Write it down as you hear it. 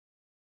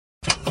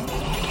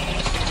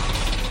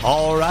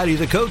Alrighty,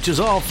 the coach is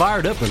all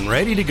fired up and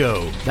ready to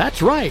go.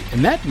 That's right,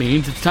 and that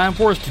means it's time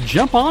for us to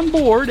jump on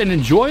board and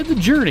enjoy the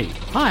journey.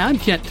 Hi, I'm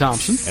Kent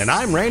Thompson. And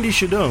I'm Randy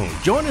Shadoan.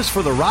 Join us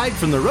for the ride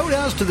from the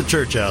roadhouse to the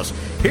church house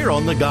here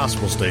on the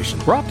Gospel Station.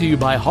 Brought to you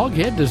by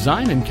Hoghead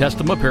Design and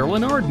Custom Apparel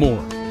in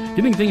Ardmore.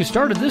 Getting things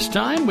started this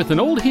time with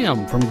an old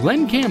hymn from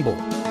Glenn Campbell.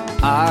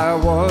 I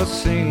was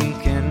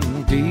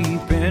sinking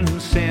deep in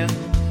sin,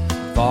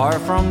 far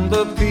from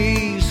the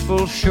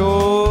peaceful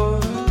shore,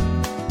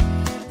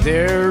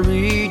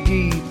 very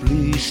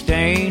deeply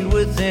stained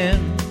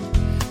within,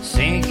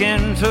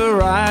 sinking to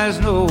rise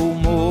no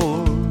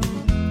more.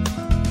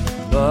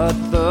 But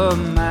the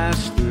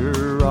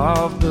master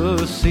of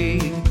the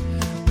sea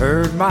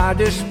heard my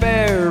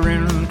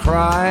despairing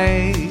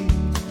cry,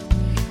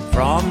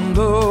 from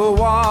the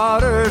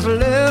waters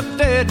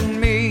lifted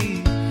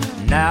me,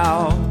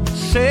 now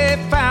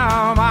safe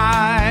am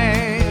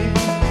I.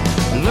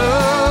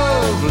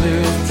 Love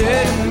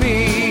lifted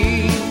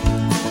me,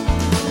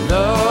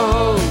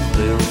 love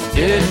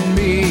lifted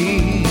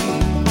me,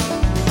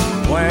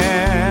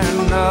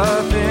 when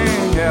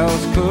nothing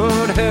else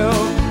could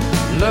help.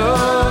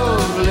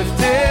 Love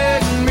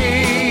lifted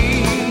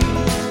me,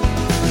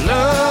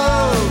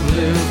 love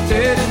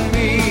lifted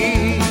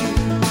me,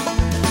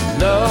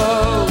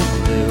 love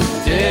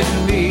lifted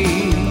me,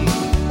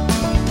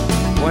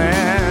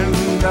 when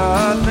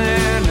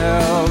nothing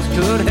else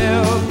could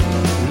help.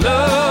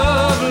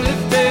 Love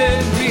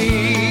lifted me.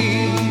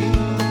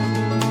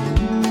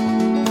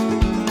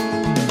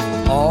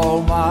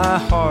 All my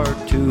heart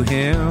to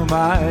Him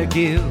I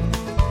give,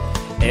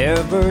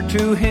 ever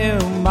to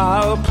Him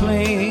I'll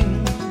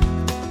cling.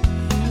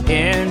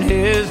 In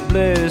His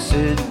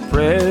blessed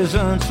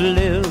presence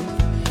live,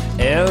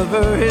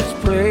 ever His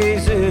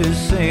praises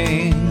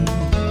sing.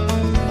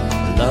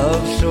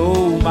 Love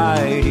so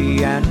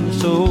mighty and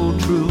so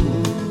true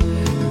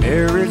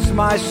merits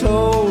my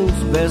soul's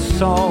best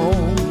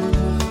song.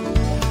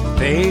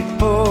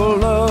 Faithful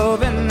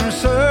love and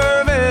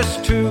service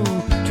to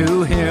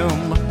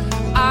Him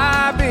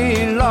I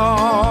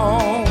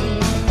belong.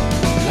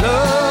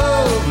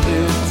 Love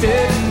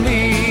lifted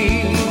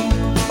me,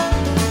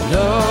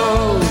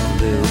 love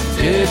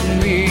lifted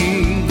me,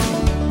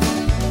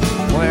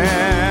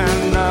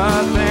 when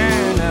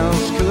nothing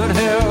else could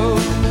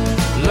help.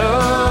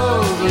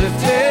 Love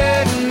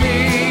lifted me,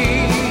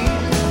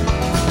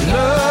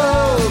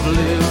 love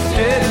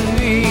lifted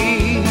me,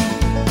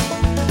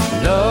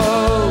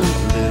 love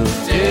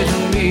lifted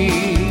me,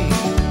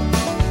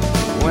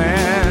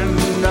 when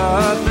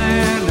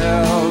nothing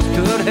else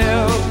could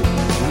help.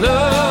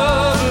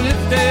 Love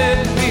lifted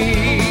me,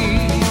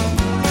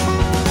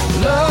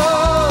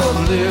 love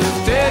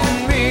lifted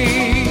me,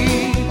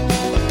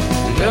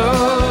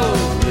 love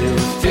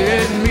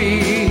lifted me,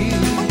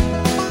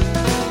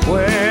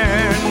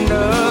 when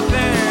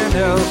nothing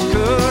else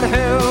could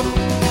help.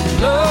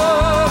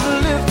 Love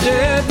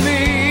lifted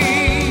me,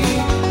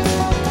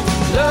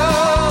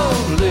 love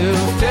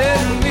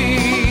lifted me,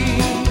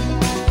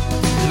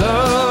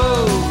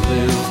 love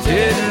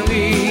lifted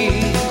me,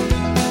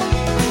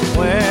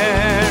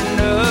 when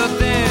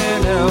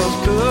nothing else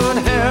could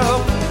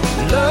help.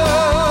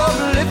 Love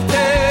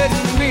lifted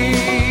me,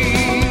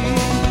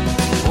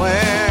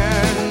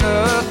 when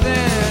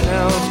nothing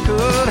else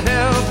could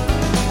help.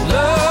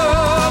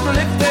 Love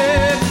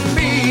lifted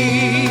me,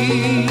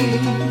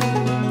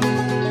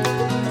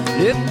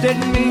 lifted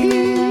me.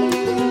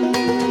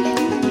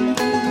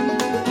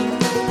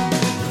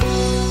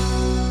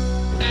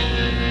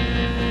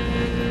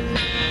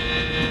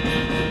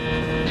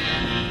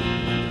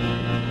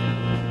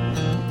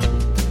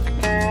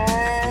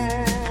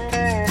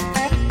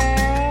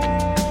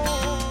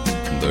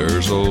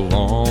 There's a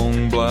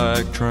long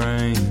black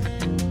train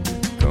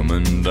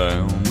coming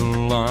down the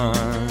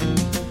line,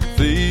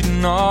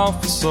 feeding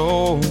off the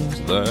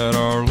souls that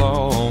are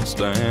lost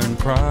and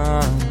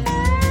crying.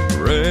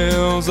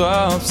 Rails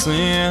of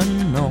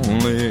sin,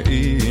 only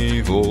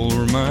evil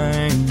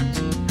remains.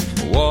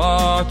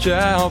 Watch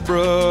out,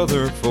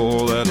 brother,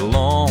 for that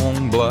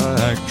long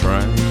black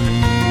train.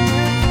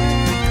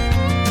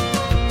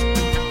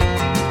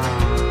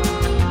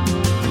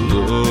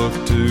 Look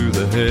to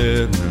the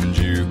heavens,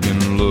 you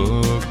can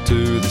look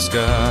to the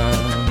skies.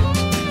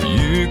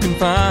 You can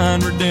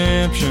find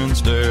redemption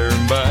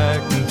staring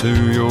back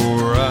into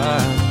your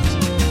eyes.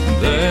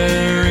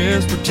 There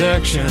is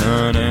protection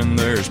and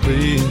there's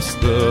peace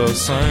the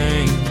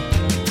same.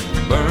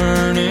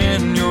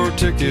 Burning your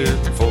ticket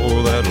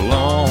for that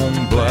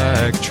long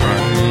black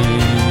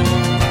train.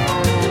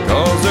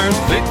 'Cause there's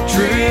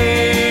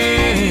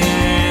victory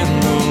in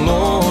the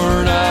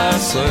Lord, I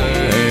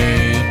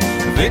say.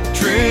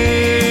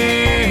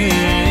 Victory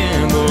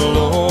in the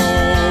Lord.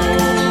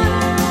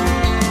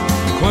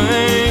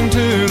 Cling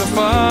to the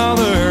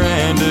Father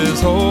and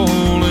His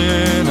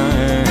holy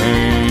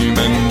name,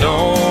 and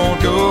don't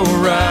go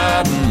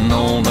riding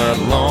on that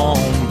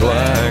long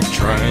black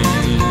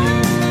train.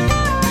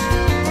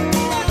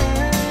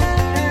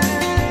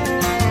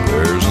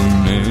 There's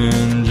an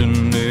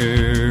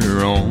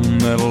engineer on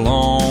that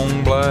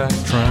long black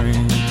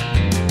train,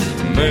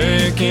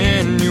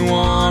 making you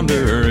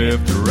wonder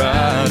if the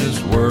ride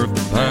is worth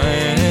the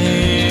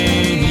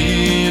pain.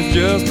 He's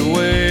just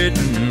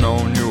waiting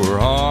on your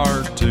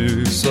heart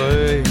to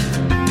say,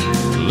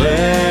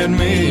 let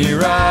me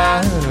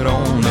ride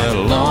on that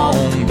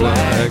long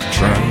black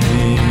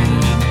train.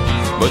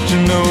 But you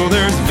know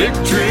there's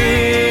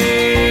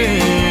victory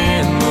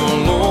in the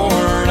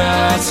Lord,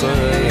 I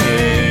say.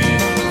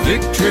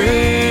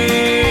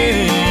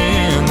 Victory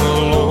in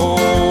the Lord.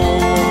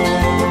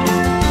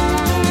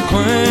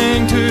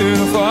 Cling to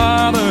the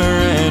Father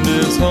and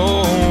His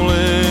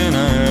holy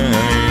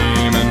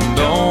name, and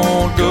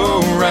don't go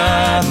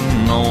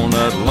riding on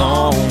that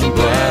long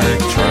black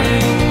train.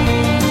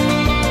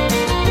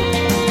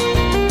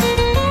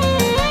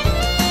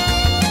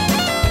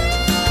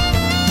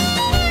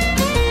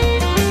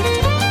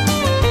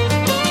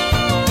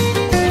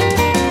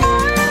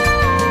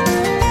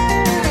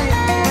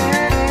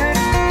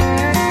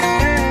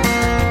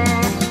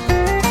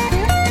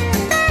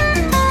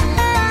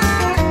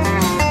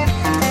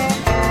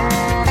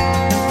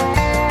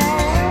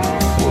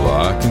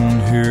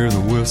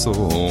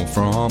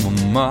 From a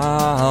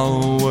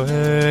mile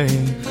away,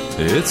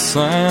 it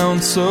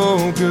sounds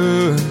so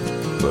good,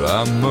 but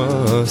I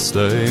must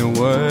stay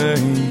away.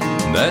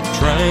 That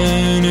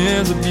train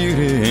is a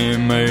beauty,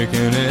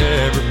 making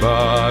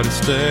everybody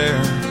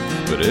stare,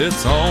 but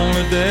its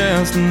only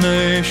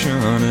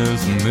destination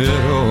is the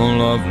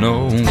middle of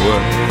nowhere.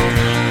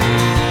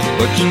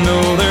 But you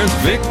know there's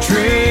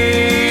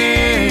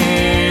victory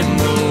in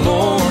the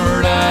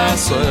Lord, I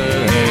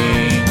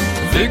say.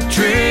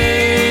 Victory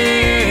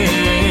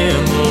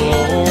in the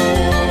Lord.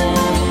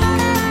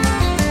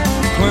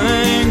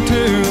 Cling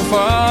to the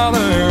Father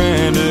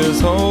and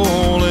His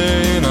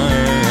holy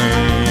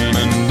name,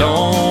 and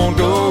don't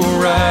go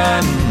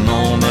riding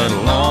on that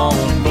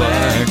long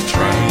black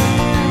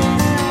train.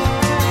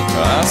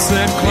 I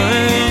said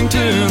cling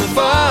to the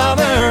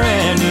Father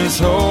and His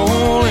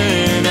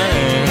holy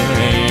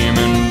name,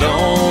 and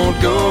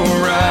don't go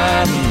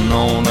riding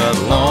on that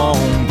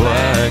long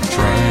black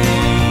train.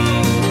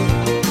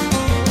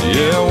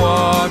 Yeah,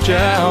 watch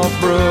out,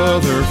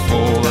 brother,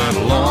 for that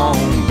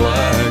long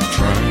black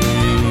train.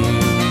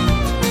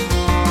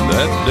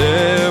 That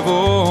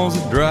devil's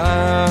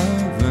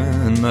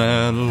driving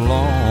that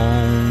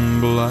long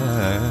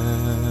black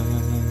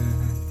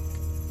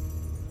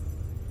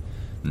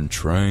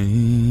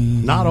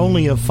train. Not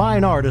only a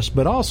fine artist,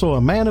 but also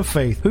a man of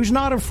faith who's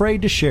not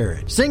afraid to share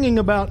it. Singing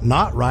about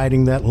not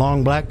riding that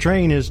long black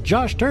train is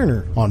Josh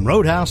Turner on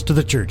Roadhouse to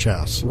the Church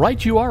House.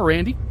 Right you are,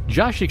 Randy.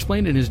 Josh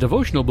explained in his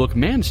devotional book,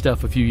 Man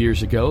Stuff, a few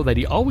years ago that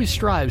he always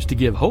strives to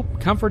give hope,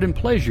 comfort, and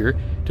pleasure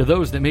to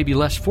those that may be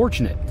less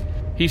fortunate.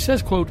 He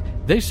says, quote,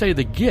 they say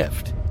the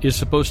gift is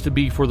supposed to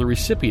be for the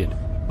recipient,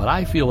 but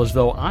I feel as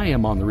though I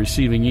am on the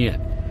receiving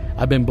end.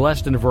 I've been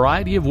blessed in a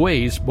variety of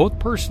ways, both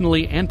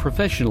personally and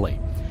professionally,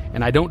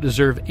 and I don't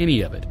deserve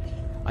any of it.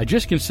 I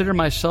just consider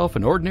myself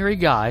an ordinary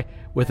guy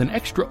with an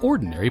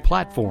extraordinary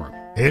platform.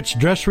 It's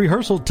dress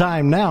rehearsal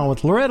time now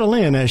with Loretta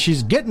Lynn as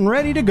she's getting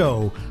ready to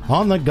go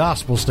on the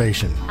gospel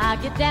station. I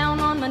get down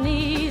on my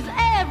knees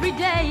every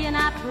day and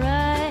I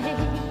pray.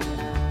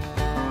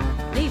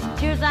 These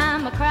tears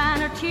I'm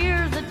a-crying are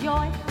tears of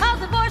joy,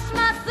 'cause I wash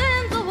my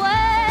sins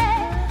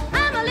away.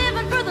 I'm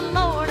a-living for the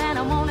Lord and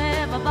I want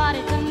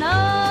everybody to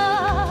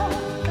know.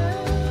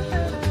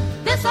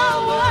 This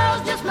whole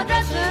world's just my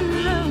dressing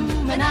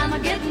room and I'm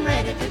a-getting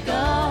ready to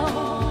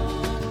go.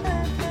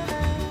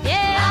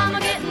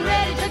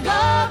 Ready to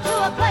go to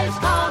a place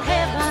called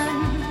heaven.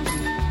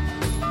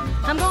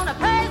 I'm gonna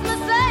praise my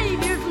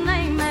Savior's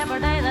name every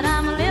day that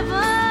I'm living.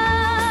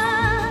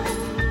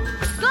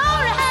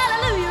 Glory,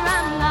 hallelujah,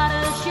 I'm not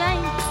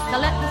ashamed to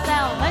let my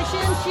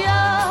salvation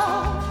show.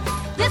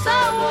 This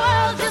whole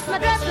world's just my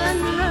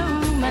dressing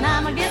room and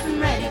I'm getting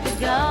ready to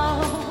go.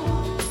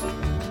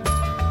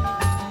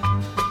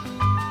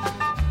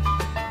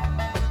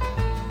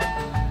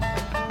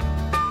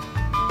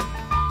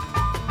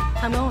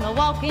 I'm gonna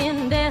walk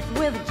in death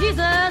with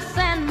Jesus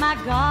and my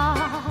God.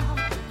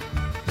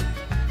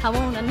 I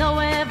wanna know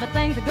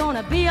everything's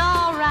gonna be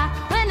alright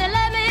when they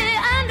lay me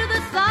under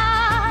the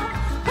sod.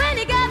 When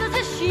He gathers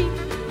His sheep,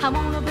 I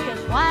wanna be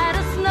as white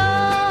as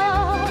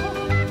snow.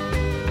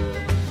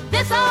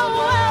 This whole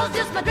world's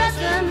just my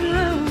dressing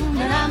room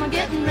and I'm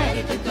getting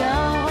ready to go.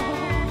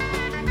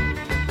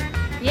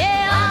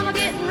 Yeah, I'm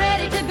getting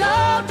ready to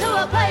go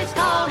to a place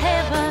called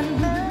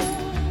heaven.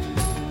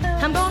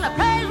 I'm gonna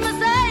praise my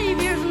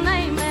Savior's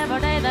name every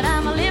day that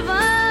I'm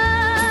living.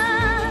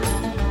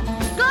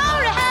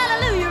 Glory,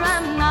 hallelujah,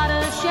 I'm not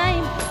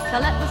ashamed to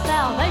let my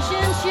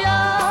salvation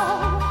show.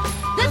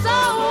 This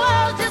whole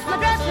world's just my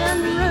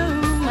dressing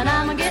room and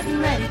I'm getting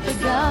ready to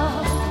go.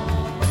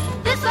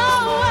 This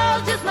whole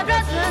world's just my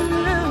dressing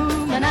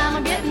room and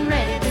I'm getting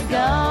ready to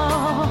go.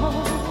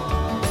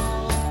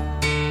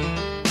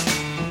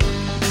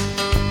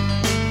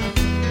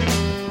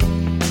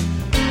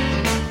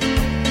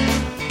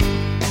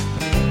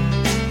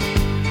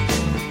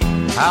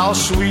 How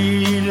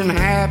sweet and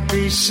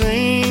happy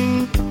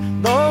seem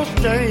those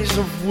days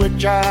of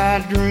which I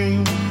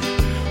dream,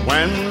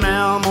 when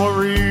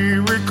memories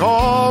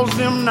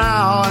him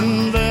now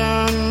and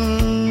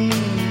then.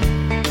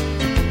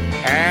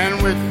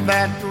 And with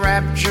that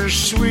rapture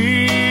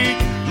sweet,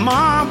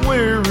 my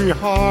weary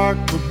heart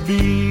would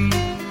beat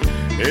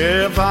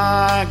if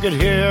I could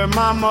hear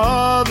my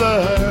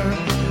mother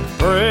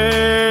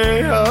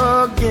pray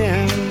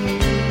again.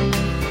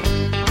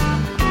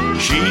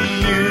 She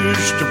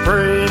used to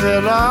pray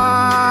that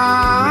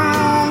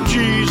on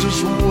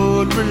Jesus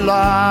would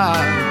rely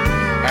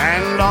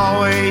and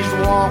always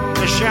walk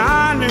the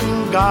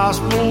shining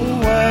gospel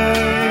way.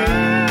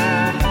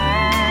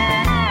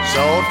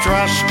 So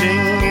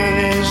trusting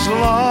in His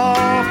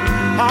love,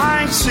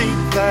 I seek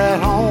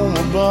that home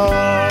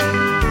above,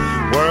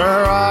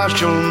 where I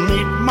shall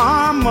meet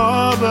my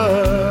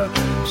mother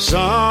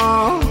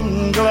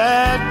some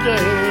glad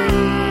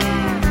day.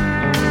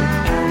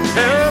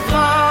 If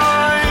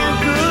I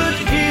could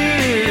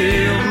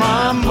hear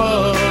my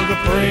mother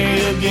pray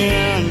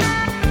again,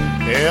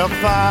 if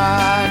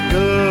I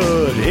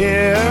could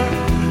hear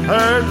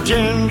her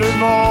tender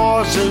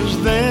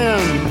voices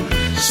then,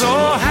 so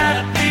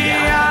happy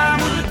I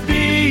would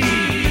be,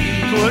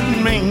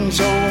 'twould mean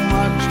so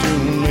much to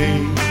me.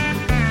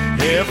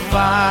 If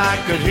I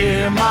could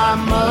hear my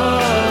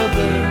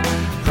mother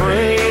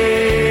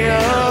pray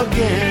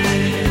again.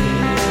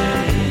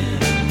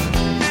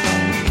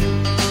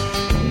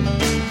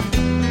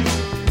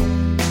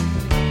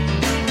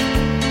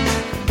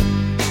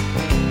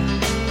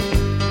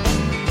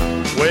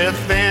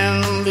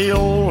 Within the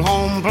old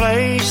home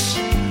place,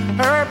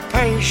 her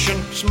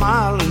patient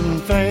smiling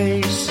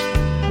face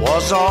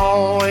was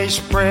always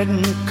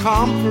spreading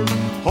comfort,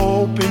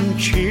 hope, and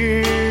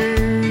cheer.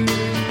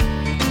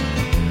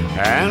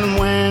 And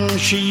when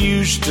she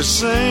used to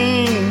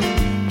sing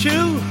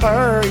to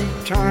her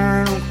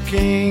eternal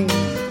King,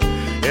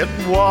 it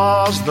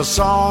was the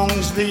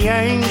songs the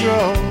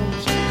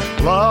angels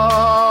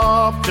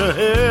loved to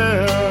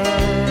hear.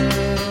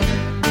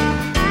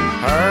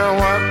 Her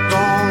work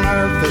on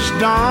earth is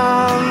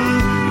done,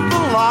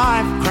 the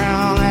life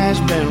crown has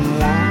been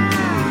won,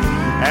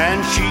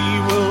 and she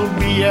will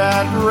be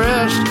at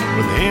rest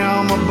with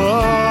Him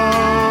above.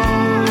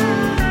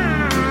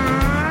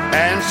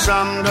 And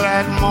some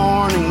glad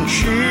morning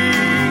she,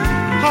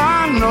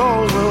 I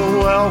know, will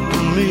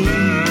welcome me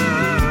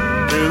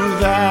to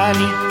that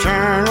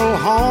eternal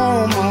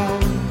home of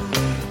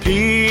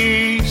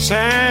peace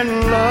and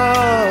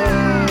love.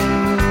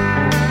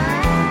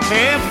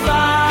 If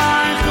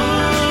I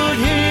could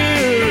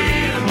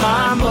hear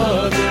my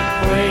mother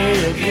pray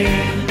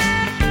again,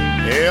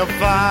 if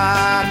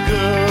I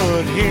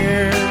could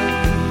hear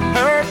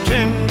her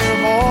tender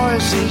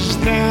voices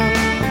then,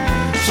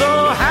 so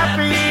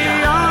happy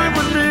I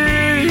would be,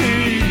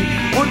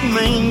 would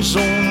mean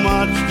so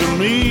much to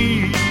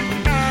me.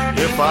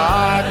 If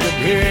I could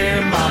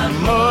hear my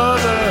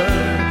mother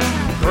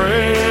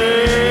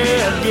pray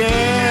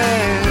again.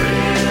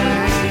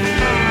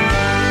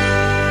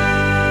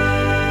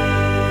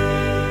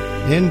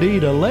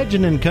 Indeed, a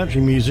legend in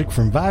country music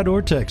from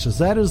Vidor, Texas.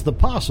 That is the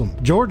Possum,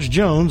 George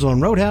Jones on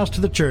Roadhouse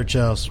to the Church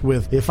House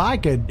with If I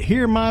Could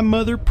Hear My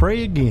Mother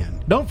Pray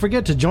Again. Don't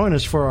forget to join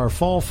us for our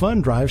fall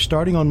fund drive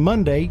starting on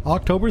Monday,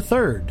 October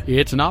 3rd.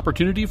 It's an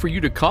opportunity for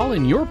you to call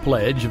in your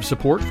pledge of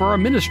support for our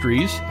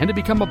ministries and to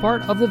become a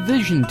part of the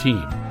Vision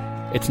Team.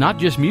 It's not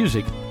just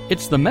music,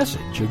 it's the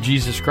message of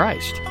Jesus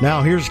Christ.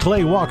 Now here's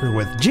Clay Walker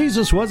with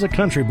Jesus Was a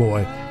Country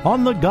Boy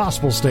on the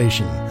Gospel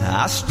Station.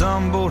 I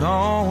stumbled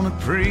on a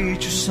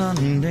preacher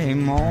Sunday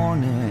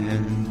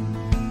morning,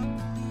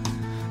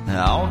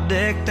 all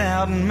decked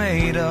out and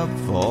made up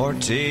for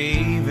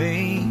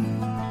TV,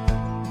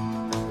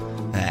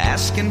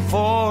 asking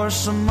for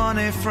some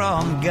money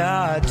from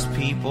God's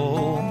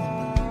people,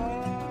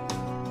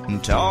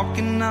 and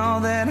talking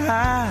all that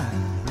high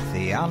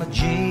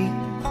theology.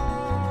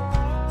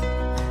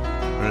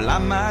 Well, I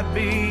might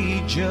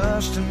be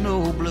just an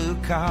old blue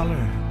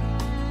collar,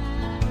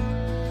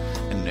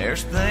 and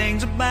there's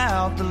things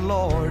about the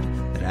Lord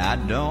that I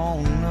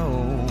don't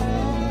know,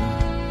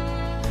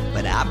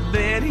 but I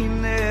bet He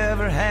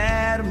never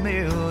had $1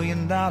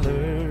 million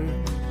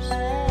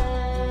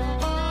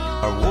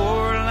or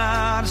wore a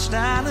lot of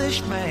stylish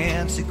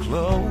fancy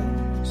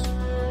clothes.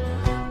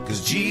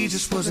 'Cause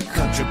Jesus was a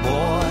country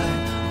boy,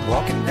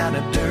 walking down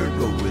a dirt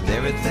road with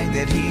everything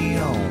that He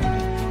owned.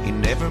 He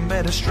never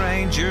met a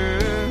stranger,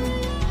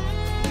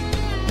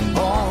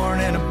 born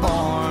in a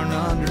barn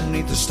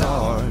underneath the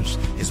stars.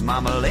 His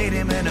mama laid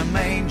Him in a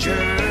manger,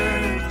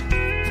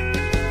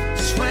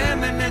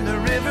 swimming in the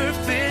river,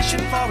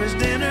 fishing for His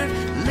dinner,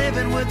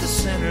 living with the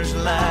sinners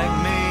like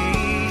me.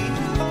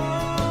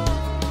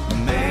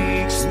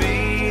 Makes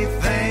me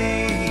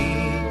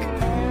think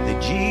that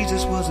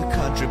Jesus was a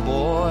country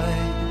boy.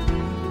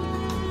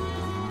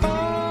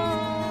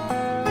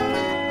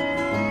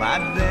 My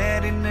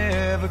daddy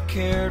never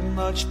cared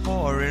much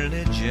for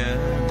religion,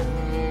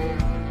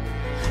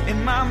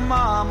 and my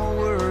mama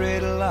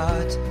worried a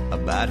lot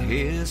about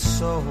his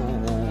soul.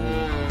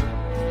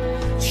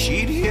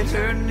 She'd hit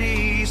her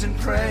knees and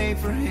pray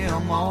for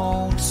him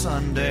on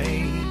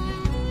Sunday,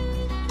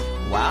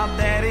 while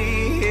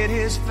Daddy hit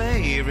his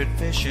favorite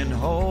fishing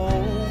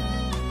hole.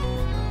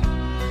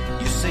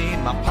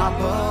 seen my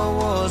papa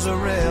was a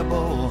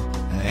rebel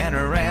and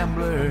a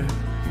rambler,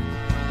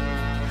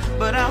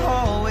 but I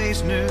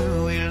always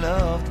knew he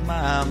loved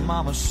my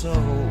mama so.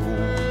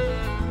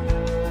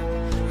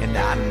 And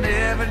I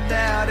never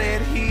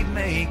doubted he'd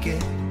make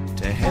it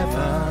to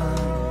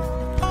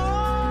heaven,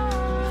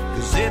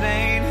 'cause it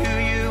ain't who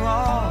you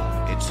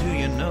are, it's who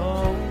you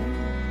know.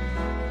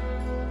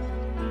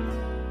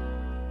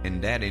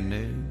 And Daddy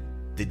knew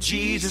that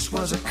Jesus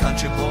was a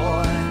country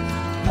boy,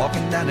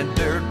 walking down a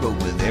dirt road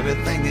with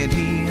everything that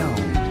he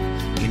owned.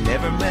 He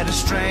never met a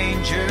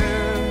stranger,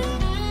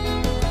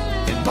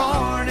 and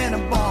born in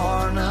a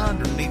barn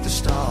underneath the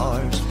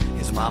stars,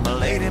 his mama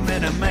laid him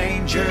in a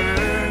manger.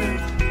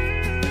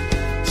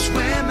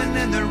 Swimming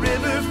in the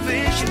river,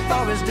 fishing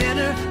for his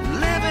dinner,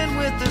 living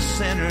with the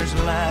sinners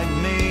like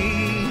me.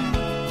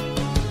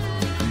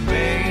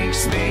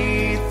 Makes me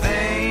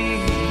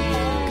think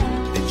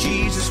that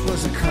Jesus was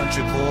a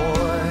country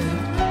boy.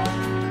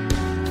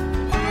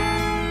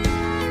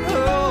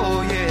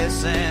 Oh yes,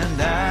 and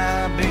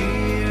I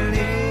believe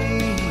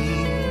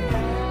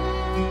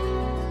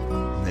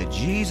that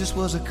Jesus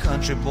was a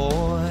country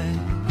boy.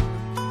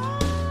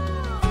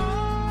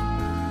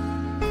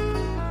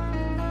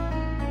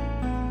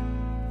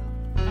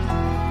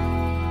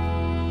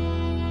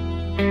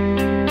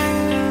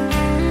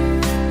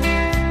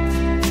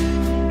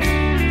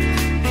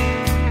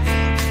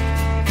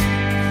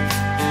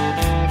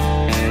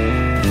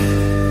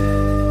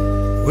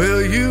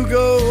 Will you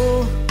go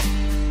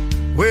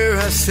where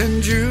I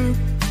send you?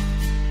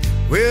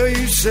 Will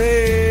you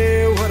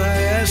say what I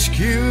ask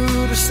you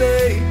to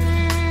say?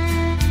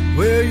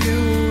 Will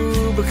you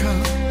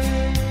become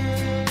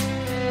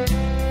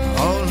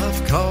all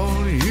I've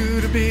called you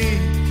to be?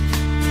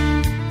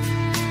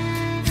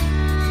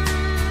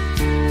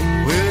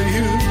 Will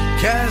you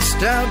cast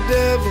out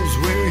devils?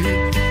 Will you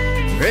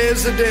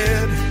raise the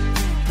dead?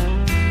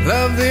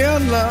 Love the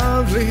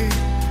unlovely?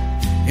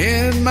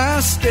 In my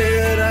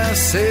stead I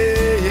say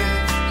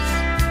yes,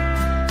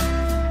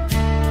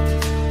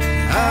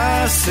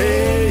 I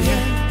say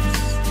yes.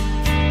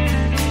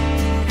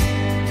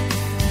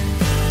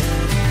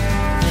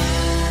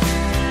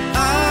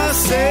 I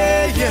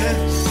say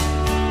yes,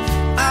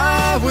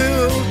 I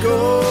will go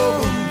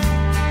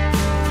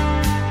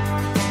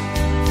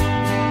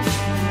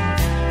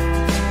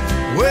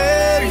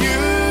where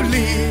you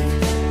lead,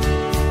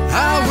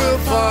 I will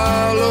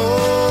follow.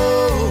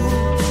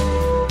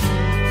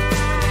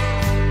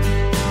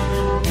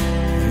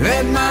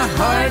 Let my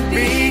heart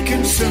be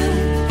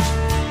consumed,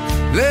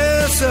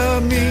 less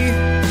of me,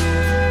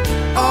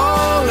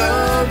 all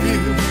of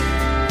you.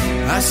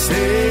 I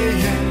say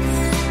yes,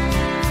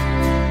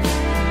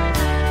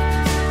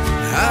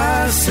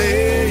 I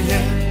say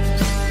yes.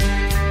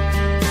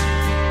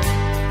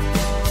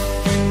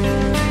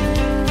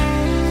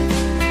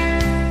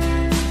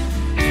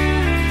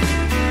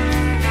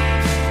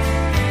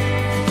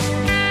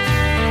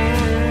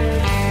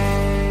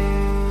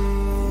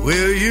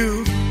 Will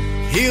you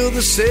heal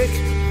the sick?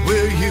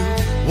 Will you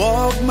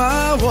walk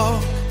my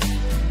walk?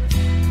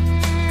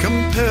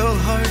 Compel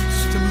hearts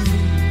to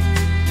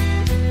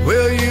move.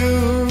 Will you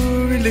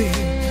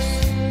release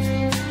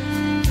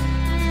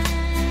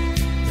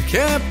the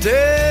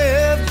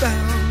captive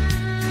bound?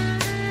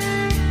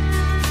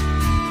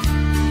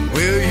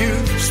 Will you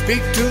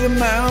speak to the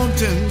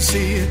mountain,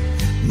 see it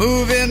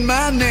move in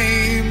my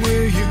name?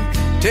 Will you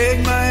take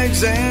my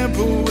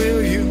example?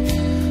 Will you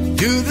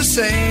do the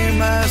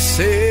same? I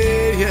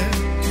say yes,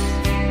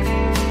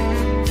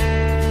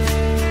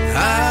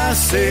 I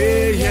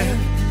say yes.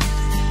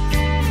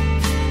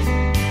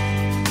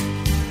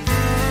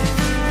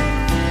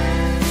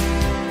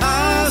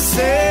 I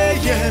say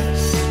yes,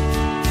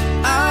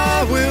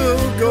 I will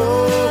go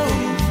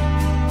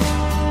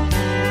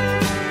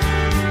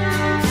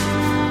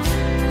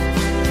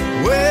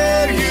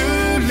where you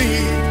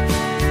lead,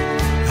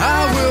 I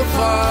will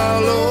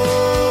follow.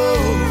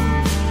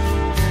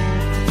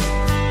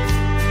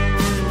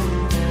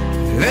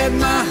 Let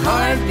my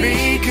heart be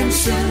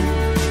consumed,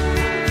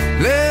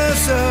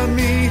 less of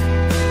me,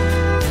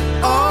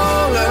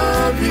 all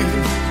of you.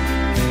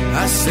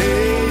 I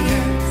say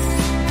yes,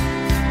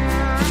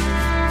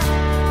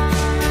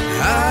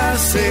 I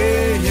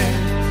say yes.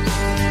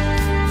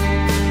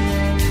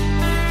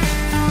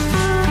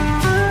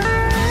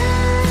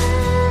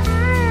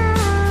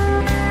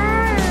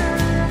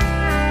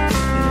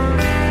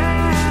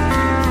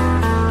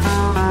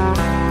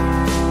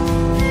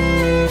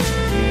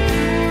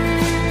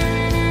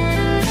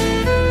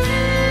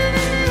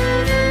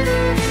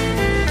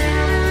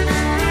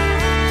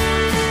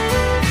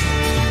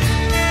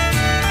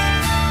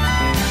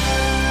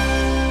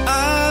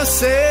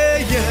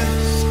 Say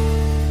yes,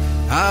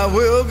 I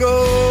will go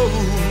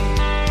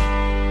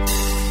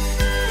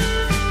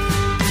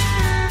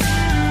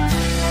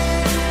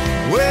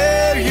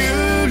where you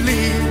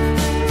lead,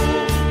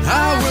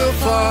 I will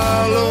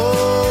follow.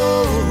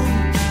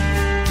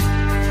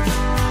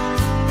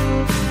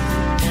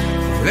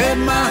 Let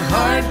my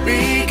heart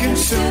be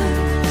consumed,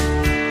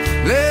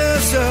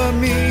 less of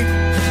me,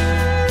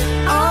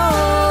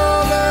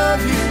 all of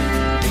you.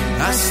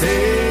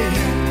 say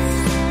yes.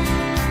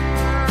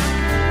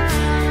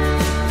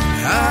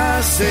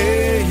 I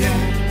say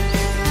yes.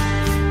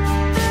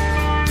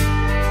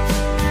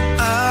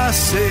 I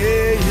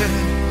say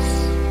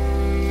yes.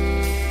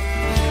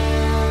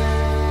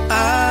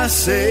 I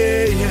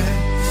say yes.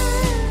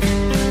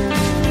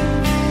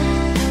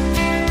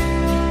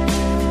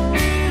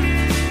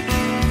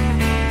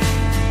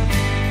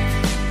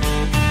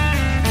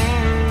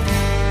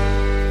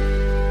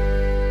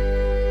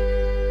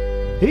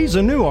 He's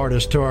a new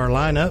artist to our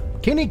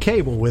lineup, Kenny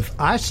Cable with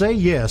I Say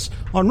Yes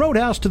on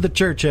Roadhouse to the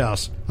Church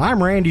House.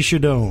 I'm Randy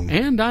Shadoan.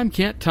 And I'm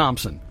Kent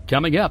Thompson.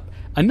 Coming up,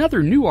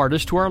 another new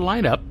artist to our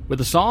lineup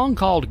with a song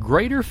called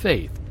Greater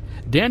Faith.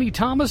 Danny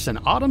Thomas and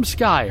Autumn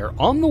Sky are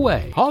on the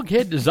way.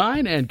 Hoghead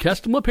Design and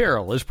Custom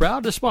Apparel is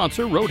proud to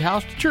sponsor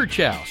Roadhouse to Church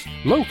House,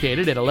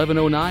 located at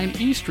 1109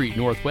 East Street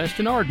Northwest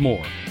in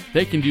Ardmore.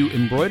 They can do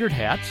embroidered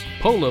hats,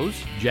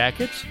 polos,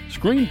 jackets,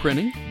 screen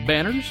printing,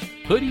 banners,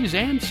 hoodies,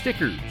 and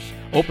stickers.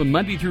 Open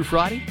Monday through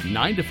Friday,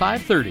 9 to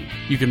 5:30.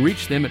 You can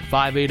reach them at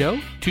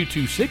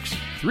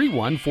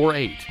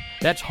 580-226-3148.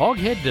 That's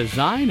Hoghead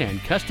Design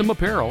and Custom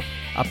Apparel,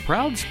 a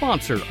proud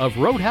sponsor of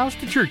Roadhouse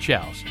to Church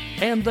House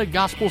and the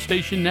Gospel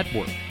Station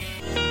Network.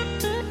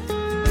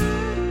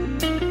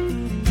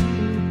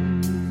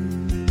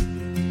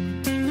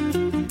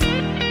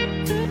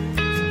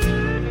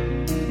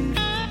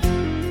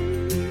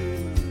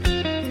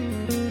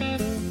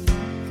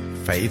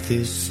 Faith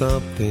is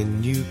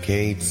something you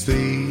can't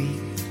see,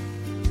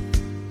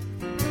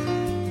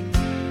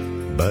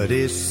 but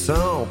it's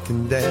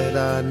something that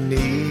I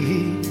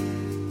need.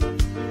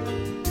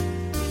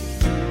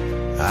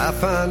 I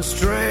find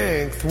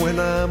strength when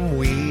I'm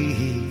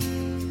weak,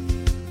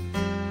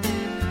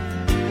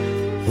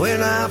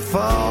 when I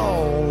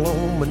fall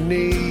on my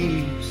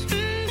knees.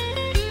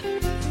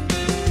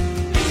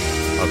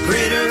 A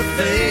greater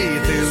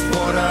faith is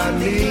what I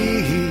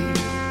need.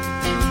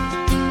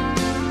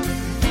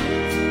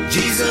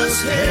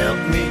 Jesus, help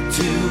me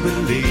to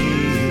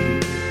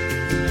believe,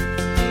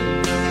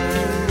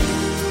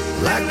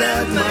 like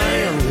that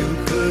man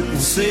who couldn't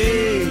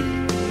see.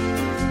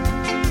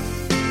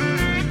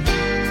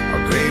 A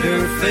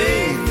greater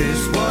faith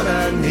is what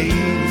I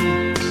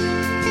need.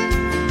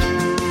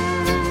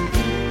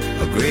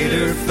 A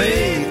greater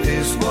faith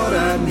is what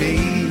I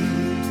need.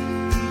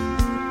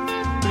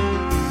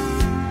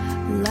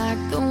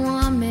 Like the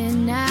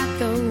woman at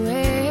the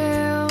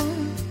well,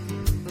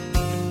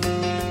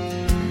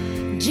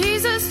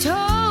 Jesus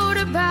told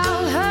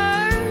about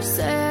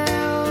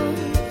herself.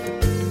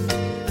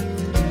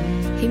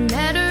 He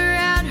met her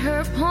at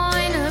her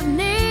point of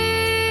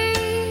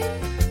need,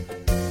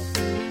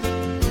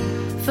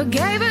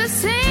 forgave her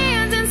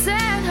sins and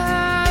set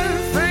her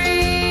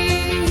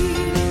free.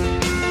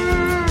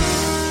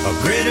 A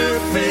greater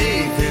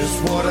faith is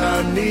what I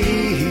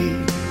need.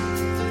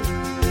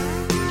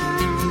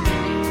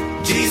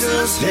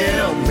 Jesus,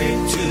 help me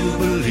to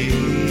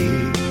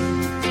believe,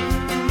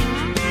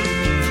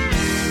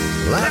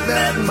 like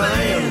that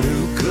man who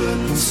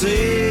couldn't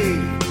see.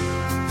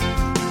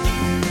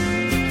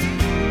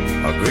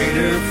 A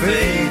greater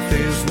faith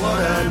is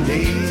what I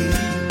need.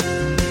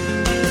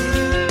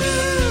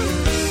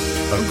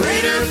 A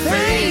greater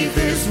faith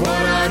is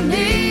what I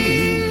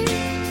need.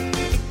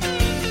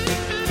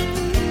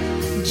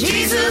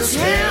 Jesus,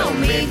 help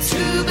me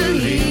to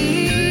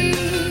believe,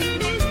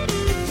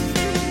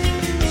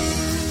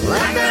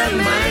 like that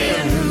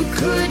man who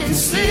couldn't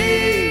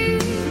see.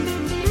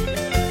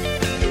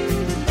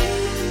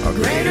 A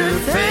greater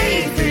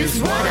faith is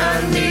what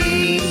I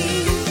need.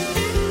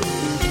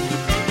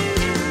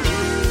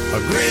 A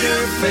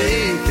greater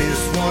faith is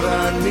what I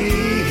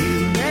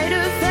need.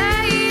 Greater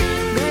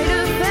faith,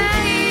 greater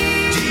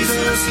faith.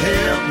 Jesus,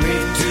 help me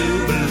to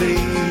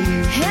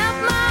believe, Help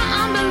my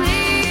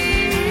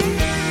unbelief.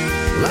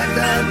 like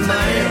that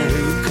man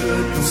who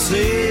couldn't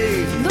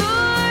see.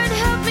 Lord,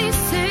 help me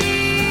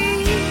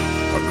see.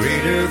 A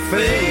greater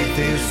faith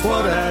is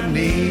what I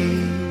need.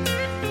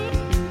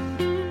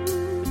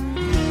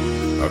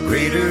 A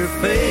greater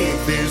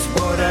faith is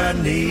what I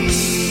need.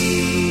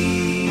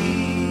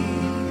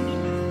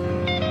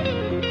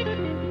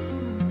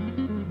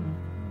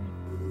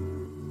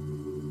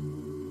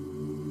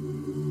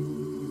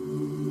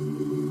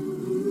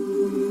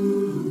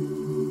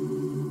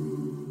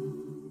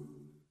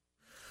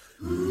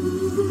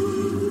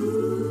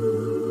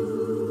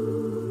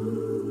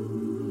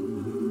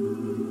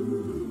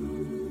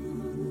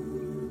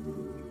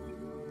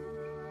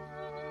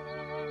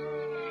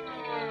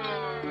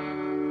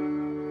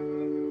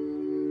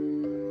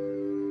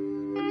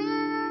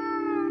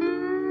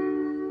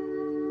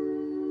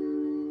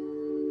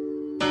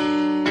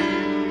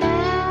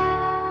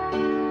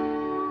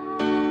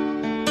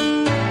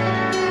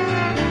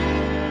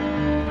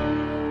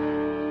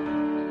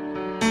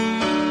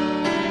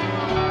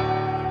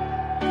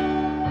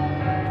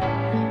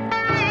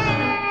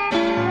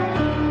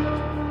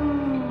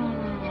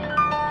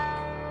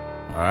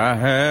 I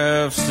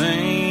have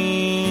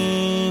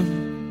seen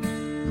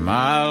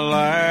my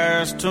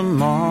last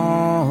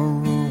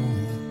tomorrow.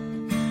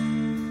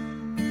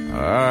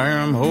 I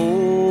am holding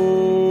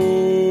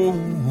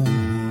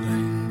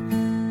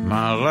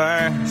my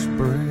last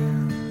breath.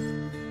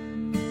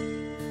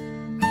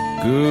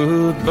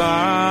 Goodbye,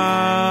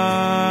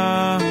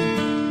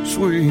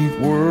 sweet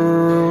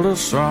world of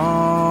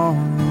song.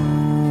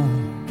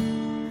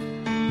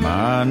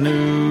 My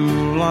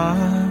new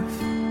life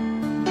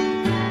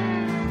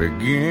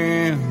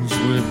begins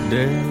with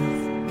death.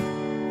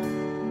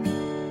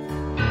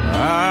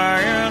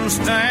 I am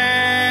standing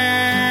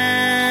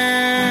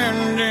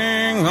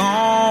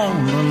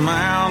on the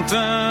mountain.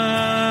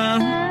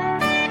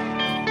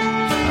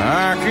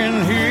 I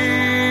can hear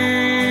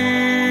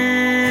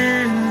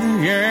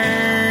the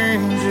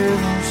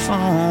angels'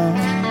 song.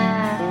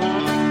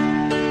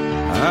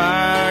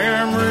 I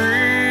am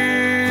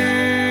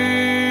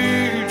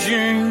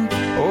reaching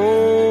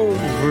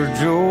over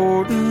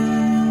Jordan.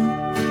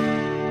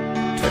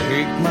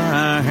 Take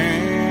my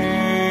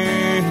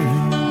hand,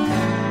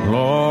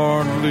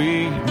 Lord,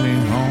 lead me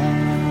home.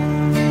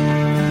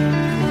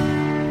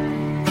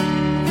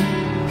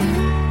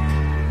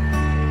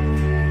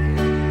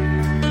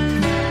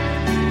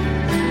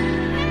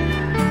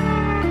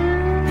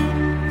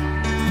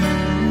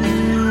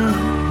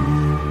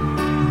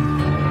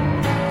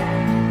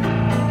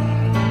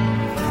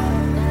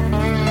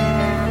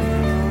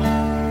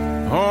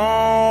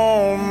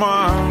 All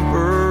my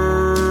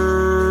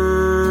burdens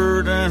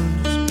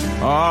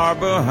are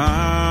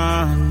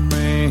behind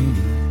me.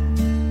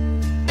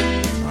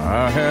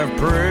 I have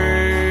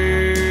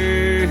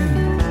prayed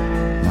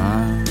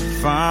my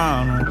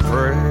final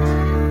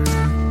prayer.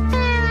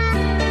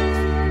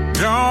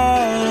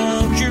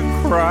 Don't you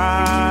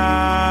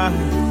cry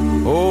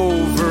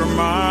over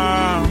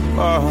my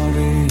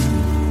body,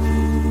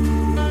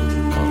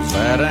 'cause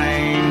that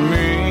ain't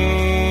me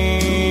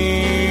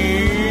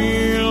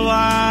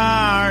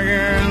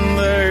lying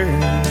there.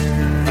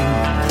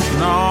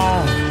 No,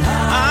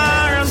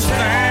 I am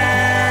standing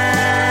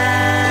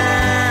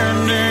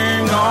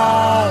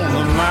on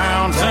the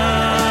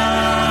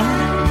mountain.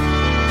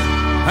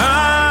 I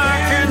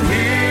can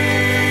hear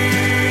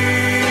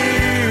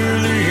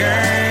the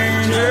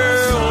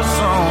angels'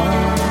 song.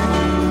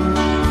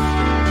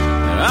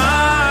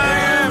 I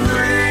am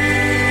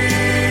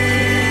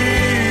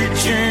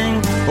reaching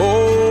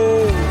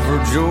over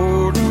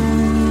Jordan.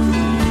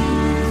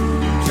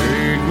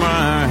 Take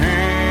my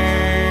hand,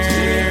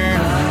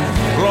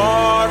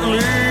 Lord,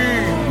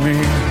 lead me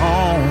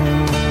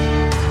home.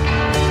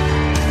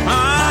 I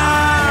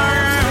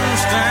am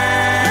standing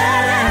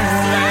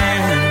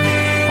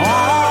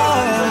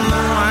on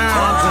the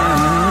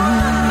mountain.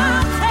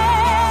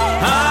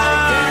 I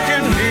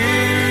can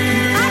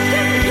hear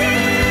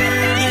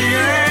the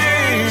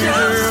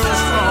angels'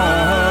 song.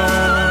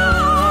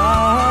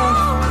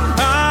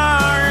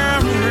 I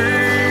am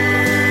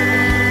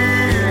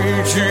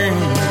reaching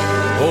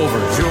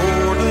over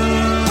Jordan.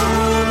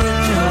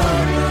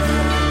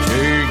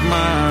 Take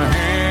my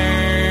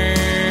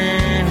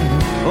hand,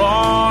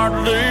 Lord,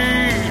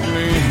 lead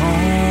me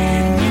home.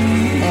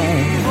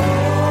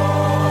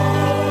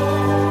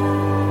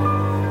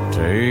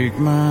 Take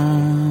my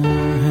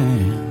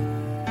hand,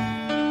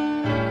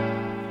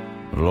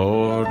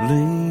 Lord,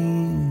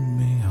 lead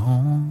me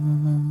home.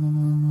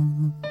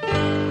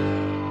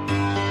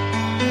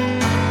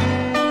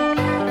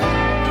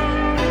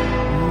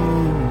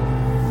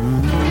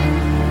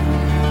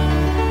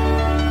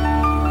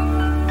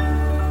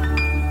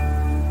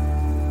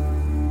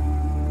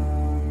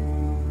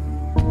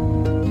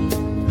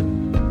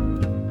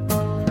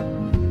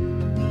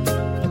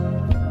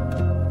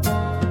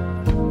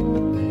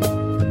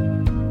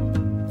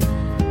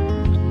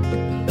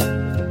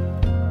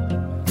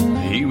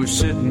 He was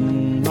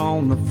sitting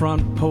on the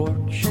front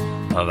porch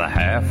of a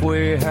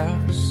halfway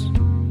house,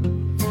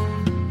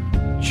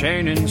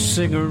 chaining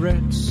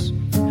cigarettes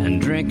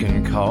and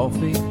drinking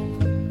coffee.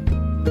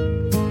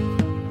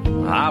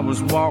 I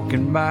was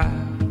walking by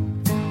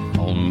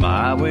on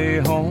my way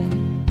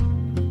home,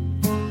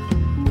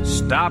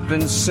 stopped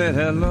and said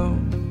hello,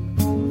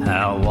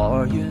 how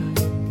are you?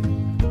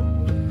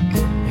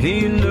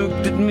 He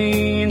looked at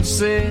me and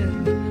said,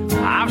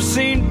 I've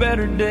seen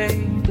better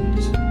days.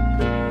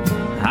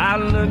 I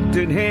looked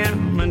at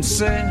him and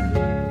said,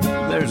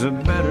 there's a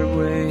better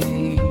way.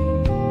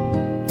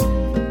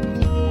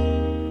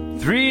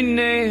 3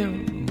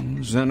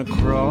 nails and a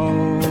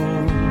cross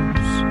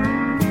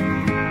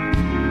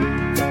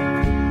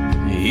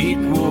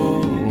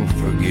equal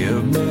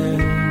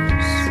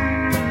forgiveness.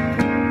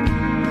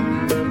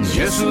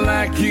 Just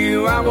like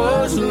you, I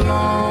was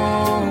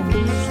lost,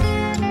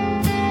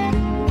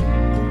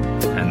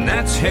 and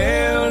that's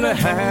hell to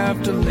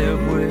have to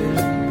live with.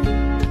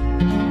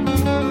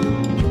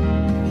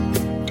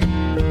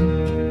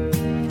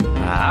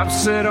 I've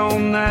sat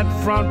on that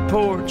front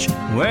porch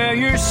where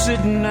you're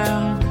sitting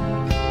now.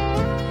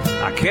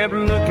 I kept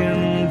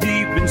looking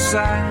deep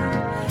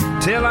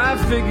inside till I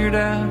figured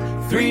out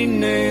 3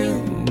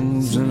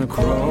 nails and a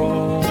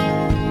cross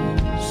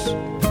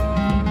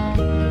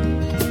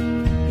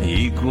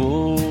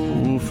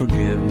equal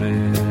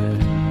forgiveness.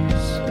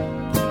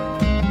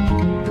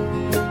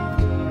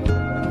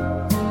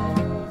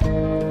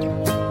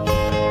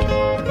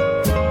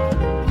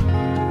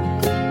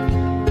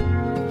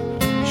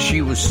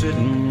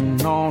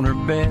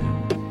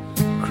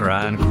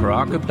 crying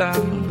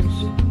crocodiles.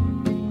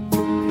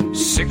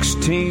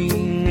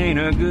 16 ain't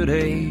a good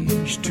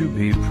age to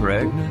be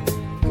pregnant,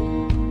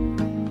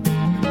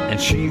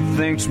 and she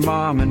thinks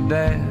mom and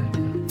dad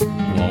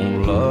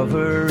won't love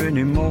her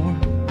anymore,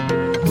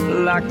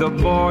 like the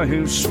boy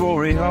who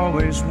swore he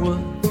always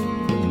would,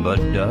 but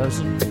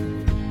doesn't.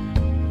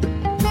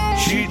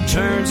 She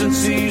turns and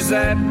sees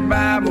that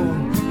Bible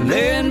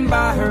laying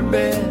by her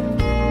bed,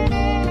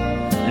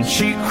 and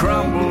she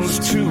crumbles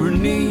to her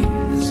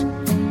knees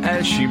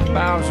as she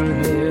bows her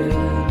head.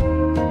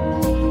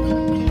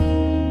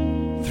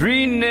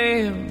 3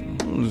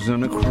 nails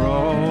and a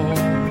cross,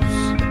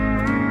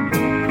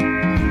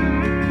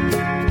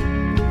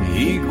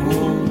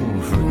 equal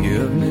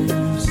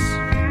forgiveness.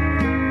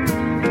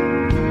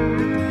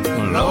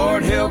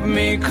 Lord, help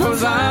me,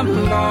 'cause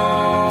I'm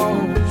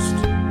lost,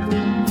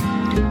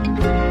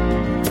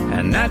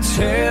 and that's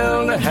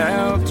hell to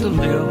have to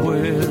live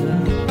with.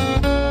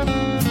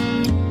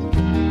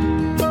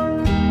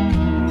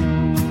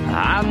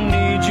 I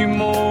need you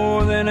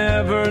more than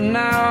ever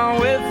now,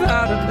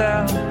 without a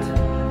doubt.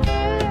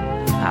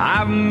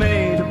 I've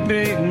made a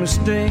big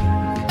mistake.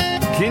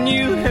 Can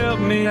you help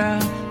me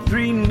out?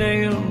 3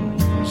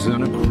 nails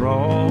and a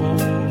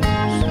cross,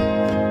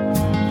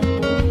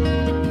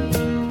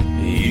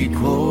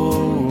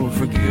 equal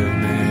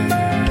forgiveness.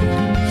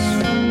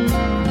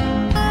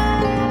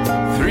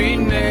 3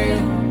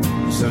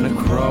 nails and a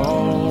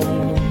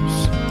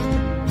cross,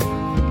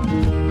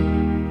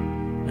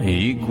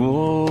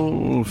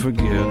 equal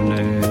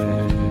forgiveness.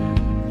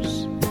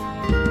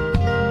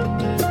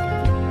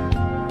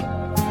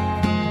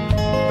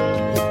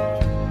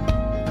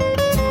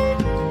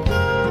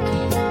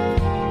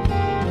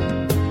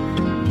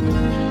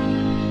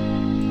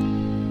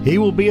 He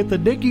will be at the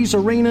Dickies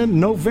Arena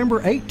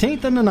November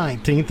 18th and the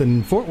 19th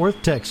in Fort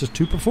Worth, Texas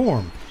to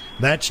perform.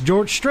 That's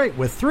George Strait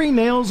with 3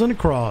 Nails and a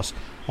Cross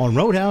on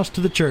Roadhouse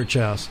to the Church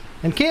House.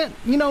 And Kent,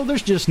 you know,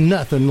 there's just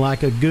nothing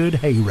like a good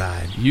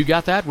hayride. You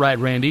got that right,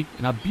 Randy,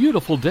 and a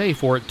beautiful day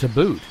for it to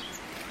boot.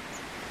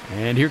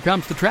 And here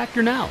comes the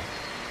tractor now.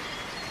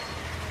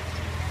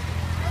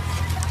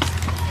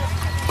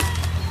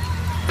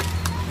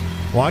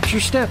 Watch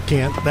your step,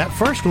 Kent. That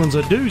first one's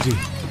a doozy.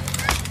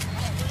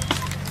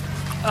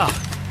 Ah,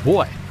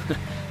 boy,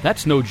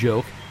 that's no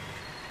joke.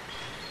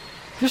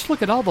 Just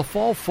look at all the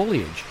fall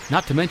foliage,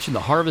 not to mention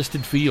the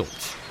harvested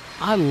fields.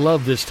 I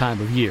love this time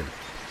of year.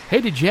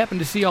 Hey, did you happen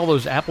to see all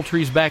those apple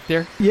trees back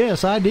there?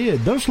 Yes, I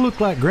did. Those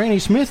look like Granny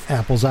Smith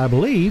apples, I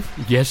believe.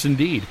 Yes,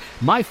 indeed.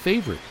 My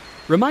favorite.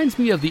 Reminds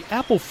me of the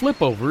apple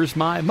flipovers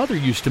my mother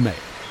used to make.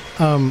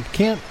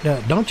 Kent,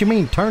 don't you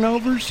mean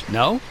turnovers?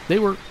 No, they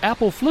were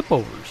apple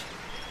flipovers.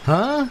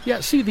 Huh?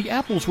 Yeah, see, the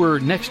apples were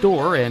next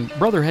door, and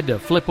Brother had to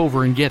flip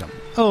over and get them.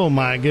 Oh,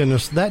 my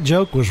goodness, that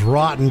joke was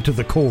rotten to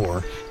the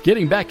core.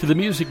 Getting back to the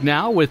music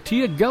now with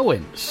Tia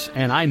Goins,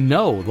 and I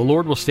Know the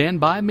Lord Will Stand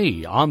By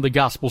Me on the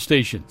Gospel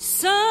Station.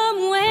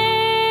 Somewhere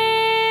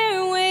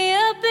way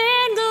up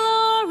in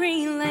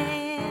glory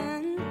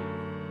land,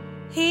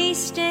 He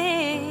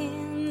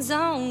stands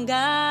on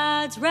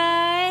God's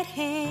right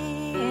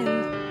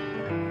hand.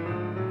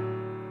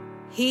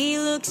 He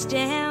looks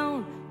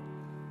down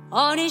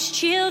on His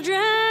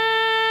children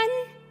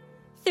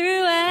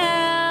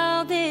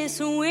throughout this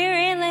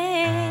weary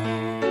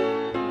land.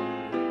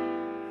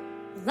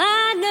 Well,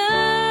 I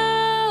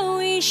know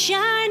He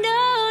shined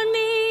on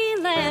me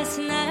last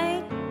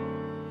night.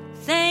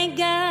 Thank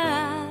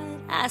God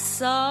I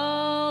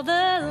saw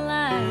the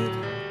light,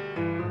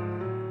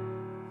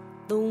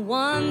 the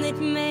one that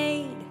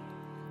made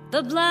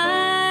the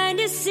blind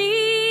to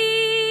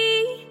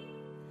see.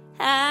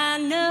 I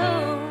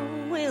know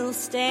will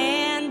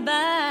stand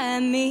by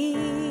me.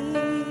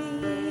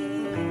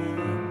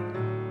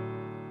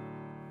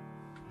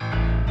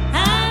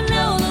 I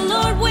know the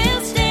Lord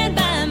will stand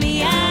by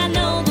me. I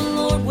know the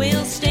Lord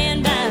will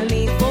stand by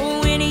me. For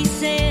when He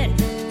said,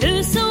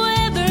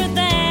 whosoever,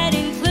 that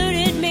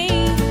included me.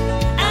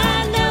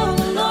 I know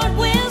the Lord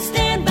will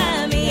stand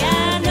by me.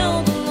 I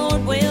know the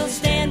Lord will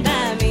stand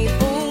by me.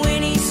 For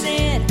when He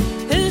said,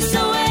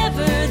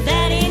 whosoever,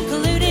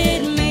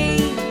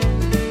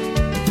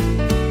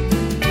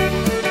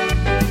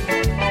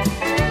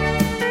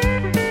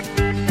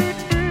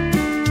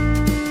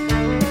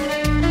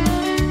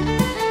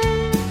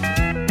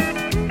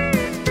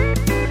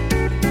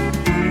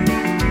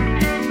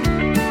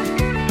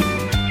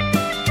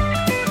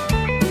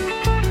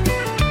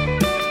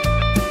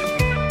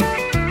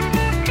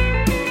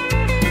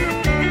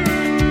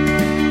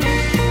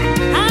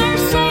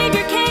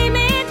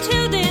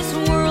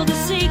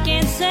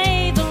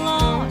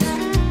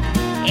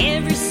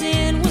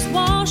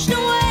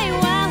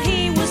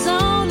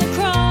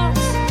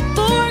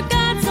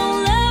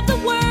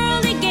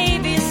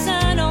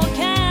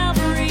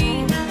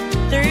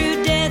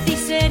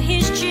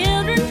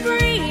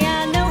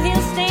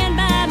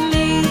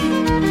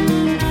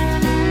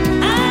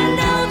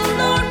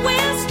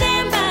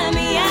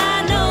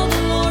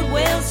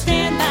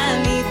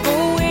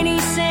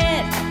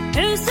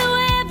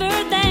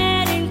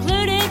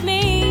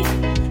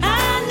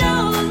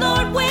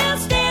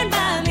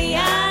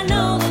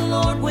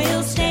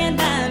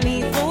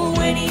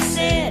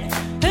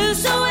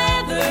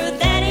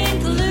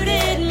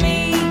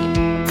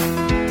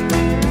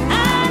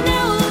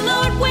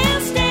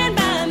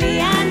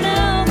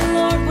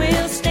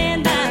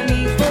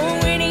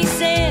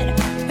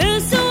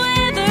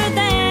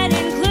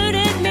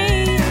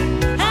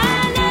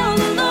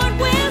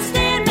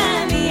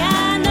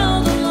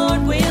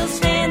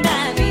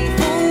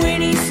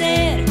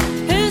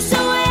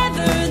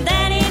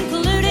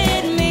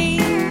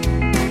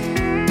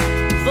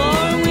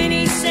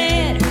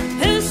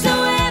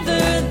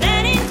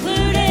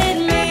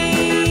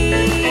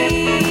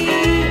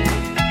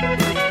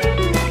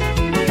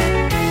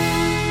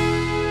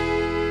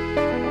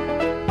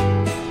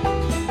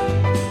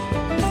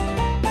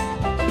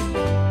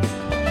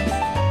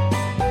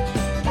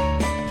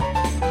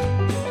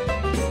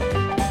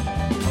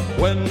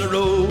 When the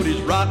road is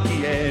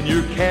rocky and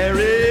you're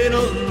carrying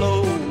a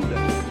load,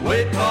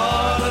 wait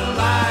for the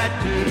light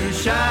to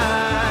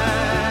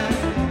shine.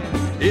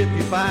 If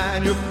you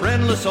find you're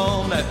friendless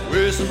on that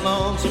wearisome,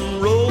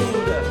 lonesome road,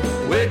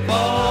 wait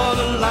for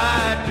the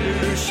light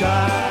to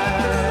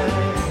shine.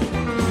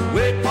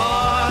 Wait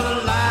for the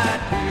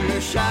light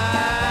to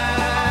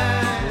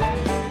shine.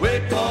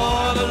 Wait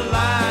for the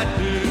light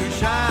to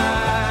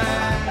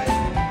shine.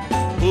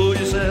 Pull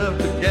yourself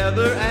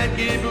together and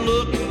keep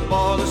looking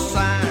for the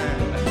sign.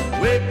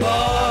 Wait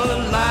for the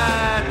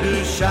light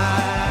to shine.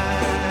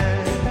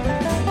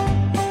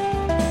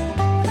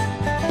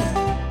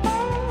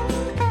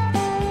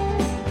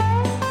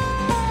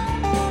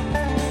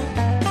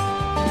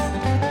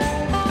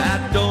 Now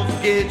don't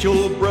forget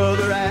your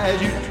brother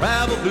as you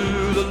travel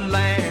through the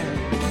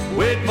land.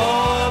 Wait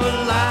for the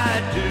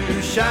light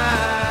to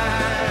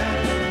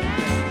shine.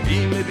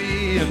 He may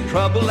be in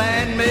trouble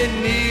and may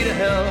need a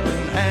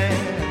helping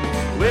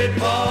hand. Wait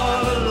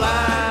for the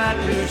light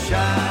to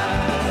shine.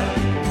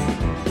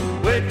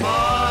 Wait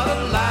for the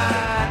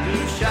light to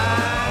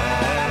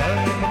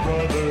shine.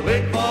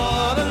 Wait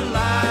for the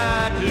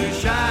light to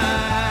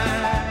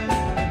shine.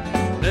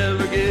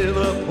 Never give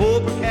up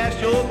hope or cast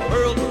your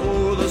pearls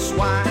before the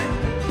swine.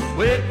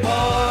 Wait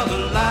for the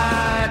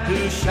light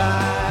to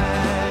shine.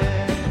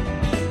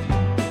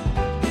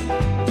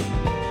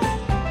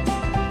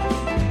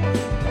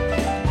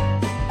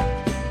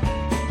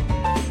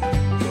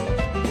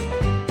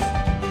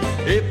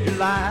 If your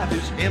life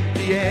is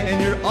empty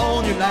and you're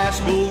on your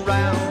last go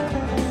round,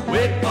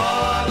 wait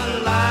for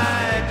the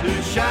light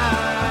to shine.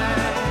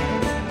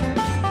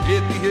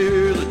 If you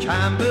hear the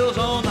chime bells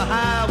on the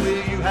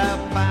highway you have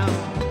found,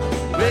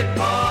 wait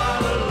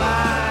for the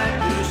light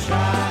to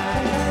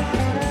shine.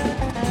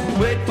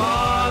 Wait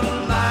for the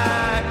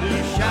light to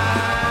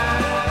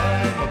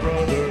shine. My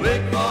brother.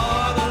 Wait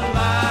for the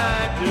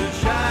light to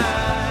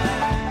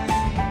shine.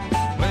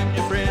 When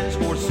your friends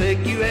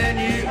forsake you and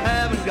you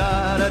haven't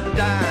got a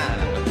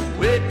dime,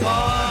 wait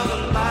for the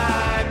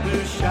light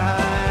to shine.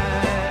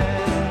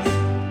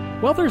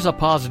 Well, there's a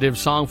positive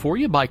song for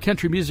you by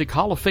Country Music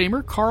Hall of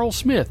Famer Carl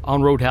Smith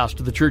on Roadhouse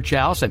to the Church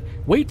House and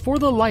Wait for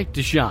the Light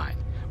to Shine.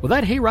 Well,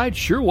 that hayride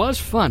sure was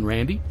fun,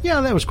 Randy.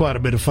 Yeah, that was quite a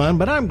bit of fun,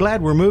 but I'm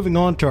glad we're moving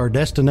on to our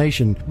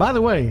destination. By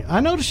the way,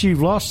 I noticed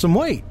you've lost some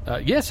weight.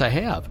 Yes, I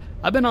have.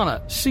 I've been on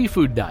a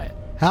seafood diet.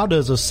 How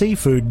does a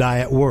seafood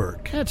diet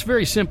work? That's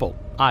very simple.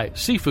 I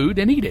seafood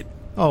and eat it.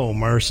 Oh,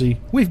 mercy.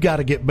 We've got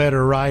to get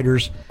better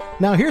riders.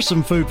 Now here's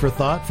some food for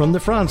thought from the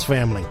Franz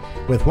family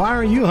with Why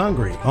Are You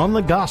Hungry on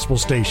the Gospel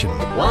Station.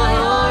 Why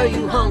are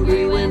you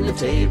hungry when the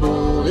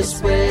table is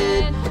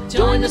spread?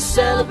 Join the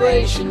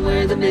celebration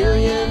where the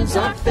millions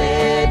are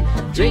fed.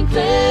 Drink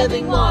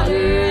living water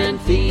and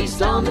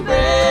feast on the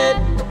bread.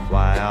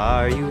 Why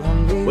are you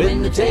hungry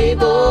when the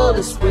table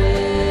is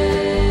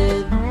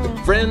spread?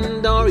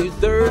 Friend, are you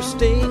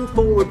thirsting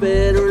for a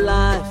better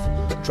life?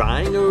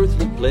 Trying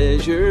earthly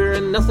pleasure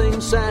and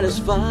nothing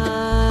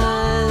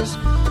satisfies.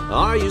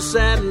 Are you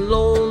sad and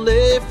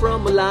lonely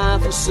from a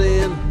life of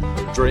sin?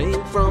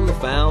 Drink from the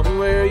fountain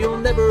where you'll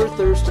never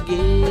thirst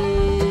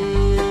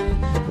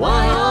again.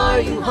 Why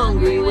are you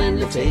hungry when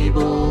the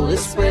table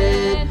is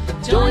spread?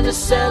 Join the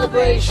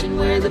celebration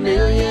where the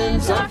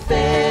millions are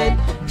fed.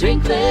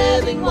 Drink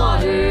living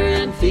water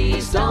and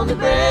feast on the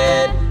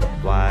bread.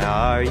 Why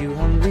are you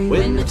hungry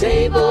when the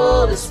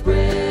table is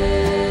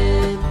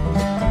spread?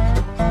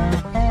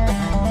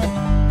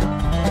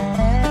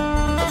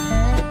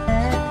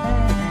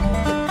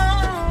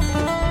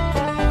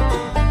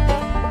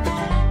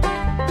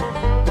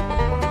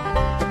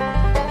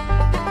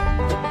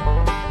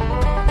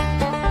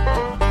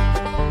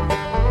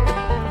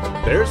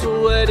 There's a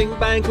wedding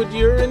banquet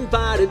you're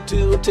invited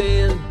to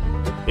attend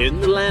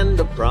in the land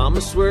of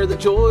promise where the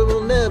joy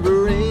will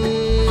never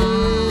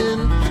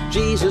end.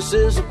 Jesus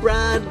is the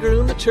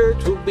bridegroom, the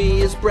church will be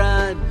his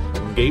bride.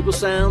 When Gabriel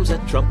sounds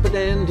that trumpet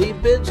and he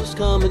bids us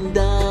come and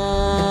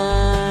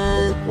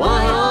dine.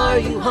 Why are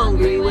you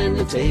hungry when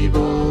the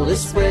table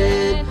is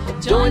spread?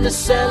 Join the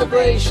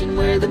celebration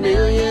where the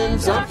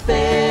millions are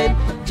fed.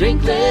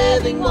 Drink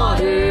living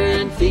water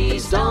and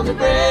feast on the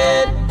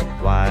bread.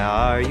 Why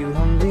are you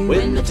hungry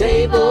when the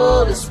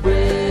table is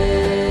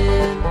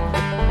spread?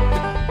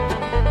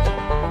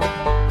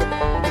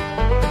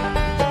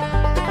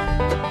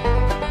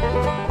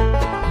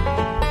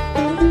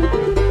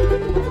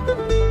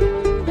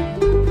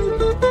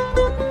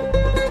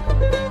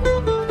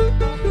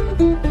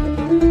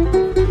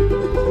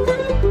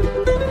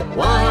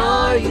 Why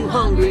are you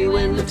hungry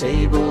when the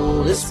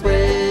table is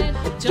spread?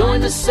 Join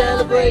the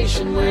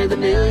celebration where the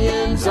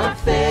millions are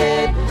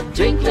fed.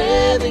 Drink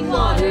living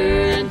water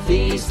and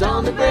feast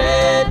on the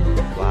bread.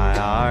 Why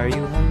are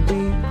you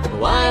hungry?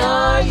 Why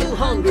are you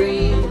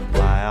hungry?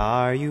 Why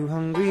are you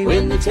hungry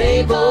when the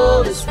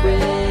table is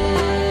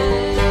spread?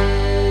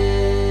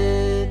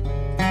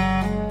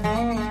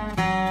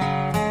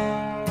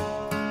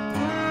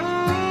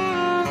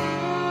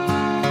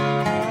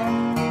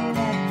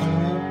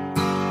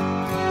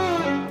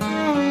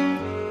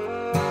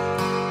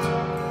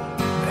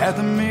 At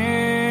the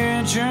midnight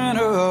mention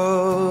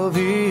of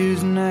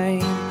his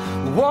name,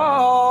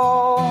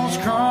 walls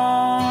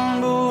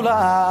crumble,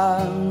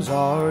 lives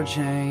are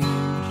changed.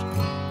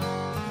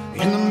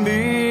 In the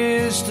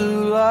midst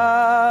of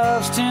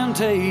life's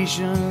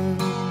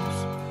temptations,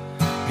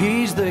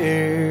 he's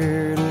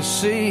there to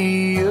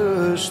see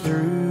us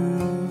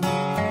through.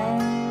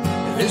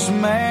 This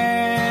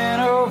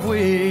man of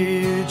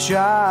which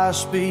I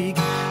speak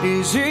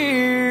is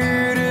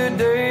here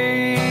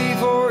today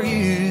for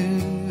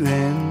you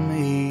and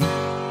me.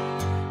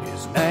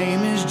 His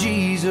name is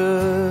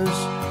Jesus,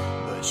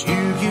 but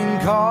you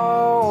can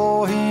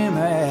call him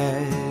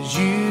as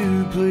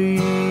you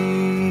please.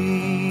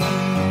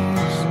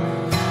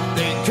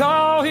 They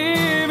call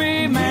him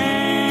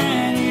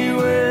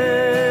Emmanuel,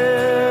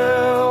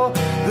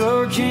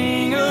 the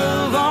King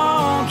of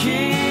all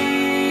kings.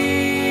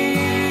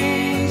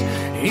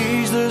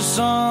 He's the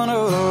Son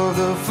of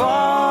the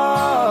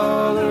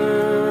Father,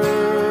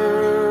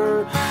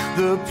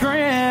 the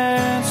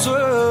Prince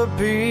of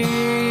Peace.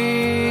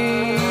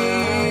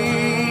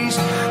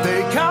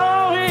 They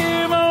call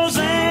him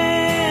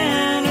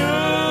Hosanna,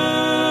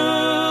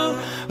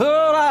 the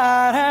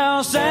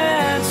lighthouse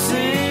at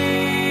sea,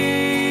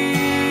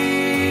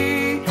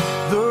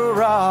 the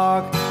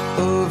Rock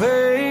of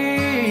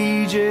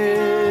Ages.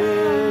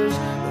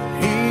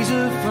 But he's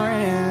a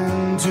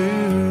friend to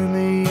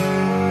me.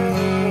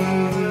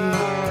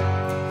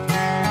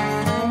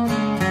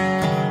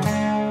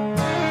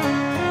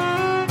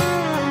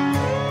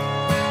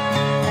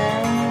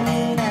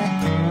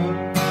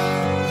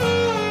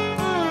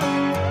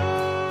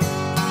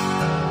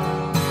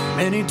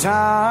 Many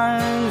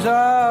times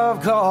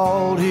I've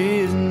called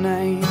his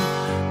name,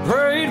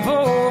 prayed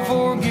for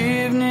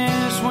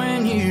forgiveness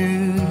when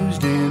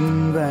used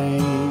in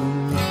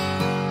vain.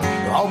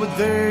 Oh, but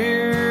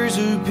there's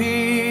a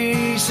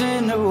peace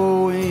in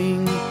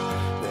knowing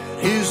that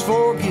his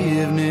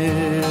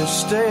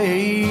forgiveness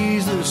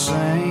stays the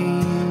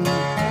same.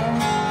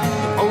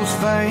 The most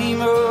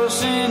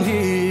famous in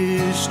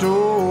his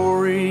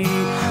story,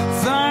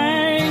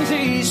 things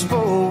he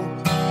spoke,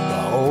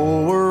 the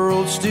whole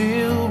world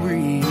still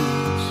reads.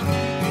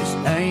 His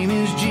name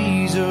is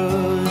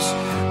Jesus,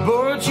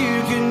 but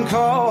you can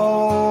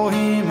call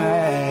him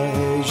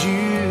as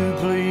you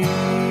please.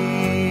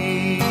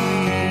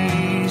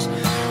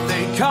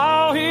 They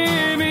call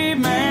him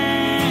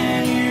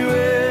Emmanuel,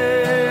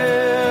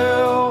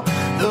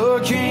 the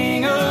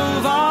King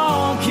of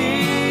all kings.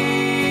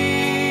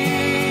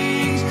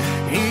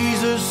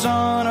 He's the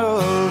Son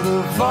of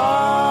the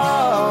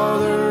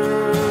Father,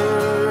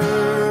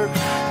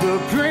 the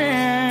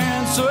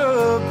Prince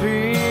of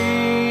Peace.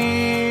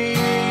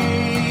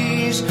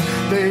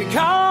 They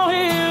call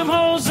him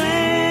Hosanna,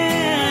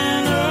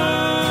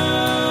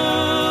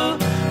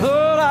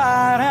 the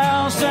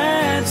lighthouse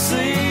at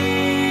sea,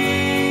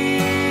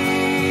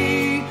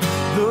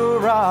 the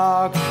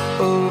Rock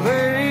of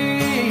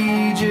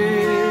Ages,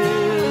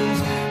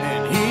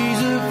 and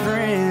he's a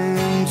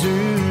friend to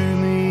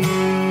me.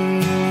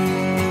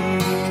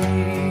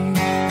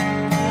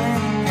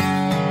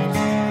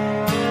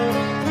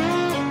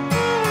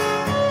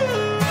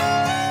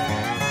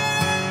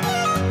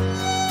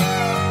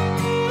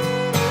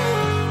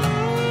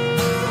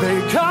 They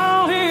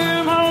call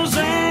him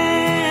Hosanna,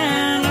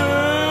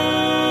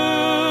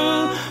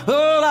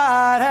 the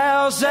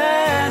lighthouse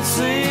at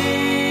sea,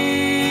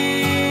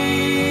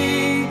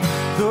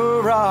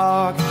 the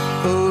Rock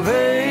of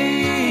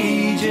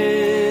Ages,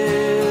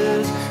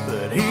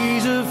 but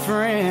he's a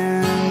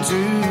friend to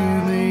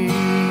me.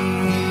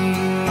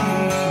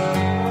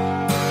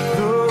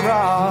 The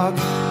Rock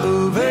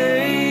of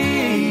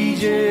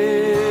Ages,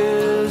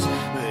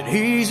 but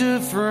he's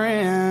a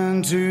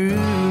friend to me.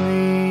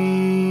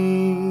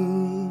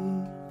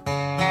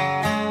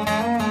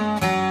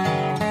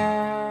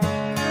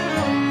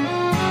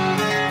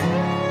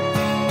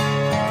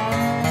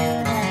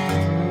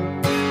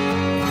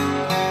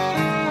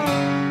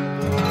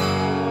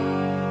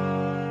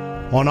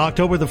 On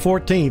October the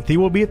 14th, he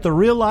will be at the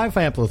Real Life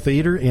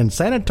Amphitheater in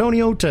San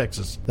Antonio,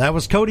 Texas. That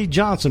was Cody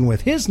Johnson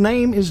with His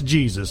Name is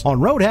Jesus on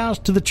Roadhouse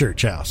to the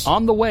Church House.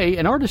 On the way,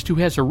 an artist who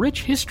has a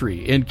rich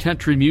history in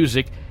country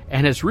music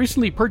and has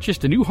recently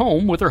purchased a new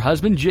home with her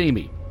husband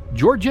Jamie.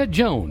 Georgette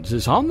Jones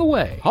is on the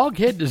way.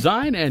 Hoghead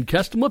Design and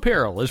Custom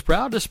Apparel is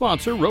proud to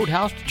sponsor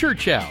Roadhouse to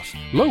Church House,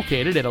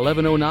 located at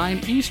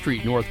 1109 E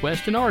Street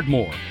Northwest in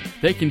Ardmore.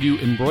 They can do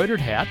embroidered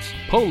hats,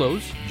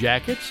 polos,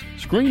 jackets,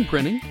 screen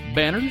printing,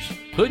 banners,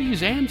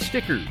 hoodies, and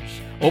stickers.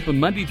 Open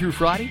Monday through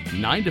Friday,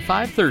 9 to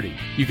 5:30.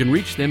 You can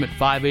reach them at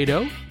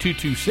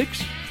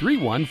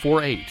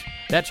 580-226-3148.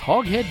 That's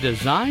Hoghead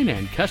Design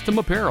and Custom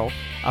Apparel,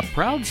 a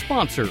proud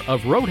sponsor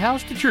of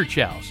Roadhouse to Church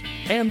House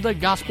and the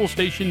Gospel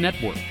Station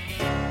Network.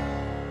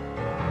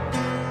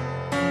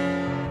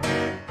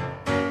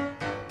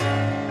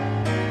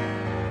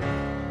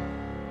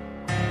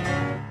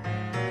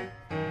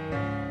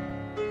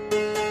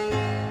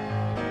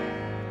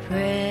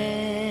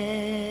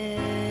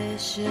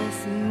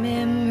 Precious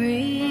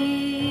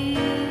memories,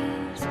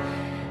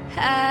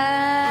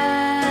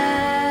 how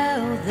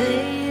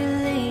they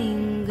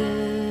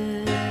linger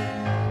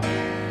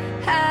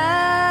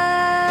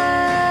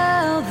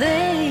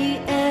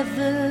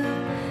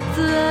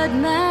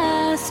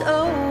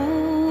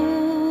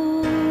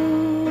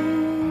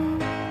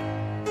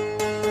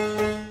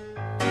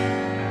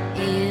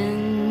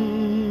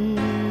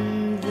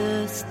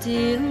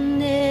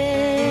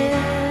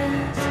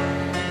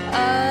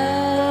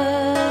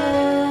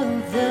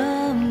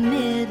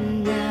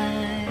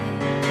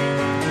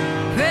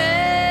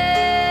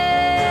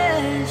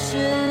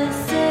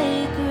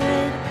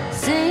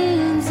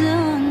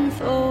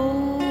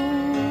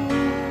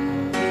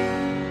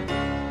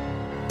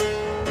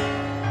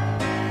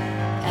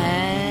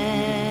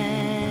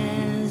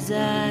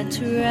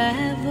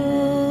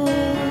travel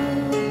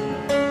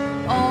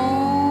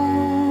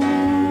on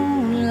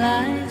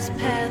life's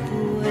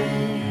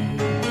pathway.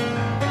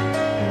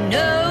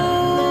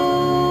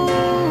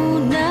 Know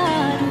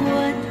not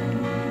what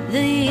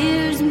the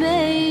years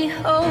may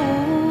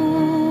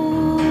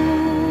hold.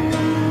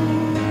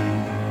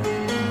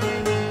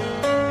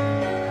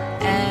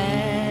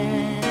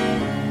 As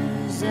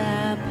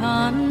I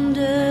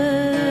ponder,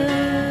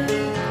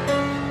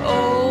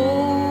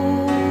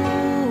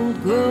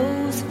 old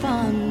grows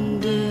fonder.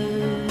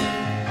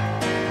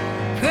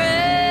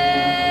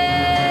 Precious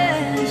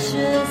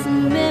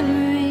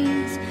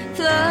memories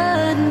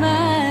flood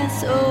my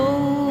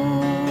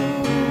soul.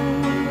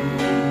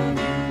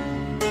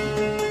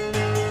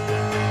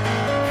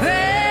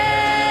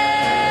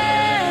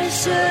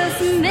 Precious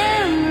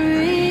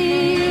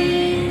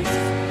memories,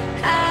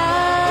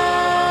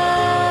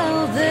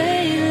 how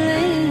they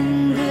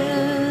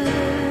linger,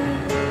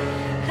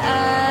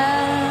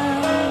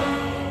 how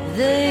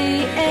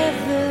they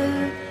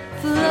ever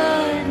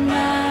flood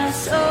my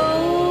soul.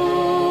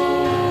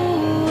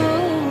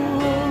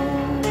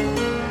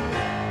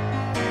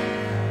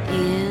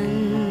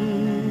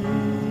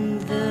 In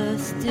the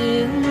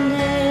stillness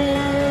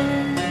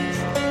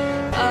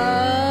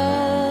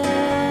of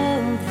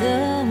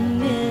the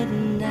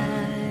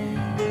midnight,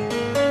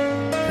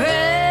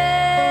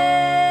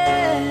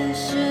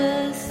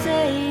 precious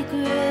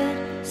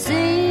sacred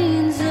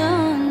scenes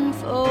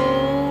unfold.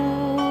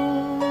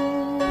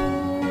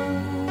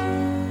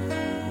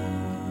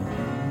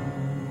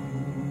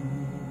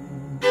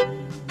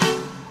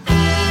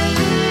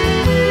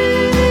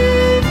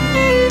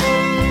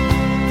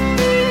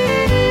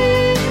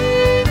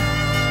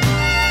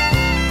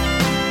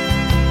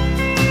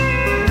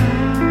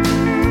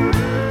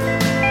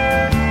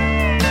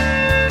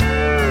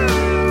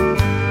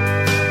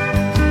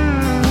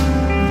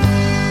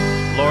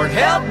 Lord,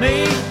 help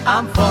me,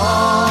 I'm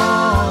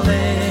falling.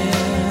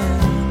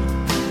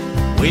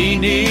 We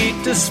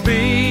need to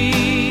speak.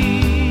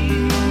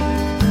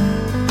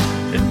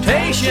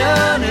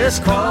 Temptation is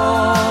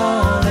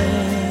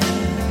calling,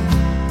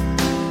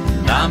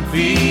 and I'm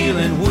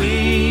feeling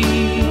weak.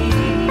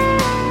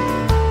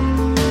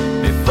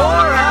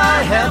 Before I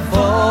have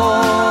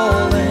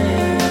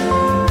fallen,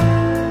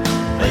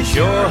 place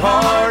your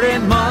heart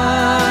in mine.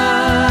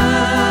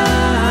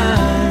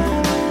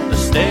 The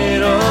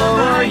state of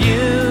our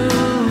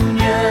union,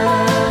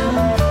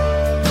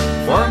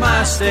 for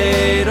my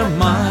state of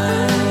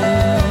mind.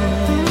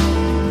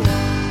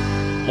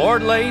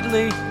 Lord,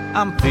 lately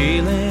I'm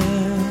feeling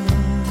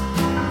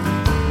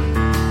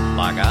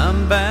like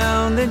I'm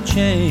bound in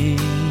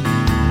chains.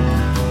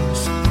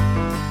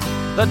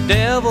 The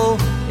devil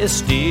is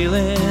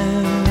stealing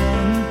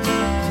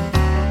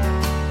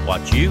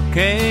what you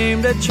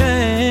came to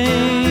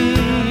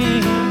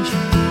change.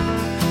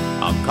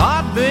 I'm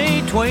caught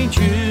between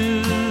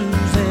choosing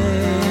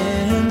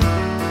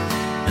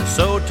and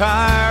so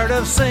tired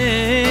of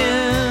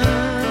sin,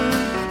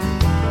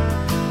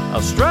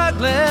 of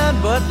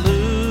struggling but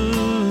losing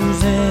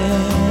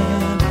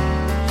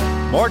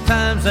more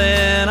times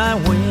than I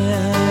win.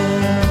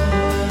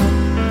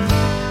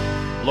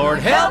 Lord,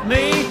 help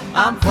me,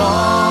 I'm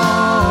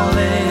falling.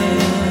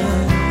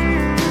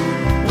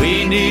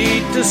 We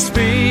need to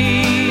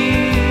speak.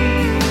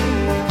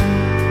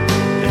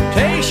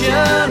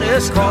 Temptation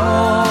is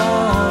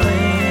calling,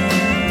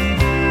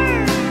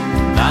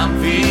 and I'm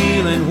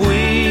feeling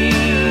weak.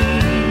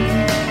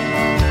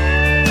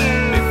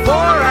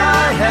 Before I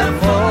have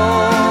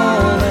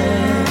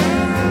fallen,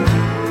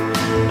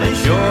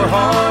 place your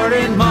heart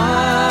in mine.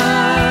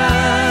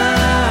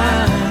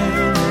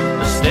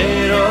 The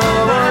state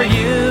of our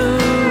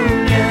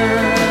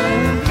union,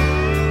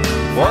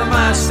 for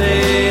my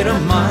state of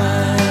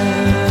mind.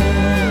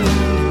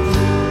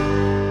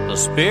 The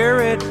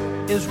spirit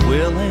is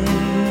willing,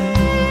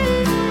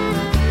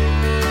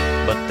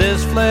 but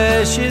this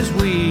flesh is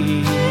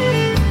weak.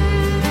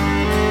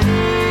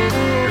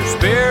 Your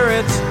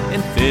spirit's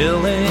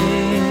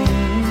infilling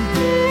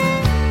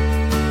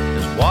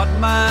is what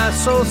my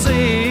soul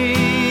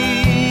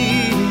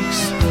seeks,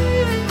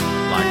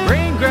 like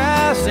green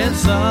grass in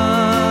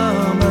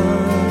summer,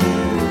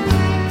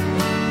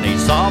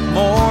 needs soft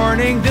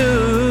morning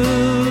dew.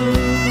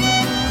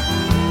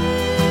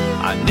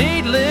 I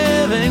need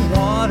living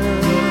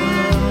water,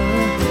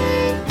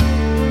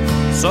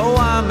 so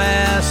I'm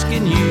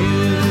asking you.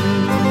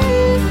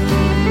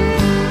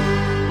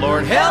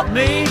 Lord, help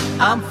me,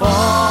 I'm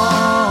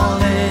falling.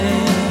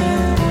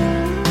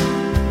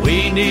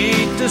 We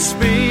need to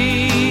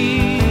speak.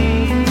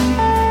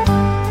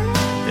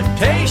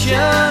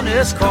 Temptation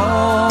is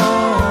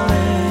calling,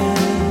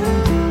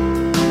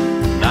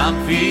 and I'm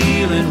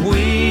feeling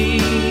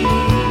weak.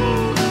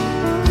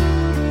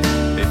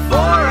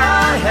 Before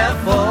I have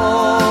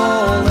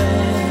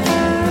fallen,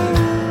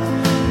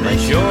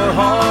 place your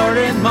heart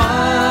in mine.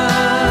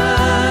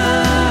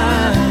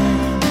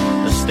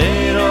 The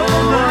state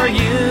of our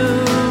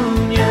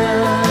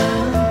union,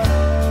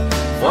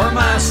 for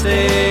my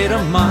state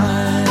of mind.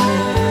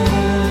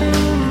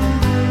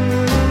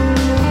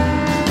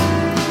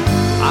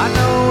 I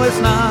know it's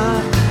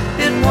not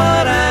in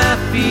what I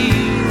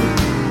feel.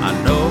 I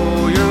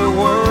know your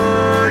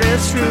word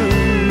is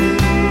true.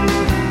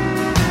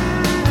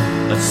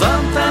 But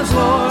sometimes,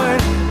 Lord,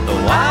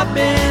 though I've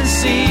been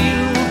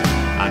sealed,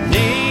 I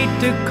need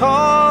to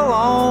call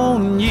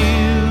on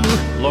you.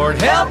 Lord,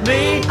 help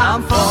me,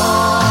 I'm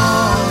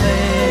falling.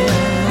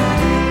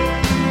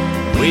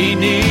 We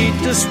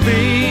need to speak.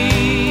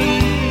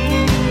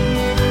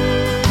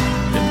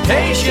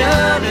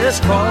 Temptation is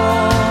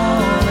calling,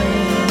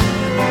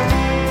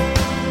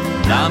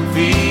 and I'm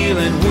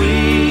feeling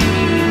weak.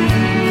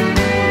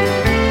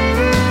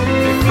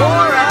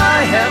 Before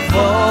I have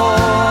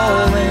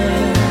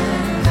fallen,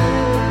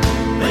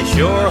 place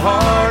your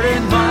heart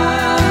in mine.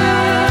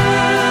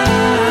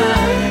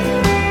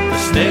 The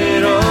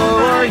state of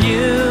our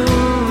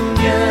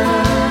union,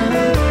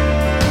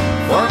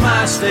 for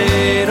my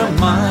state of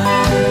mind.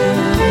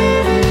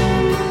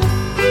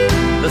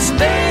 The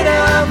state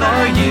of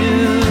our union,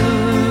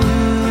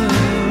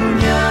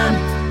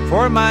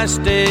 for my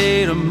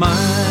state of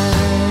mind.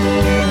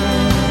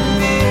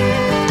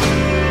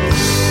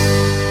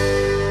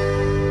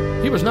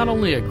 He was not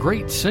only a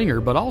great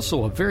singer, but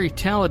also a very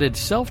talented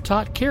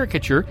self-taught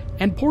caricature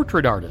and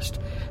portrait artist.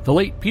 The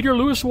late Peter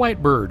Lewis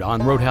Whitebird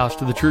on Roadhouse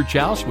to the Church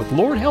House with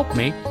Lord Help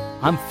Me,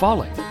 I'm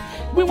Falling.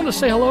 We want to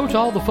say hello to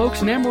all the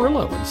folks in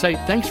Amarillo and say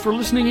thanks for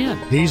listening in.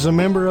 He's a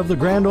member of the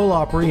Grand Ole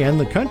Opry and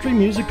the Country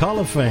Music Hall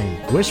of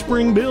Fame.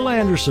 Whispering Bill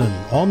Anderson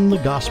on the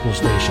Gospel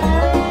Station.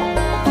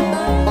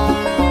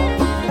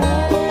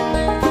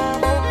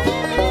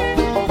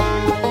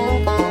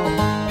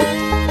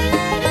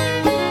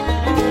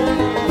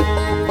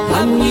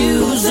 I'm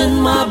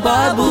using my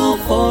Bible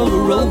for a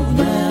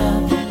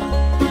roadmap.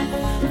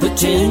 The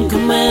 10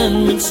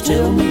 Commandments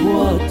tell me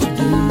what to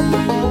do.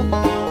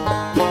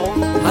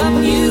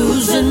 I'm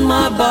using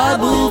my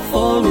Bible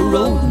for a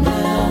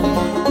roadmap,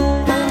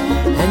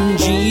 and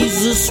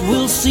Jesus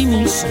will see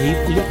me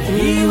safely through.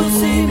 He will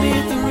see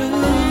me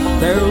through.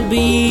 There'll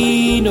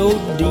be no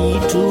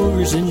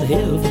detours in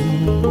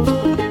heaven,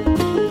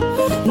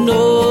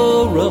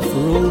 no rough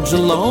roads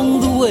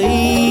along the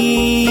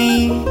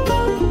way.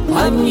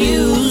 I'm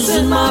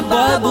using my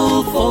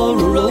Bible for a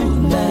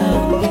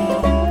roadmap.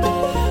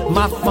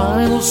 My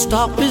final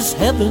stop is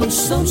heaven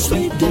some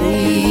sweet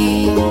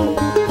day.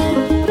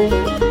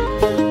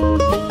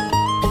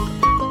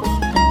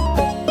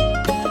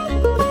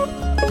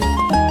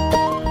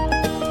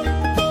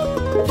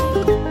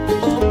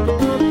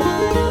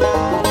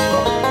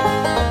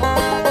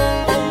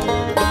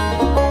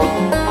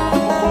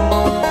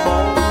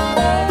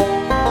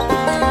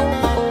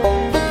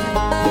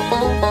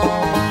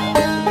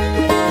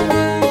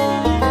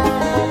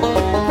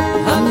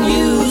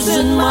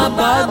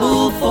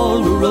 Bible for a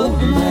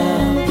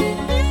roadmap.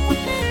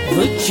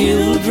 The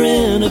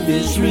children of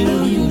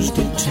Israel used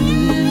it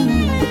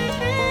too.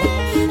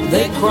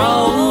 They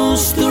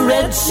crossed the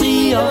Red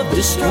Sea of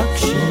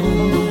destruction,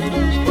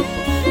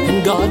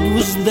 and God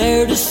was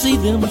there to see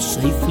them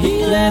safely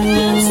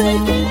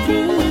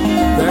through.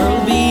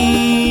 There'll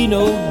be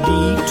no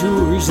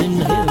detours in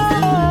heaven,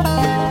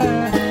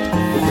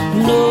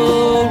 no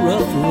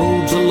rough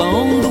roads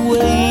along the way.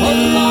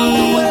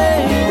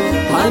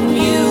 I'm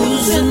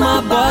using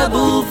my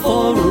Bible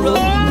for a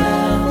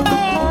roadmap.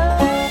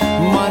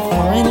 My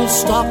final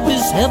stop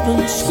is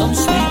heaven some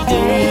sweet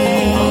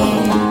day.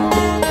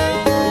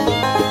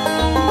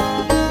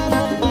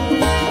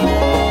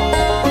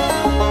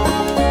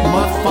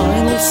 My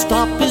final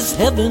stop is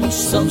heaven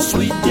some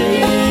sweet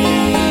day.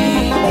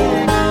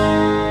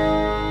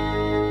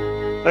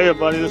 Hey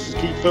everybody, this is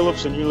Keith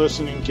Phillips and you're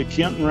listening to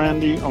Kent and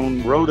Randy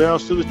on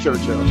Roadhouse to the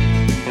Church House.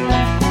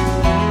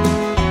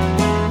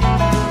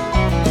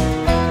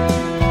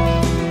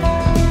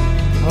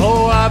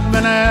 Oh, I've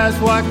been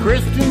asked why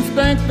Christians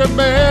think they're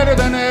better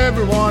than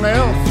everyone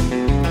else.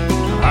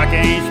 I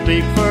can't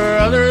speak for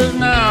others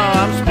now,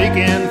 I'm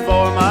speaking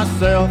for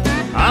myself.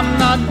 I'm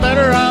not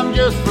better, I'm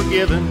just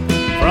forgiven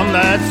from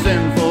that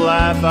sinful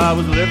life I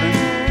was living.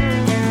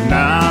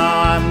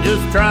 Now I'm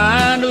just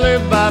trying to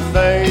live by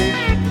faith.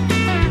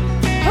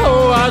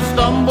 Oh, I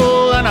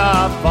stumble and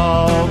I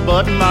fall,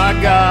 but my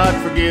God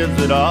forgives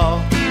it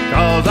all,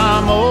 'cause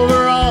I'm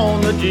over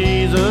on the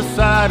Jesus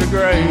side of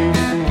grace.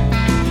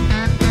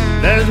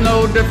 There's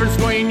no difference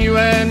between you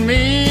and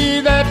me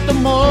that the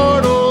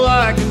mortal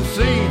I can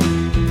see.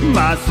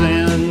 My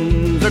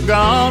sins are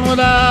gone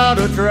without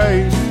a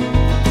trace.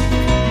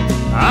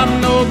 I'm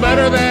no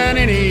better than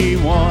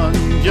anyone,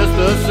 just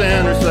a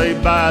sinner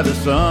saved by the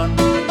Son.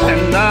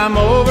 And I'm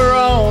over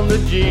on the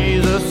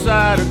Jesus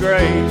side of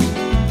grace.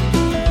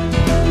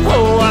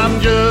 Oh, I'm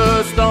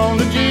just on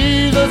the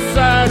Jesus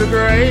side of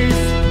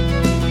grace.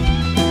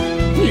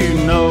 You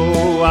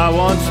know I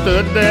once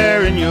stood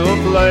there in your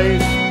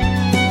place.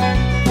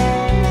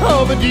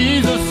 Oh, but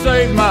Jesus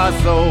saved my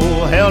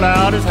soul, held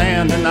out his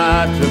hand and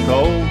I took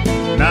hold.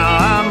 Now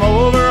I'm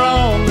over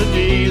on the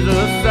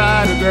Jesus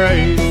side of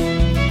grace.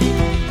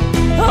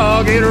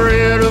 Oh, get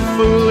rid of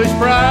foolish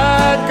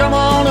pride, come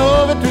on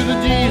over to the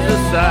Jesus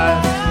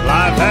side.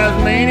 Life has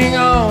meaning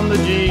on the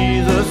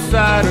Jesus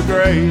side of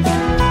grace.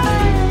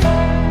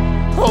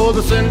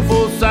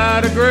 sinful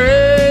side of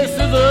grace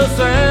is a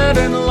sad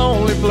and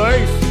lonely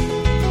place,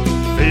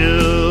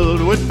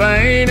 filled with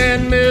pain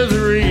and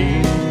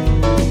misery.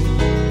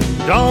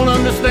 Don't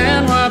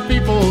understand why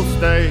people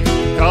stay,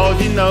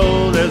 'cause you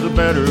know there's a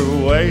better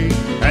way,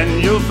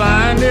 and you'll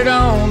find it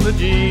on the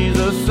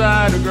Jesus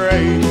side of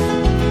grace.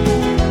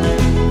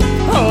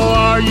 Oh,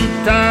 are you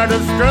tired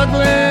of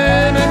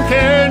struggling and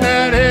carrying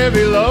that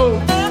heavy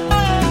load?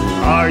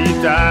 Are you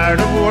tired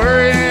of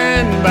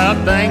worrying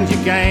about things you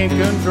can't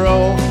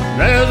control?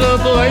 There's a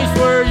place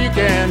where you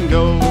can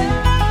go,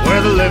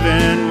 where the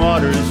living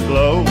waters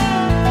flow,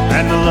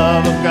 and the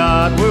love of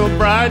God will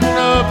brighten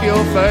up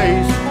your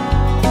face.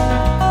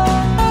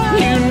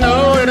 You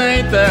know it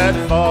ain't that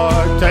far.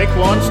 Take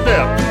one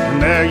step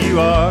and there you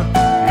are.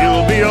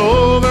 You'll be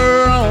over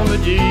on the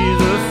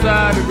Jesus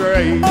side of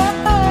grace.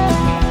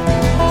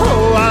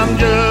 Oh, I'm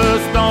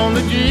just on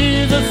the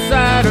Jesus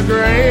side of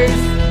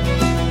grace.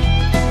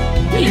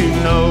 You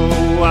know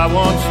I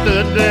once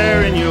stood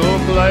there in your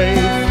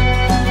place.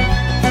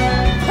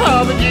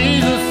 Oh, but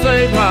Jesus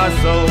saved my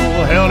soul,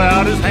 held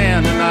out his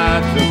hand and I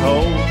took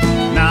hold.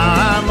 Now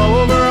I'm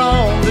over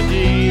on the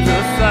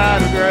Jesus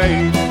side of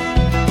grace.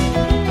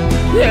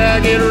 Yeah,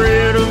 get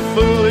rid of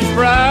foolish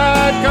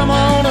pride. Come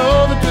on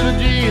over to the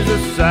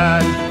Jesus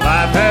side.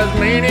 Life has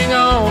meaning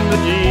on the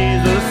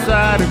Jesus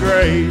side of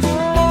grace.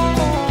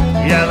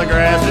 Yeah, the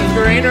grass is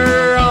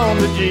greener on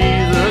the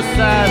Jesus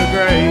side of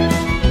grace.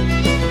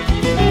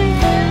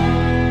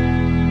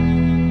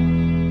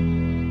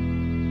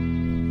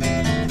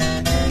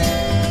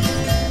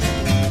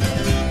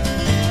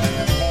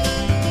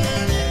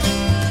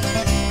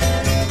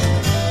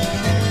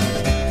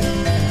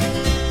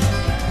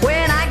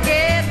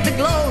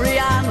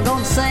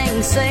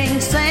 Sing,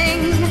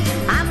 sing,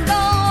 I'm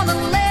gonna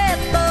let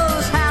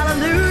those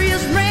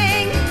hallelujahs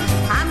ring.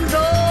 I'm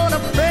gonna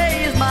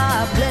praise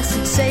my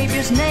blessed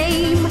Savior's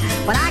name.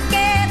 When I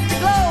get to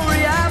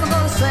glory, I'm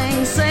gonna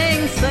sing,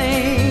 sing,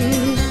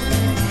 sing.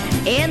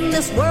 In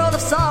this world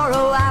of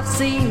sorrow, I've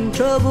seen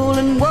trouble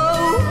and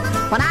woe.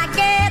 When I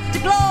get to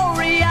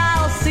glory,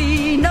 I'll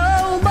see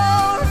no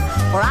more.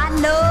 For I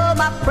know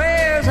my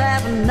prayers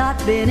have not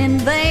been in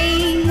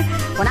vain.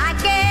 When I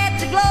get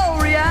to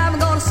glory, I'm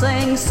gonna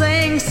sing,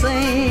 sing,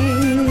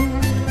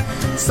 sing.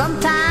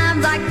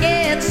 Sometimes I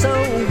get so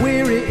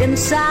weary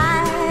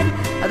inside,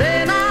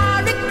 then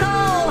I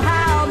recall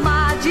how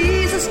my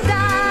Jesus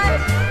died.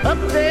 Up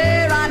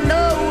there I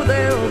know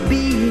there'll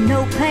be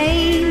no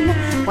pain.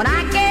 When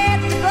I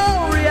get to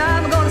glory,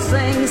 I'm gonna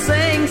sing,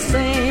 sing,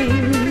 sing.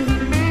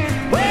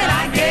 When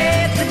I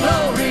get to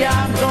glory,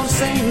 I'm gonna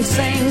sing,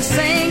 sing,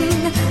 sing.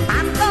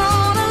 I'm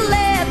gonna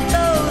let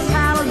those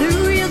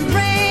hallelujahs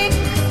ring.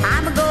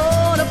 I'm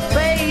gonna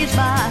praise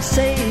my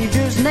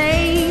Savior's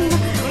name.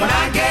 When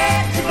I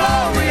get to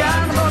glory,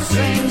 I'm gonna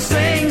sing,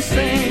 sing,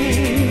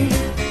 sing.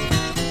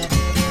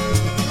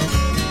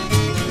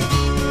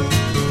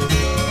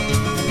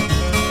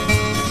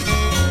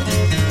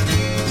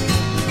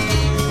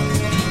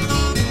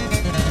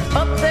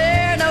 Up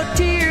there, no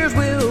tears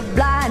will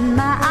blind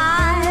my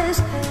eyes,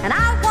 and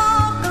I'll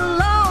walk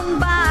alone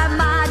by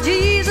my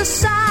Jesus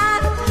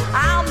side.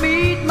 I'll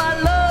meet my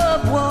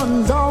loved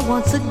ones all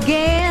once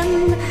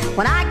again.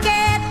 When I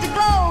get to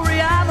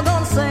glory, I'm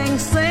gonna sing,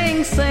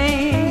 sing,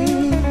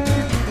 sing.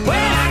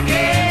 When I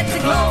get to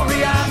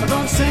glory, I'm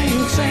gonna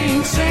sing,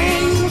 sing,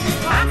 sing.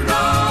 I'm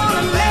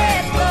gonna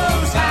let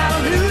those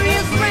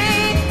hallelujahs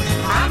ring.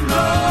 I'm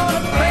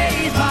gonna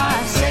praise my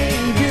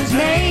Savior's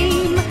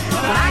name.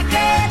 When I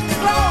get to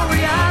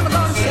glory, I'm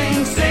gonna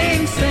sing,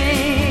 sing,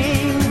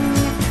 sing.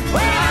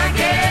 When I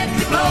get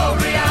to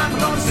glory, I'm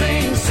gonna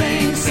sing,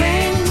 sing,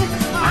 sing.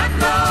 I'm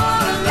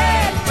gonna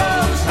let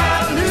those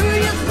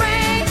hallelujahs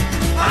ring.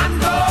 I'm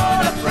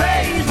gonna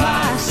praise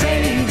my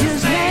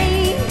Savior's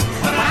name.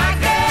 When I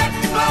get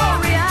to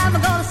glory, I'm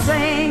gonna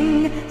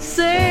sing,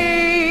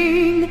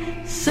 sing,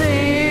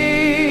 sing.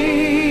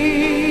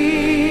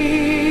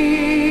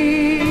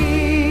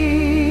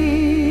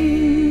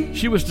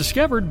 She was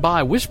discovered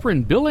by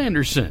Whisperin' Bill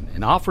Anderson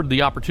and offered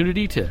the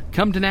opportunity to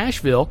come to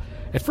Nashville.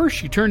 At first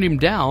she turned him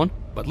down,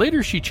 but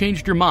later she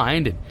changed her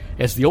mind, and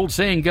as the old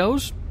saying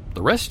goes,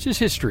 the rest is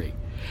history.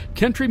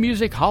 Country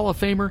Music Hall of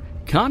Famer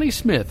Connie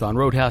Smith on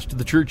Roadhouse to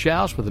the Church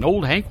House with an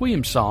old Hank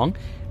Williams song,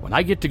 When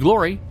I Get to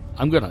Glory,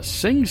 I'm gonna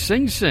sing,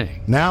 sing,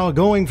 sing. Now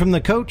going from the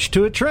coach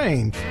to a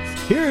train,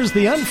 here's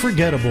the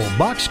unforgettable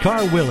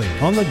Boxcar Willie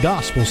on the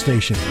Gospel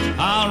Station.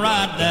 I'll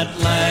ride that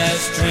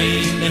last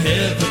train to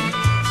heaven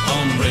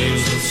on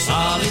rails of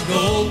solid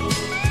gold,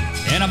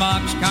 in a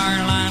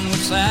boxcar lined with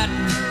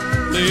satin,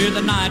 through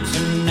the nights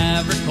are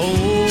never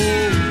cold,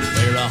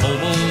 where a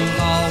hobo's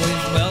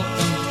always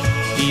welcome,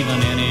 even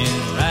in his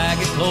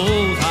ragged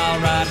clothes. I'll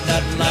ride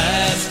that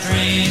last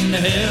train to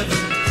heaven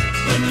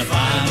when the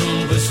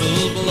final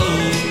whistle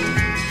blows.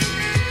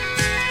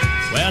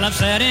 Well, I've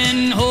sat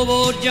in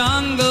hobo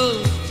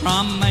jungles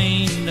from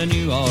Maine to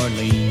New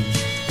Orleans.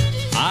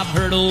 I've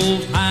heard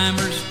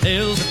old-timers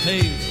tell the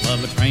tale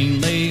of a train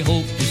they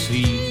hope to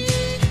see.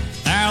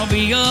 There'll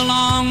be a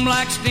long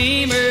black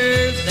steamer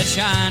that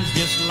shines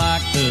just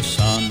like the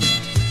sun,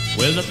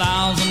 with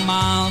 1,000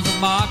 miles of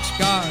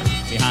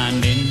boxcars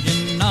behind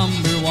engine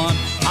number 1.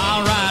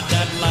 I'll ride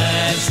that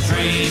last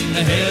train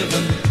to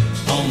heaven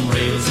on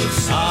rails of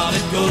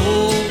solid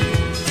gold,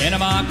 in a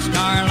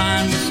boxcar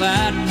lined with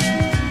satin,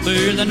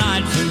 where the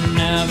nights are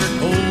never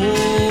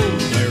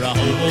cold, where a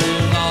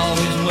hobo's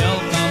always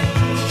welcome,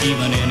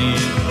 even in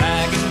his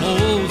ragged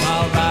clothes.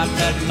 I'll ride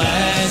that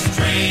last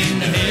train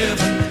to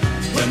heaven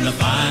when the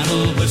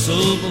final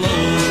whistle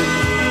blows.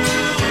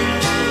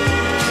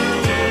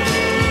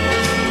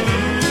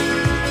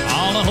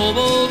 All the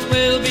hobos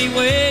will be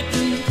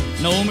waiting,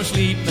 no more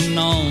sleeping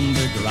on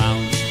the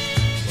ground.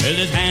 With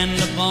his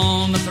hand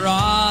upon the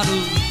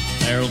throttle,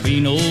 there'll be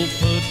no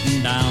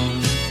putting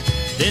down.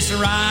 This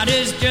ride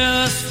is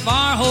just for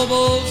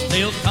hobos,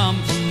 they'll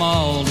come from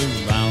all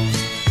around.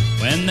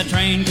 When the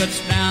train cuts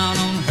down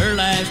on her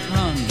last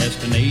run,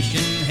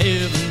 destination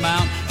heaven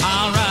bound,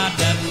 I'll ride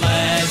that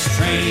last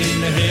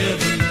train to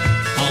heaven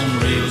on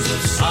rails of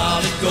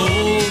solid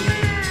gold,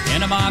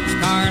 in a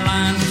boxcar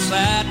lined with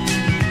satin,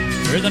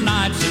 where the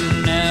nights are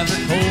never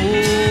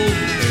cold,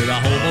 where a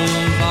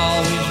hobo's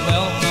always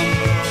welcome,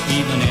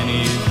 even in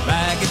his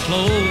ragged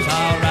clothes.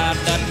 I'll ride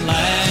that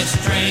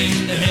last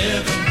train to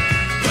heaven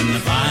when the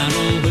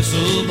final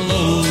whistle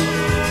blows.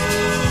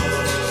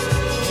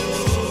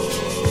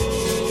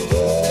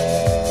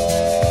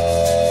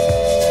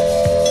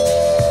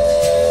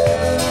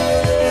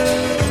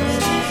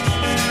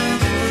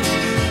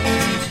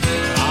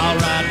 I'll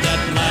ride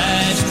that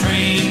last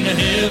train to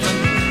heaven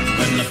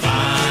when the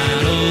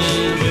final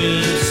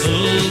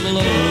whistle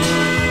blows.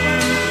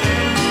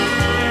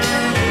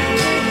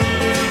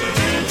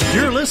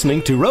 You're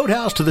listening to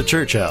Roadhouse to the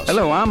Church House.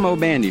 Hello, I'm Mo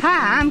Bandy.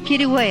 Hi, I'm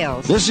Kitty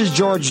Wells. This is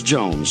George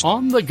Jones.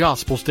 On the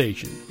Gospel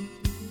Station.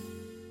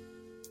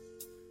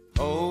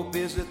 Hope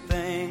is a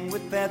thing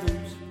with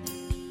feathers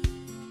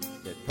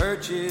that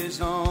perches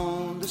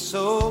on the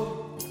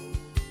soul,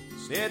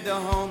 said the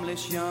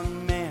homeless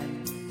young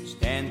man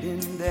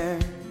standing there,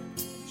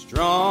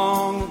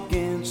 strong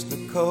against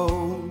the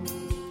cold.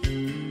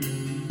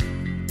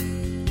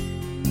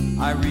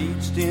 I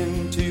reached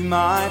into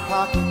my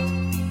pocket,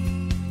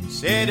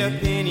 said a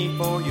penny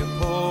for your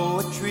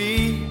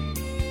poetry,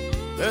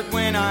 but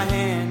when I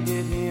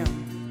handed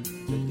him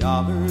the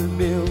dollar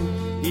bill,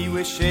 he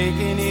was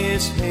shaking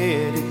his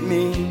head at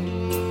me.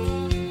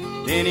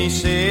 Then he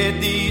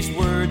said these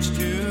words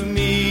to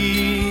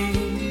me: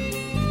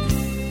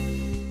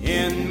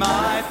 in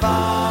my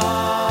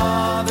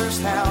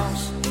Father's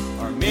house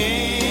are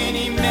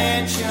many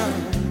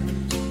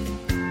mansions,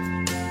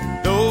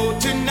 though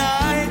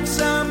tonight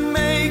some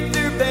make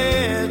their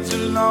beds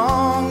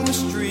along the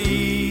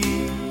street,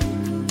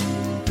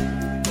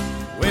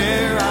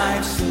 where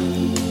I've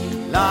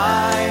seen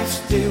life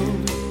still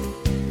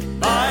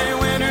by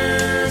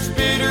winter's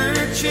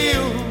bitter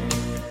chill.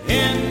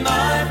 In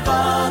my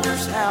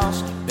Father's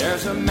house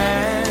there's a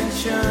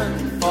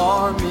mansion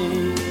for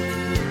me.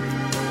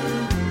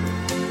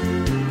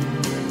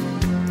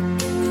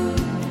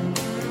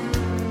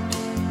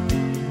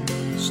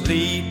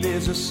 Sleep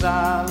is a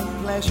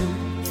silent pleasure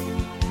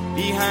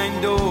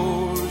behind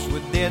doors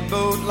with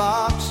deadbolt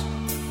locks,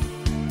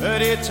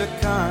 but it's a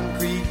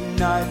concrete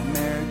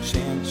nightmare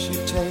chance you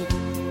take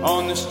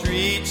on the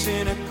streets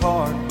in a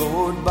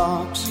cardboard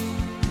box.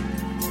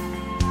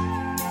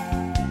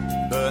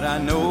 But I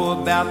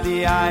know about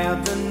the eye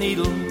of the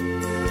needle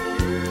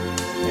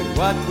and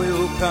what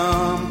will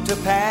come to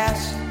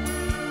pass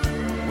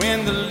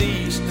when the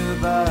least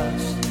of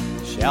us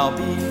shall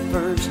be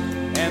first,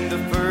 and the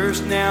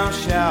first now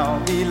shall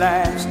be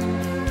last.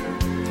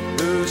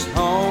 Who's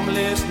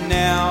homeless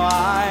now,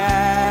 I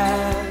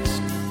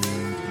ask?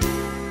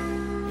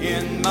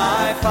 In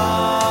my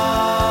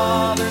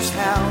Father's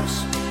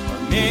house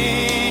are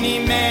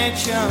many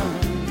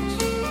mansions,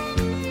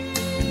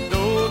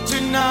 though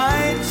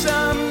tonight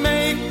some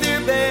make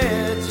their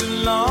beds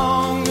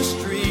along the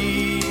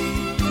street,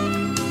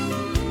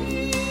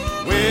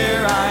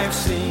 where I've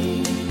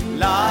seen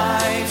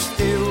life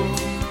still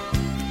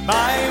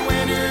by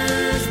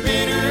winter's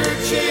bitter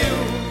chill.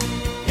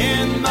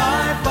 In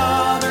my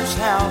Father's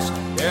house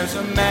there's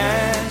a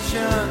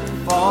mansion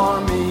for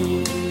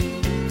me.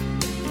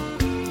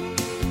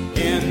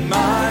 In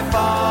my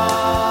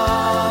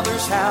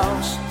Father's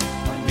house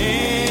are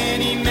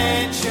many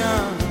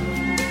mansions,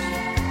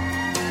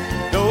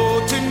 though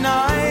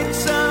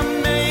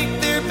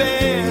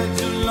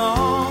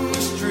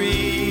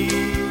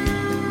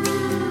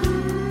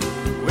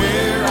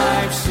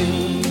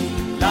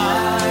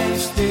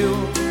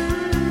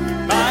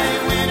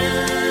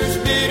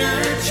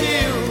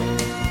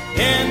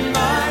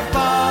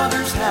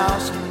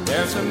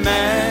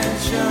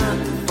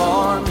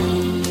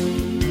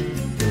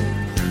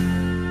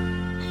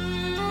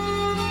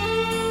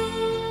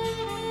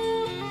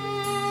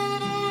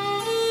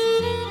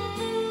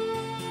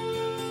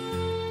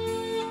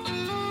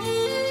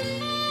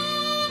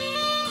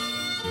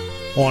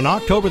On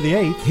October the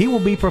 8th, he will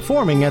be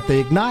performing at the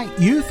Ignite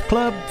Youth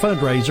Club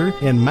fundraiser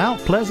in Mount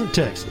Pleasant,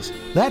 Texas.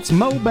 That's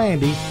Mo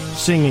Bandy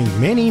singing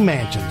Many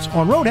Mansions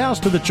on Roadhouse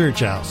to the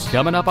Church House.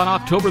 Coming up on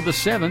October the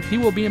 7th, he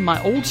will be in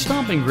my old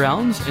stomping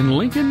grounds in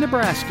Lincoln,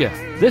 Nebraska.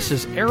 This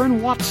is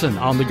Aaron Watson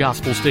on the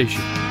Gospel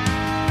Station.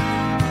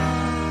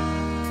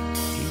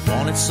 He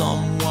wanted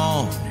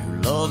someone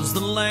who loves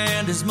the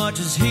land as much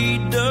as he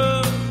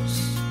does.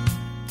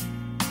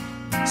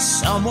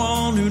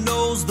 Someone who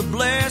knows the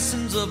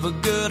blessings of a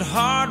good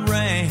hard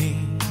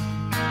rain.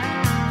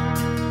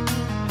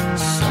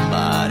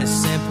 Somebody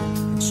simple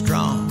and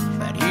strong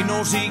that he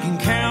knows he can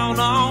count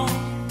on.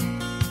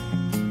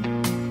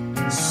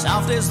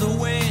 Soft as the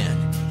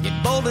wind,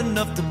 yet bold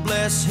enough to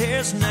bless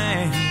his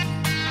name.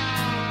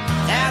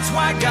 That's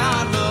why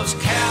God loves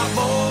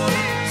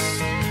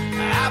cowboys.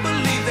 I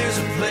believe there's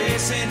a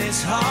place in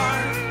his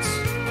heart.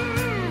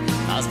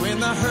 'Cause when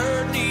the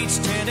herd needs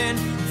tending,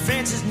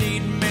 fences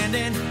need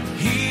mending,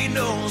 he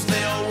knows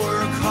they'll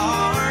work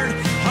hard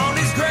on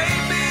his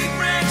great big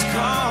ranch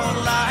called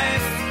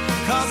life.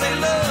 'Cause they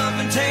love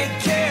and take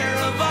care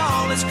of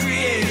all his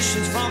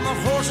creations, from the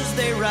horses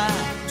they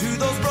ride to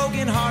those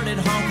broken-hearted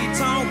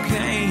honky-tonk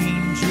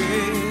angels.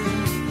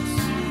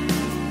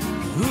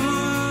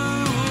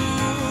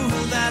 Ooh,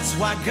 that's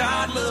why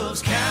God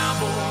loves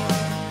cowboys.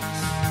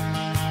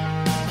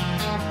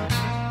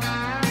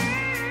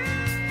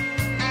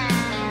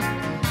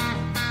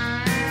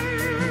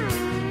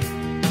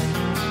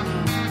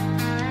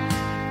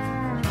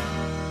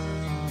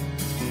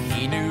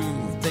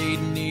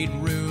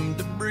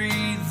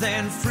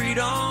 And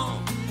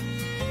freedom,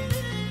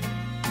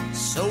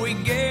 so he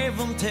gave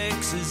them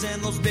Texas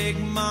and those big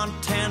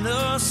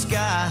Montana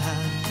skies.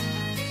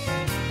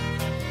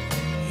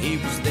 He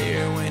was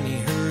there when he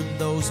heard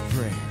those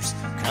prayers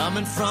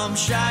coming from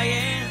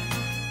Cheyenne,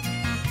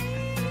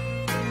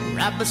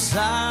 right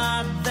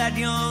beside that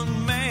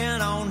young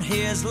man on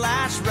his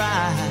last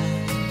ride.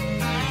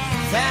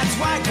 That's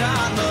why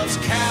God loves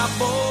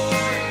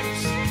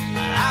cowboys.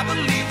 I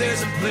believe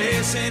there's a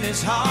place in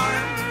his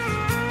heart.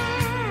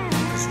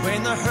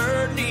 When the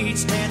herd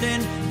needs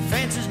tending,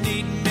 fences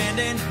need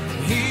mending,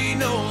 he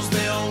knows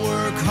they'll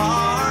work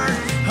hard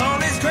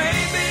on his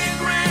great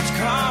big ranch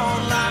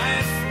called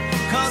life.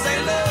 'Cause they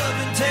love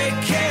and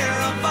take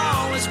care of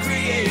all his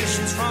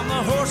creations, from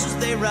the horses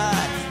they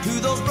ride to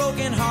those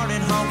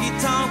broken-hearted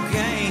honky-tonk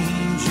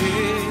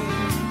angels.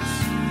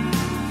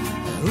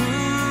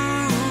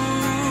 Ooh,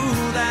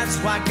 that's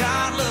why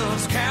God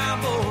loves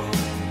cowboys.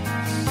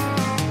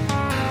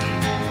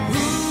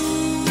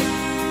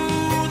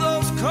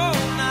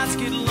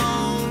 Get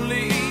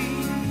lonely.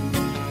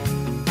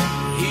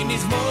 He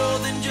needs more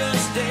than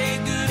just a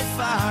good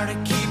fire to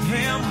keep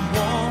him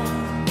warm.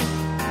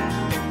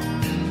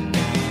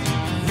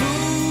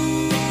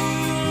 Ooh,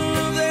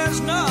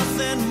 there's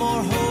nothing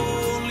more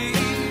holy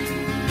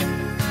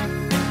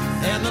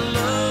than the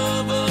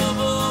love of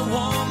a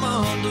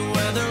woman to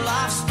weather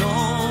life's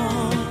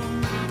storm.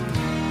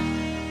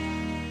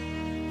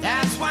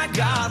 That's why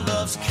God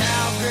loves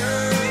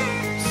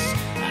cowgirls.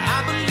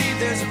 I believe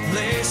there's a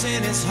place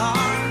in his heart.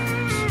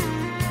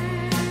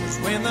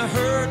 When the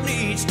herd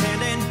needs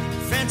tending,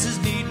 fences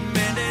need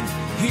mending,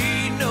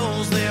 he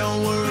knows they'll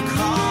work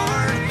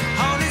hard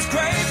on his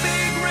great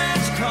big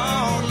ranch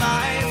called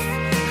life.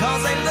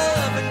 'Cause they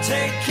love and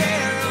take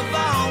care of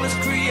all his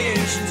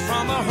creations,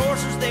 from the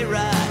horses they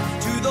ride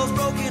to those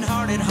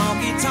broken-hearted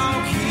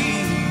honky-tonk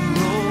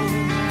heroes.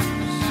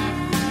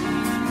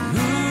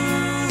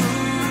 Ooh,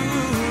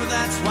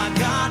 that's why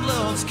God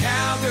loves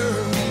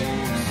cowgirls.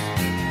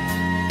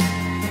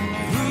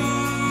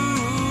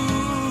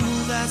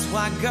 That's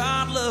why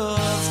God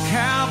loves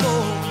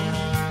cowboys.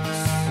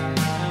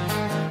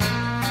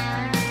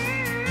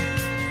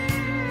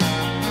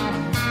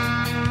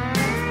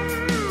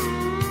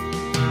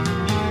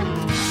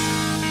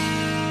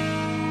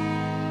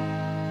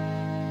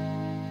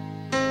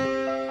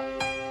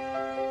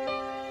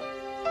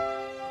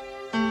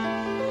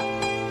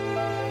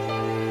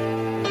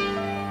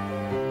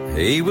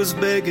 He was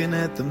begging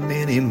at the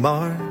mini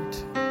mart.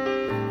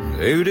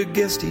 Who'd have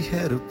guessed he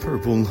had a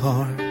purple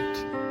heart?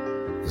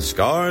 The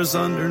scars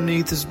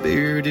underneath his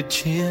bearded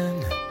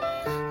chin,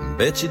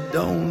 bet you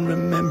don't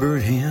remember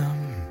him.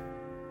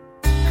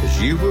 'Cause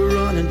you were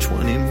running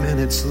 20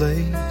 minutes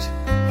late,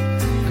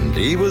 and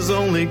he was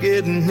only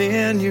getting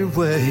in your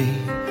way.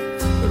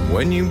 But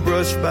when you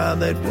brushed by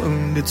that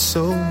wounded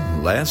soul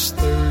last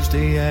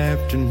Thursday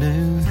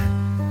afternoon,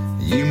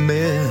 you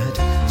met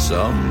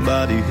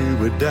somebody who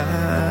would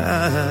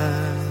die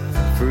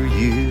for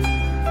you.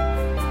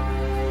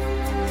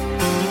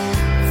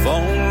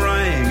 Phone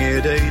rang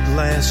at 8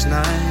 last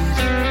night.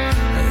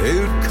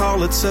 Who'd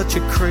call it such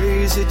a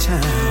crazy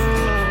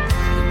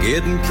time?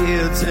 Getting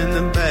kids in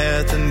the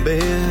bath and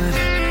bed.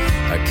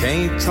 I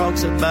can't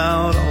talk's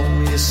about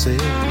all you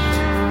said.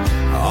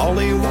 All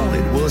he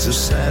wanted was a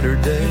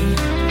Saturday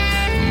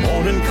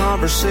morning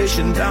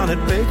conversation down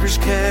at Baker's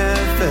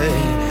Cafe.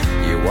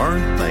 You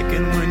weren't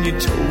thinking when you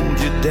told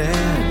your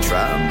dad,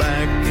 try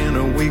back in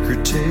a week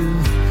or two.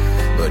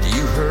 but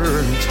you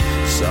hurt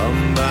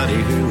somebody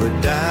who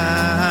would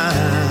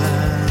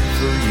die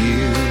for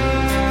you.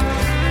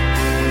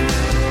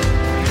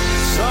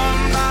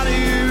 Somebody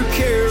who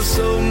cares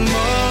so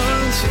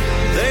much,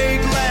 they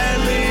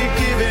gladly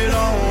give it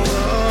all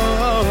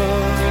up,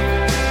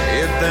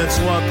 if that's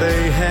what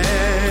they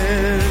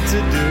had to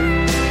do.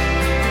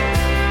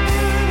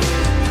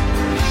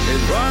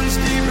 It runs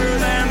deeper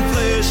than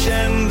flesh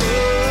and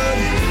blood.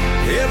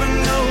 Heaven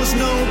knows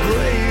no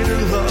greater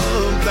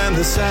love than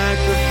the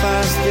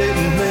sacrifice they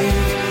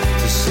make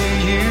to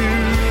see you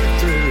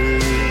through.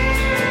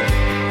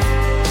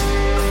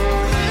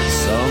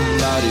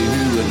 Somebody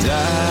who would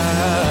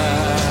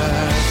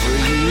die for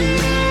you.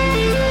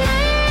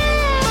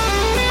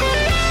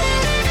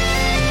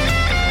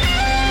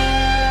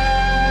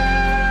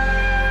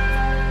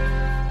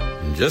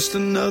 Just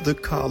another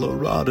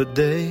Colorado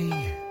day,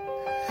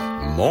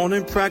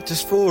 morning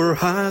practice for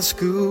high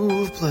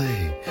school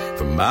play.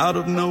 From out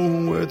of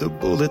nowhere the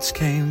bullets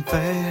came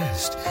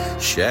fast,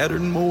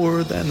 shattered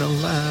more than the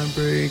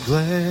library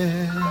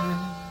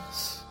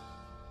glass.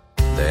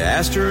 They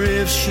asked her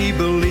if she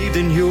believed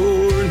in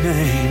your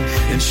name,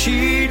 and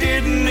she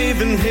didn't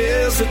even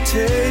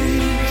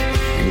hesitate.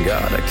 And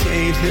God, I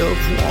can't help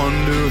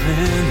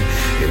wondering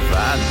if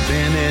I'd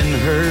been in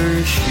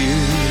her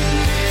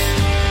shoes,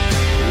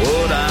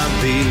 would I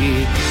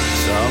be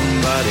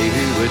somebody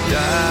who would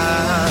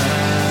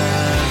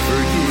die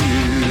for you?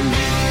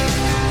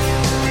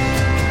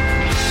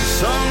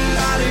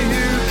 Somebody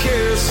who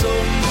cares so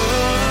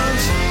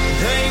much,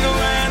 they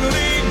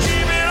gladly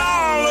give it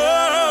all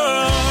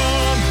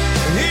up,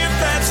 if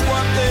that's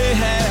what they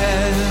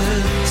had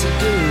to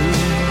do.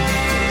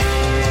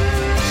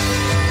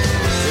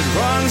 It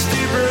runs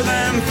deeper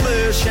than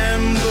flesh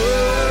and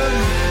blood.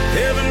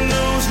 Heaven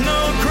knows no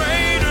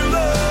greater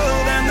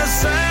love than the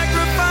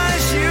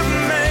sacrifice you've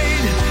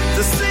made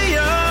to see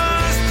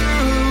us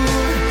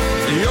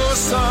through. Your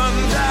son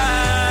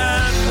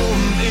died for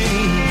me.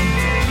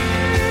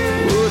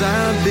 Would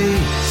I be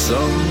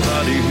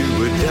somebody who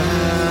would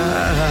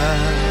die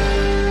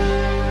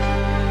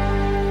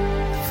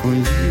for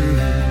you?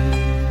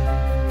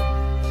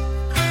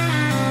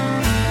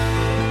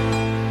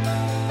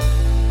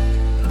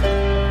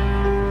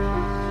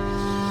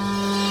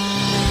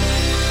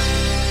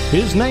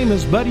 His name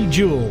is Buddy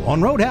Jewell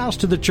on Roadhouse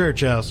to the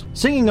Church House,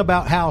 singing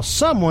about how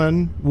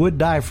someone would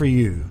die for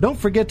you. Don't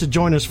forget to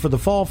join us for the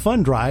Fall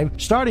Fund Drive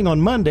starting on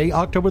Monday,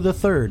 October the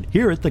 3rd,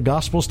 here at the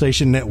Gospel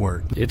Station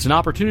Network. It's an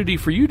opportunity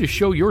for you to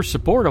show your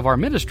support of our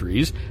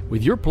ministries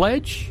with your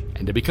pledge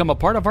and to become a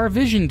part of our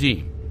vision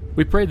team.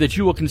 We pray that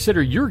you will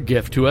consider your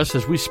gift to us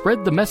as we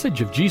spread the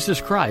message of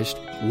Jesus Christ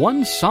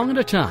one song at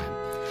a time.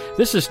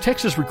 This is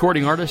Texas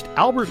recording artist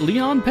Albert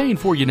Leon Payne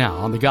for you now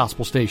on the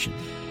Gospel Station.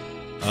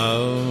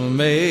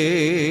 Amazing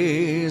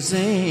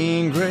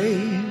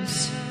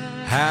grace,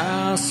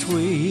 how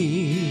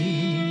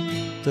sweet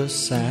the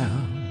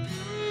sound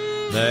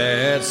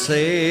that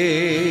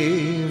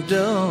saved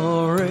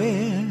a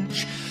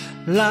wretch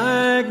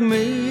like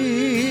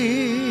me.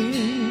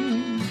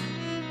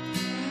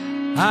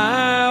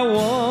 I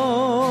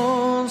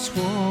once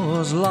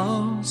was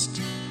lost,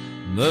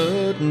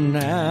 but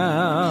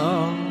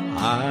now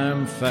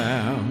I'm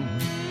found.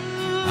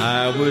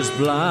 I was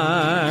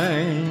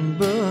blind,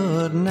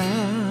 but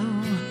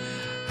now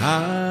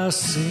I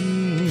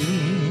see.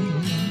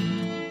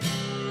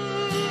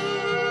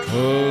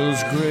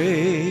 'Twas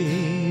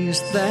grace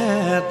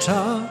that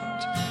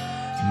taught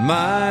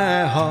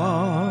my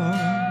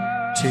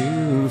heart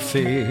to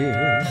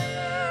fear,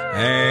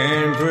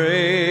 and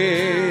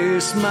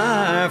grace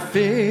my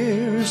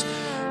fears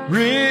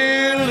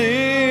relieved.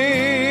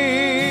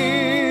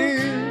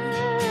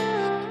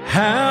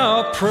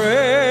 How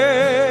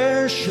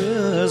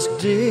precious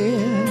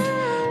did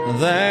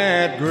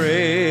that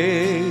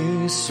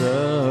grace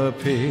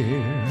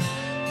appear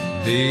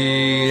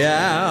the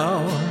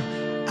hour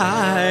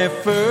I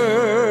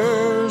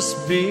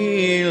first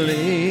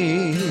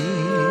believed.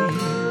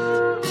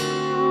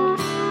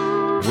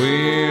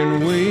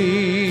 When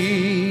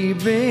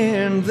we've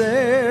been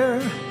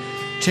there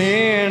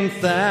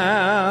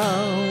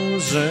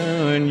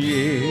 10,000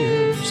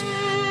 years,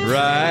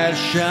 bright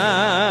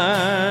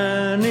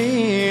shining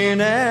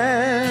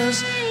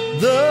as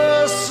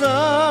the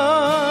sun,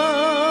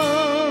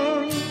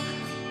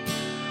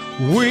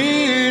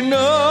 we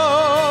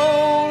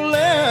know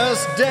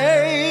less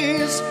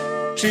days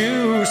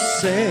to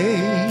say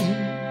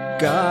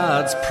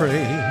God's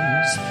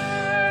praise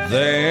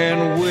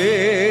than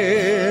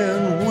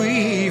when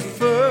we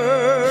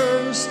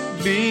first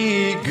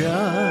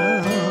begun.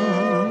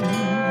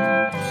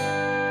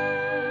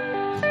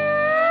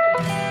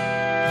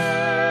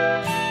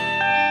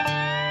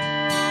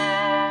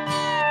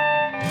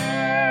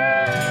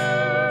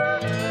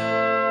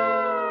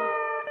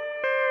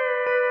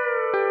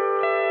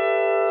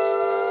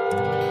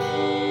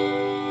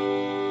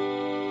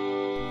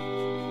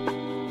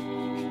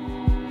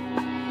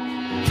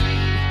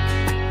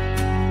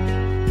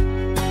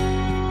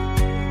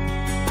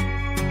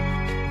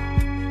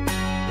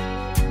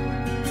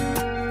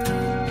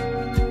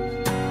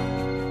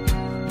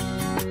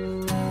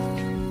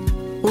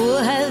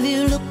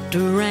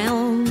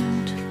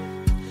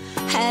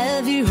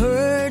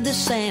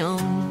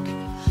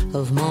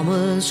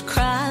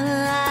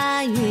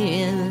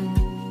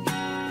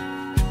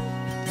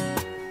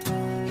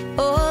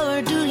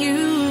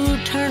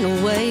 turn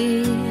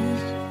away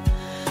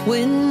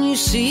when you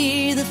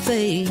see the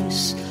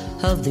face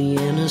of the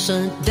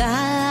innocent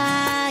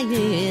dying.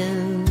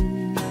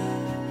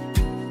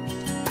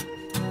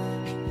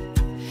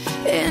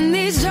 In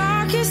these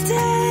darkest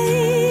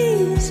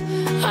days,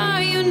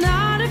 are you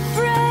not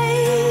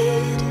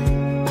afraid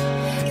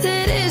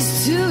that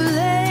it's too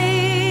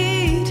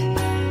late?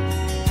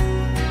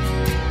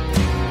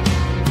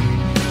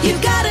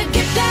 You've got to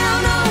get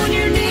down on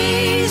your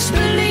knees,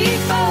 believe,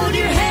 fold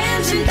your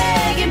hands and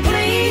beg and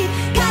plead.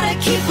 Gotta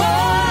keep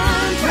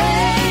on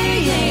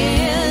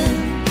praying.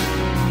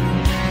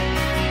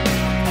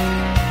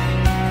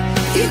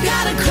 You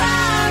gotta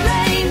cry,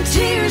 rain,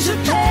 tears of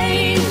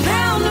pain,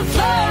 pound the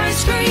floor and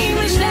scream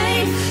his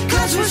name,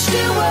 'cause we're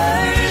still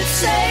worth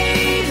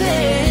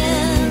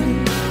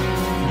saving.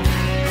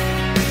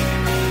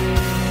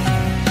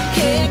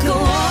 Can't go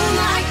on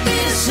like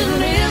this and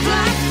live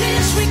like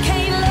this. We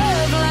can't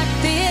love like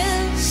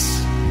this.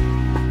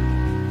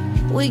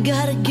 We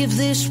gotta give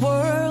this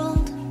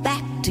world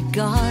back to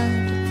God.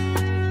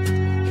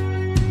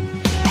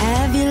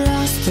 Have you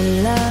lost the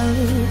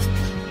love?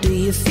 Do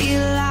you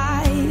feel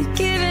like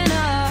giving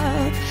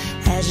up?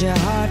 Has your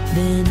heart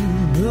been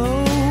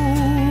broken?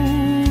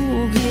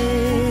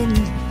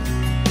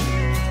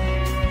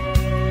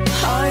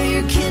 Are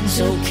your kids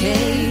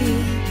okay?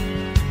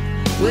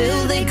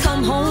 Will they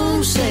come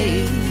home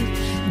safe?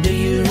 Do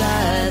you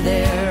lie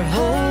there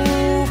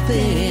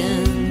hoping?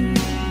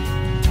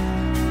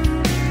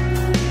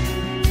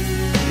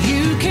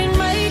 You can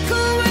make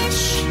a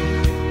wish,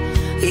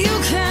 you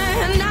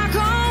can knock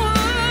on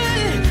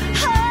wood,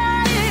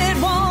 it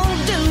won't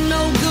do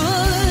no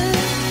good.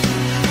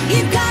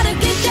 You gotta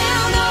get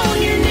down on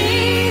your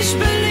knees,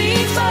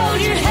 believe, fold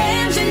your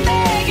hands and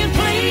beg and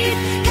plead.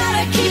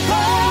 Gotta keep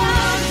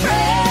on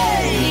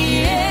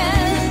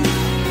praying.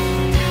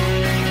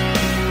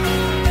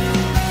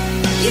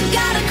 You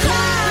gotta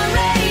cry,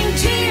 rain,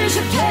 tears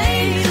of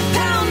pain,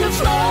 pound the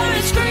floor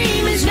and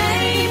scream his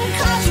name,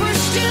 'cause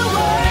we're still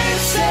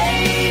worth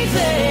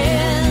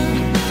saving.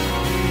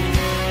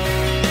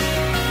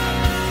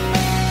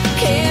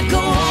 Can't go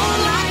on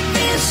like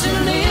this and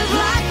live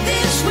like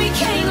this. We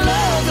can't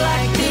love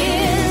like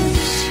this.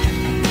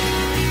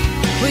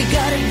 We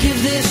gotta give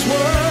this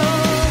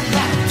world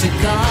back to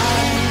God.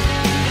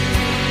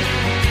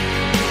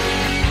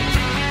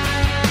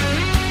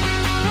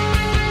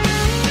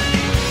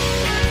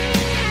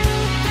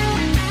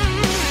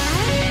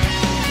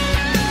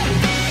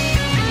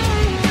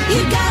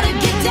 You gotta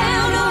get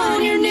down on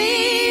your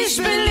knees,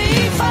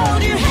 believe,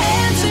 fold your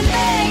hands and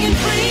beg and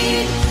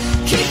plead.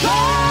 Keep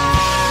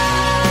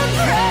on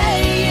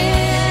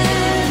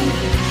praying.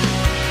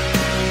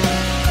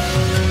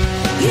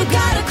 You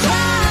gotta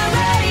cry,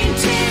 rain,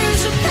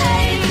 tears of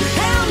pain,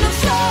 pound the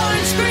floor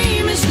and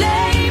scream his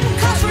name,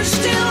 'cause we're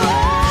still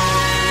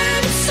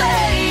worth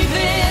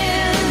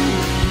saving.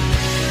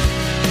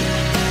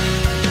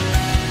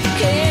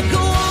 Can't go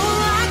on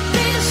like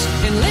this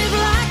and live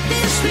like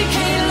this. We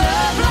can't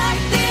love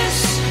like this.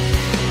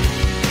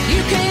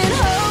 You can't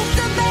hope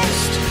the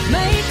best,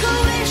 make a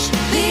wish.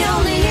 The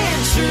only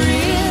answer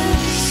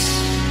is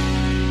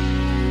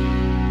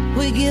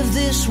we give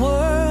this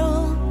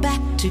world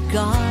back to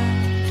God.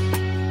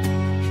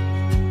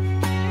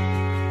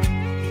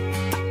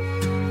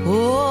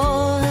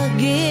 Oh,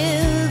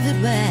 give it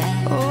back.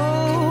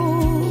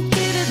 Oh,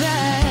 give it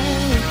back.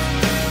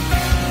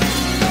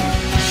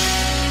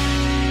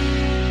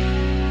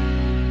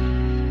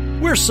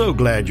 We're so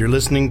glad you're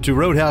listening to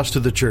Roadhouse to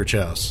the Church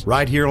House,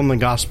 right here on the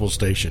Gospel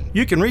Station.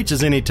 You can reach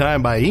us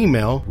anytime by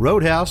email,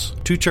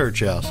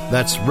 roadhouse2churchhouse.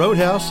 That's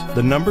roadhouse,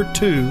 the number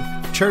 2,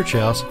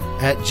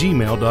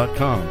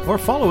 churchhouse@gmail.com. Or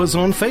follow us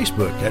on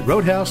Facebook at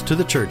Roadhouse to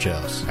the Church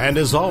House. And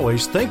as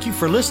always, thank you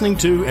for listening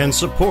to and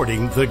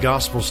supporting the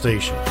Gospel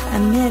Station. I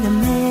met a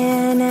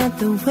man at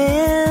the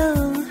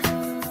well.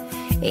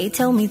 He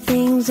told me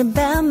things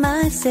about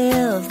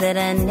myself that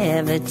I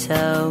never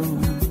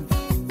told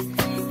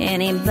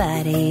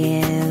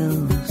anybody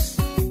else.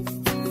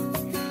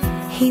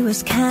 He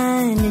was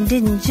kind and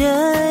didn't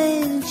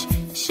judge,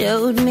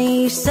 showed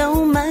me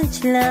so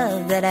much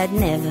love that I'd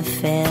never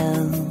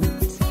felt.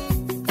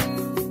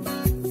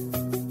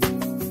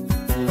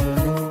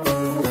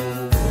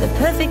 The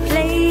perfect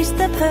place,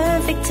 the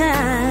perfect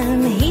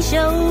time, he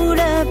showed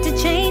up to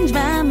change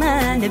my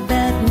mind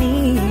about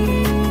me.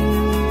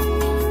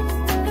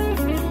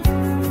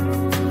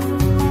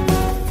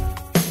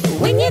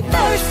 When you're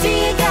thirsty,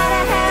 you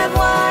gotta have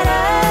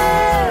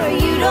water.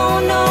 You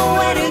don't know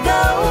where to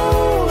go.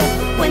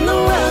 When the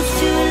world's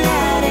too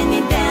loud and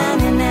you're down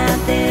and out,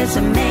 there's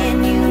a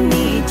man you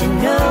need to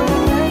know.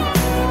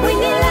 When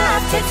your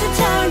life takes a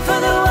turn for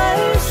the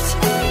worst,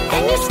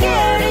 and you're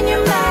scared and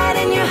you're mad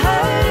and you're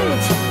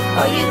hurt,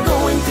 or you're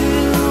going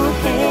through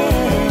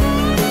hell,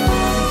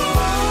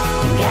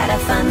 you gotta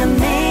find the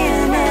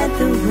man at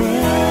the well.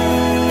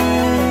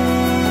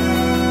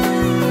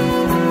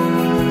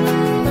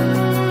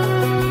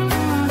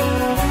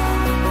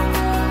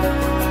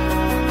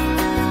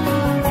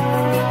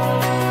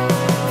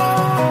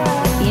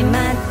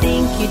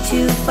 You're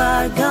too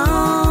far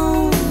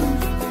gone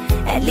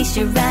At least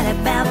you're right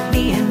about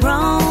being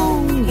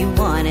wrong. You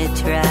wanna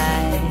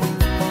try,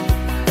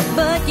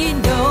 but you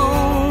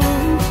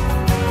don't.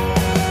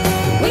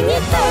 When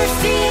you're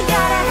thirsty, you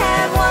gotta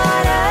have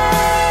water.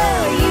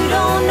 You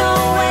don't know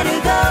where to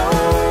go.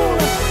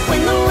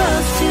 When the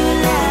world's too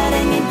loud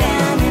and you're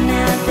down and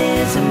out,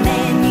 there's a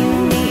man you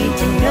need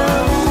to know.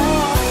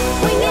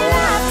 When your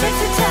life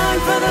takes a turn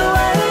for the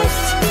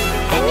worst,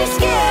 and you're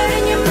scared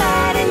and you're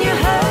mad and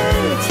you're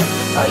hurt,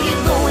 or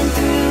you're going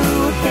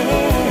through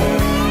hell,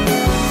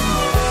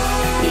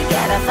 you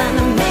gotta find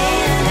the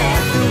man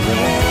at the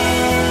well.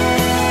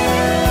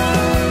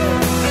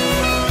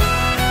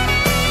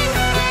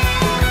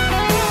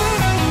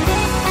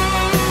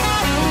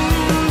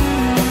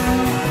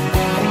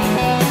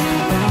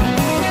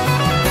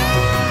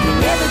 You're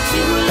never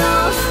too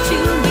lost to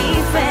be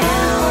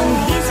found.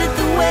 He's at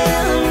the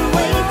well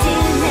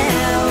waiting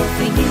now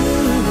for you.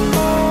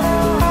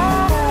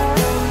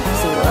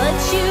 So what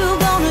you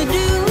gonna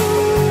do?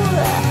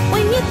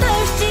 When you're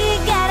thirsty, you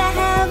gotta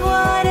have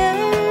water.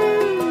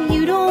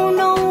 You don't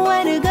know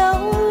where to go.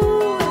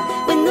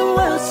 When the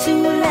world's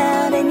too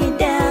loud and you're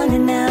down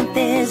and out,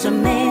 there's a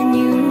man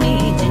you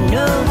need to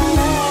know.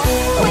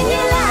 When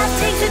your life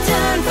takes a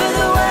turn for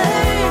the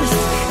worst,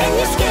 and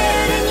you're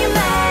scared and you're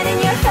mad and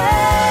you're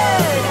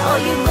hurt, or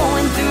you're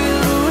going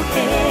through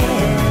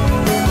hell,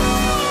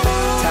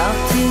 talk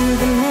to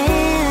the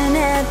man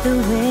at the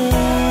well.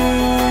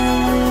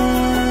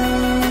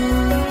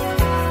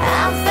 I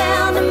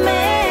found a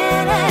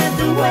man at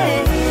the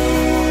well.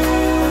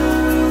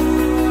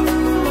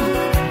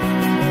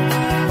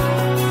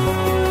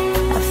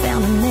 I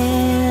found a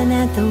man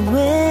at the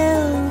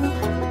well.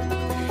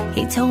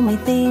 He told me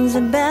things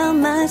about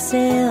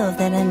myself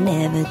that I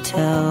never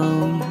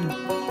told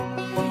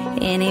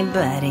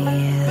anybody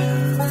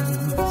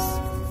else.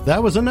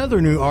 That was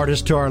another new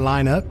artist to our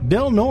lineup,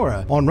 Del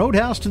Nora, on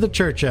Roadhouse to the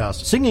Church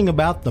House, singing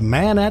about the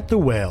man at the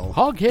well.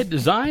 Hoghead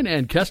Design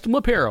and Custom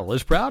Apparel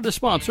is proud to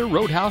sponsor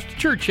Roadhouse to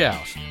Church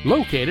House,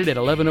 located at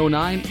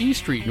 1109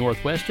 East Street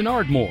Northwest in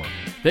Ardmore.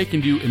 They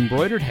can do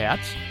embroidered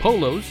hats,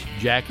 polos,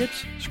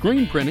 jackets,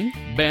 screen printing,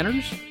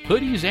 banners,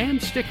 hoodies,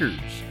 and stickers.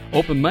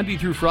 Open Monday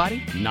through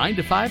Friday, 9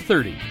 to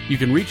 5:30. You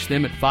can reach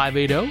them at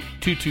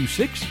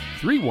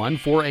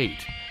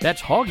 580-226-3148. That's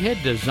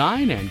Hoghead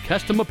Design and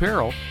Custom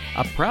Apparel,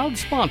 a proud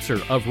sponsor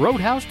of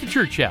Roadhouse to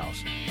Church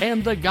House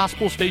and the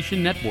Gospel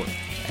Station Network.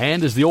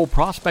 And as the old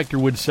prospector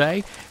would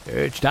say,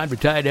 it's time to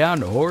tie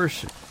down the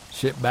horse,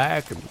 sit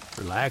back and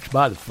relax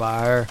by the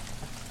fire,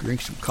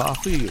 drink some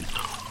coffee, and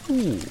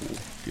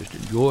just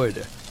enjoy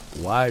the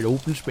wide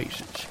open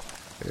spaces.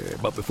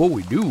 But before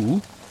we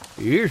do,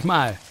 here's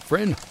my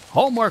friend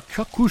Hallmark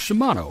Chuck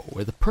Cusimano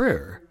with a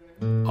prayer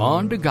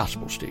on the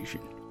Gospel Station.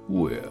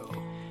 Well,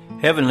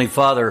 Heavenly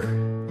Father,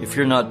 if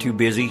you're not too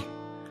busy,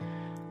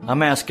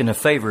 I'm asking a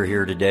favor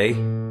here today.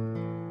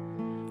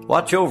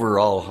 Watch over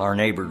all our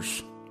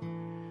neighbors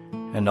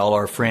and all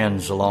our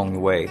friends along the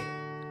way.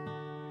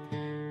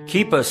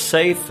 Keep us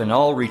safe and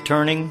all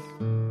returning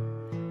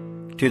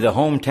to the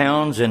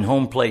hometowns and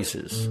home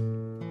places.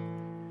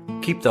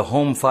 Keep the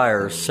home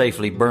fires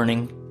safely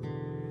burning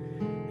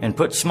and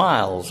put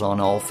smiles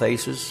on all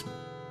faces.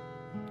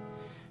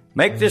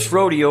 Make this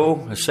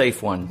rodeo a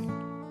safe one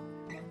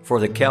for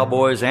the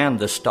cowboys and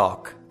the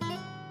stock.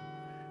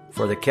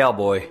 For the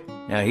cowboy,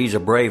 now he's a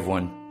brave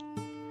one,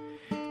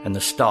 and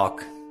the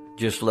stock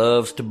just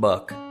loves to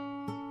buck.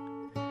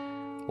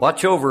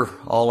 Watch over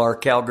all our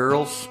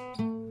cowgirls,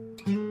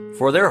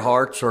 for their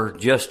hearts are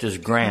just as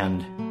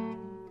grand.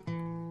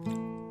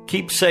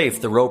 Keep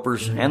safe the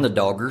ropers and the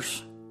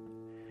doggers,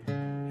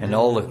 and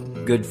all the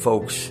good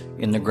folks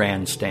in the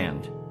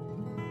grandstand.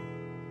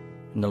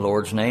 In the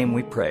Lord's name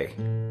we pray.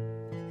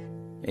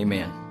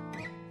 Amen.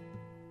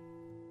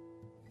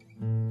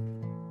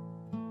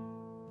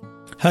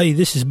 Hey,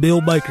 this is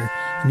Bill Baker,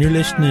 and you're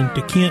listening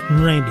to Kent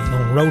and Randy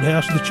on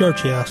Roadhouse to the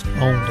Church House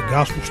on the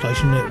Gospel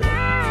Station Network.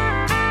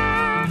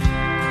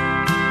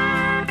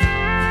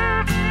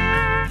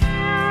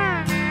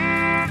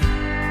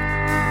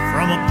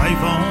 From a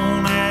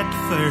payphone at the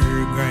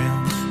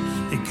fairgrounds,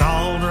 he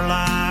called her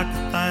like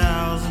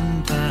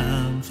 1,000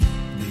 times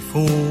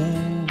before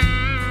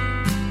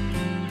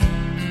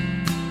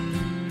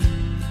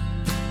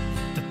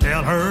to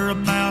tell her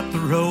about the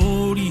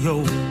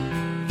rodeo,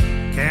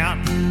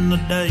 counting the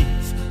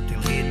days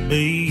till he'd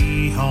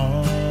be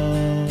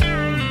home.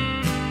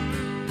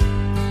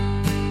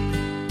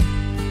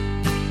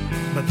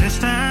 But this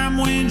time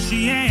when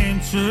she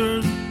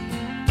answered,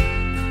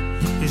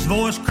 his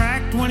voice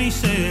cracked when he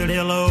said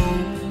hello.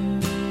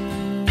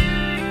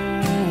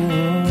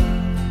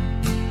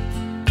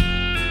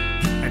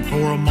 And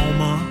for a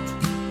moment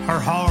her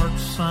heart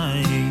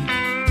sank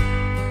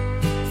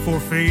for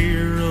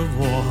fear of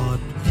what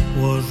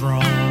was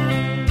wrong.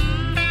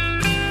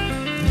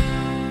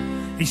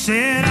 He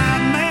said, I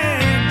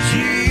met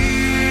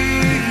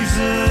Jesus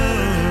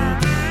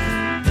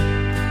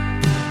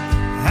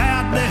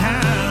out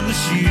behind the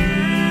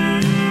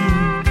chute,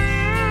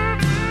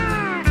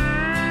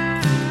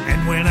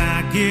 and when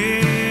I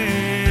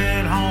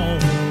get home,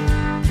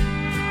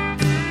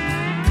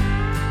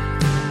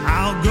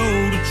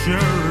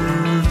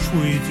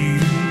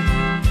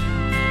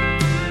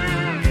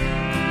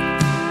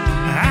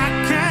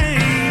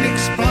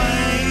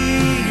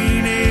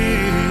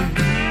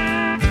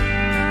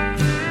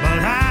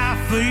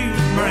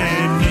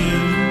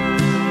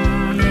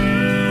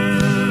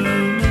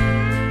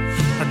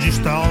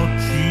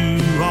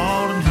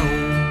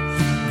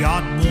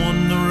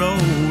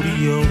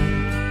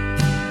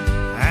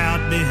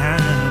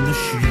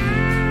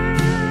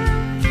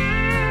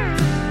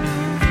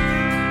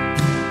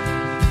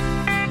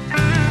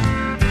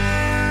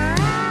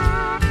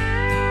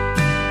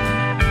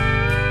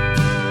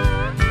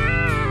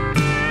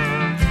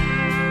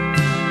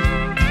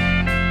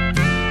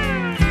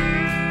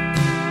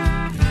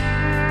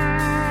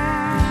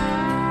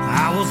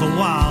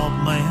 wild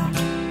man,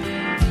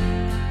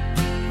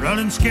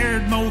 running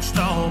scared most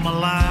all my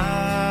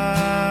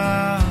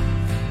life.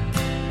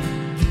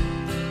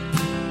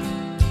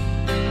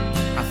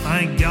 I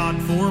thank God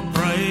for a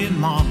praying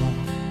mama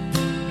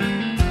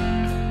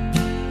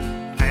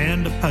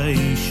and a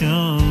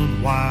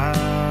patient wife.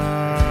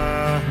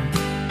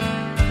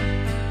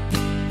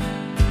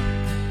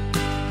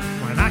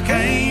 When I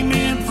came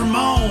in from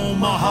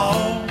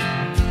Omaha,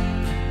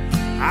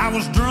 I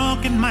was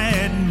drunk and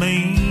mad and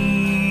mean,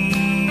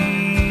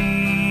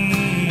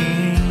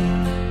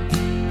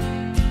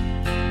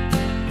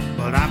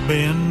 but I've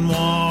been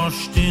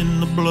washed in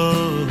the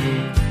blood,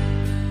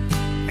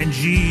 and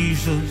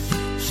Jesus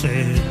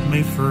set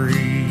me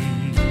free.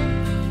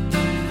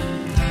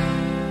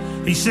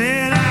 He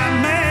said,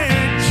 I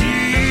met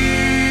Jesus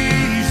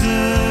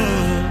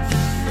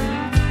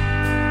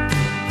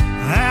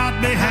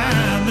out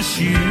behind the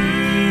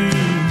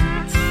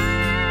chutes,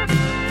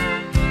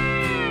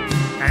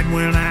 and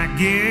when I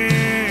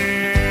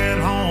get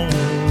home,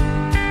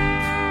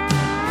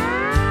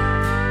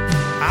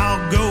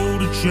 I'll go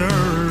to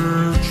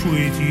church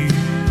with you.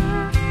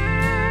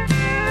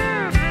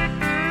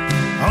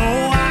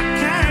 Oh, I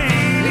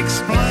can't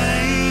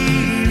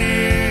explain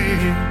it,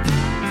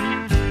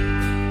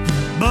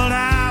 but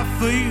I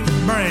feel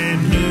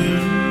brand new.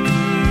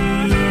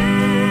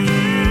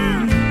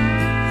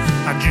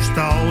 I just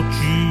thought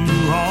you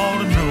ought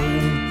to know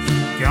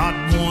God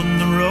won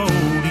the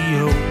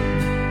rodeo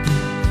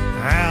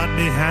out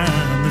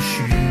behind the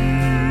chutes.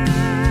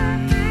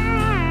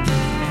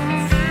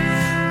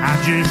 I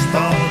just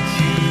thought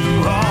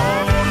you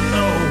ought to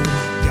know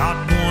God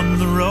won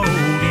the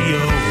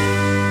rodeo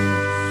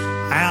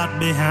out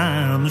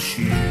behind the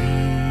chutes.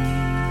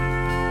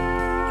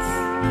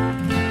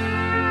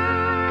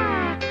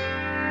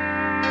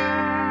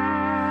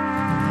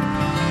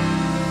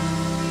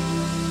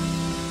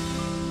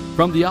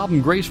 From the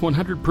album Grace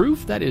 100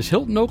 Proof, that is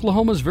Hilton,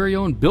 Oklahoma's very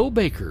own Bill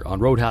Baker on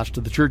Roadhouse to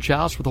the Church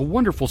House with a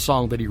wonderful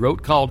song that he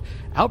wrote called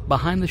Out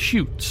Behind the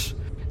Chutes.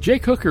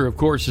 Jake Hooker, of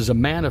course, is a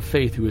man of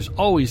faith who is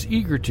always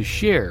eager to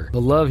share the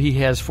love he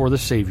has for the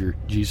Savior,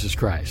 Jesus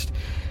Christ.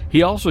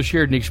 He also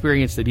shared an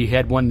experience that he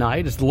had one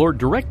night as the Lord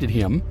directed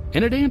him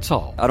in a dance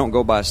hall. I don't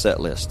go by a set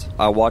list.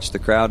 I watch the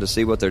crowd to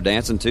see what they're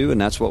dancing to, and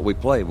that's what we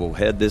play. We'll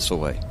head this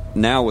way.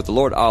 Now with the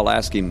Lord, I'll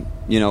ask him,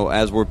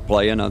 as we're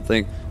playing, I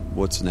think,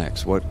 what's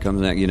next? What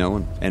comes next?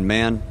 And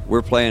man,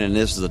 we're playing, and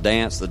this is a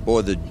dance that,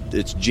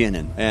 it's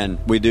ginning. And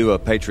we do a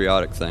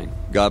patriotic thing.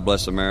 God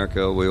Bless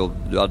America.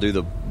 I'll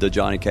do the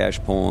Johnny Cash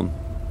poem.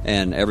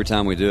 And every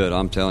time we do it,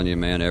 I'm telling you,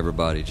 man,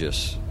 everybody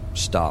just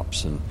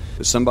stops. And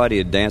somebody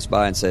had danced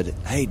by and said,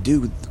 hey,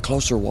 do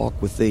Closer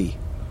Walk with Thee.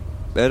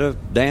 At a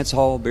dance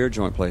hall, beer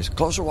joint place,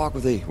 Closer Walk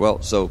with Thee.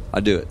 Well, so I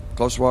do it,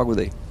 Closer Walk with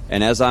Thee.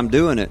 And as I'm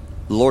doing it,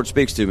 the Lord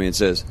speaks to me and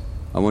says,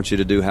 I want you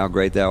to do How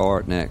Great Thou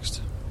Art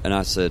next. And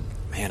I said,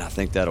 man, I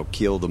think that'll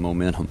kill the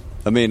momentum.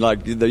 I mean,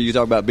 like you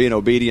talked about being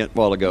obedient a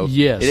while ago.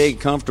 Yes. It ain't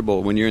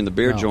comfortable when you're in the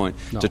beer joint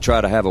to try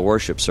to have a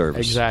worship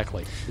service.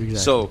 Exactly.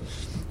 So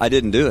I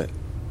didn't do it.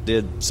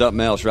 Did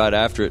something else right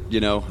after it,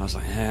 I was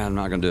like, I'm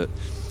not going to do it.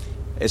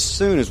 As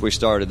soon as we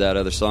started that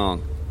other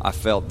song, I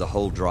felt the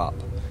whole drop.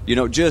 I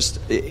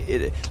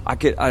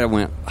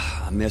went,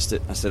 I missed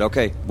it. I said,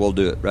 okay, we'll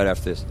do it right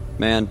after this.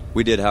 Man,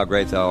 we did How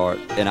Great Thou Art.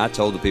 And I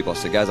told the people, I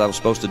said, guys, I was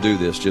supposed to do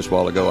this just a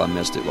while ago. I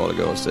missed it a while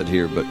ago. I said,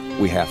 here, but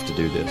we have to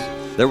do this.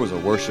 There was a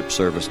worship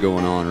service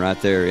going on right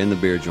there in the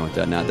beer joint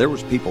that night. There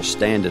was people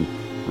standing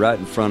right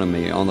in front of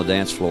me on the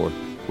dance floor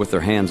with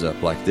their hands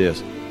up like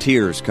this.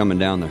 Tears coming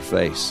down their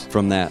face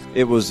from that.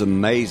 It was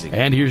amazing.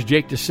 And here's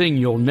Jake to sing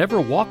You'll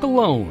Never Walk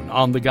Alone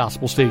on the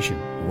Gospel Station.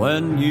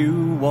 When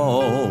you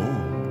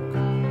walk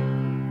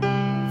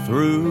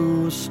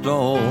through a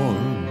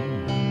storm,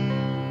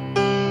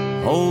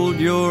 hold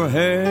your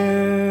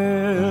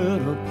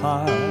head up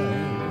high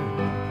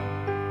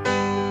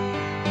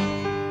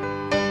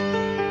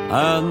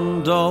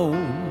and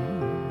don't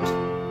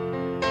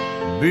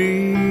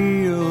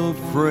be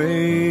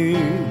afraid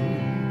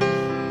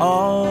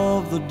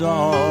of the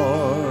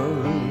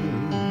dark.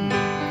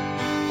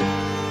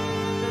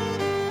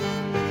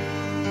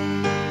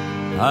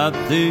 At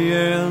the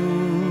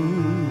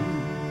end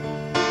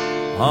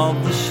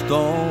of the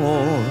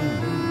storm,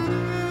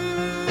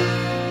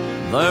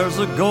 there's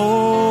a golden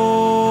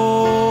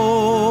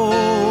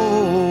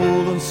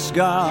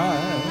sky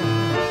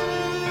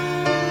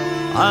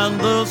and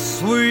the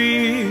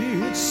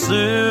sweet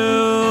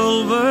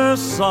silver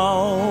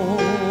song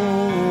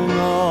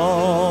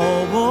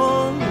of a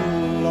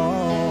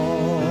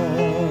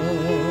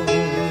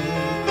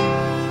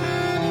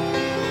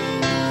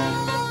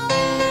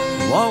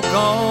walk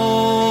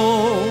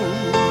on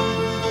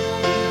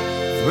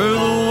through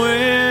the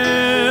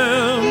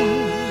wind,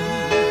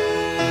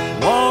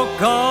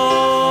 walk on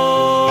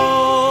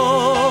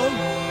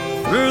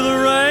through the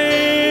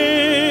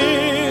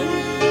rain,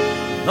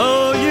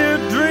 though your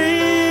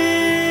dreams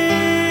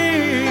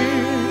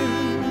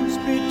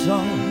be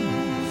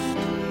tossed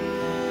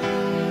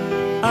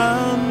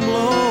and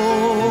blown.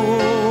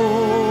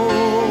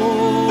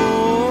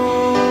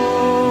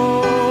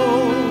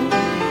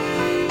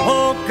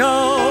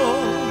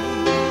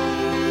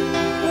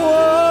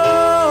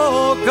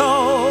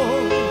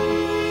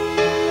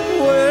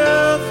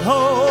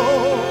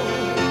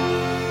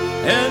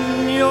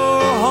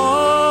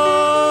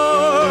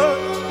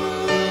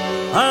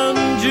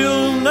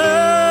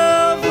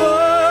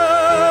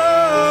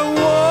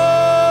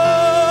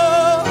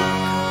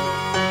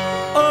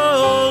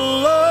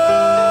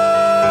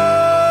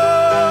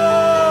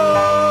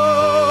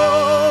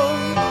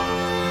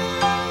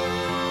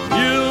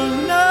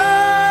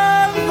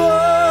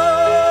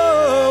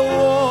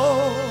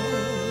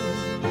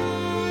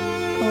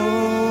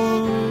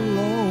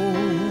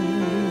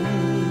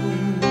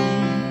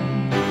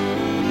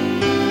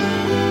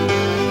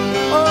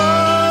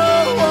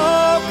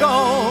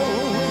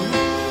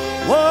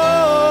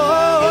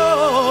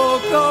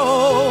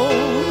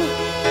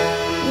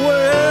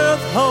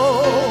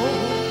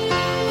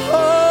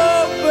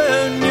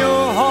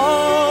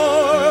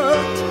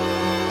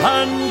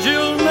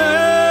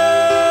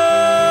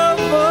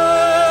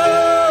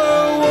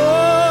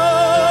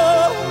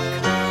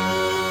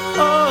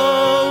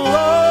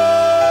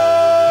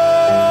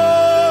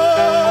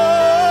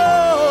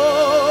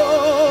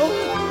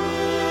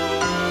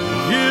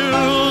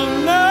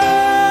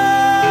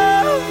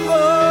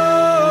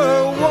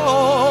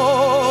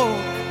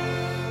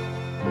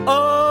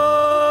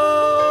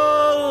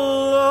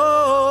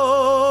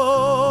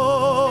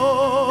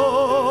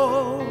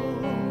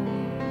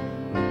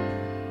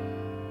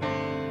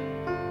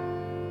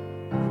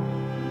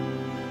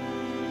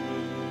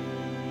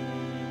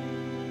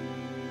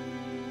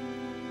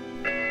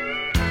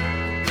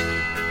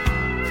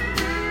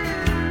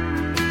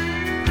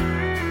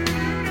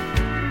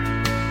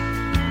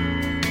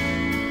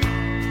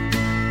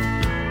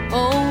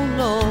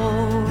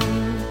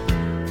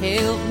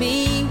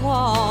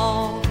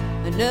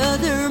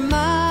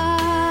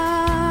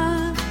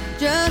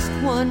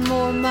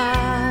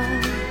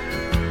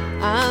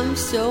 I'm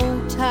so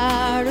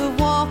tired of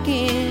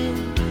walking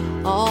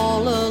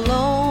all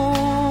alone.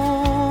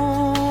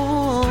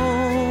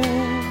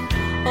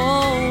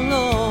 Oh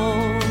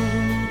Lord,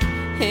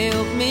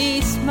 help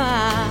me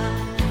smile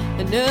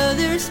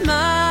another smile,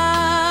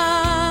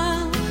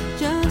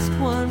 just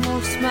one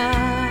more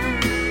smile.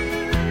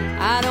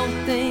 I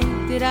don't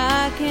think that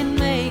I can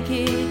make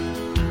it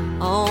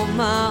on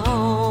my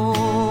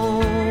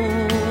own.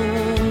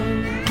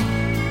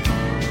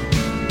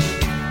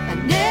 I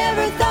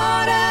never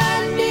thought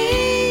I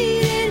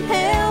needed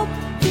help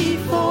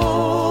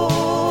before.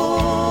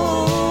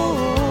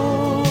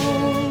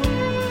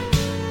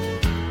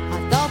 I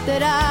thought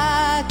that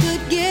I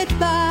could get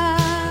by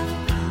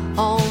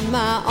on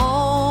my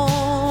own.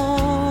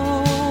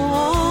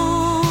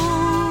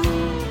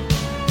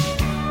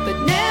 But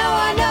now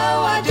I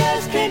know I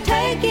just can't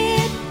take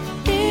it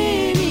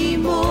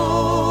anymore.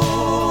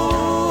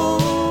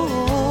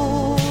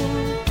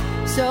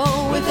 So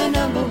with an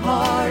humble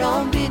heart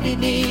on bended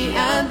knee,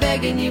 I'm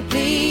begging you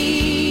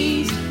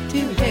please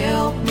to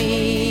help me.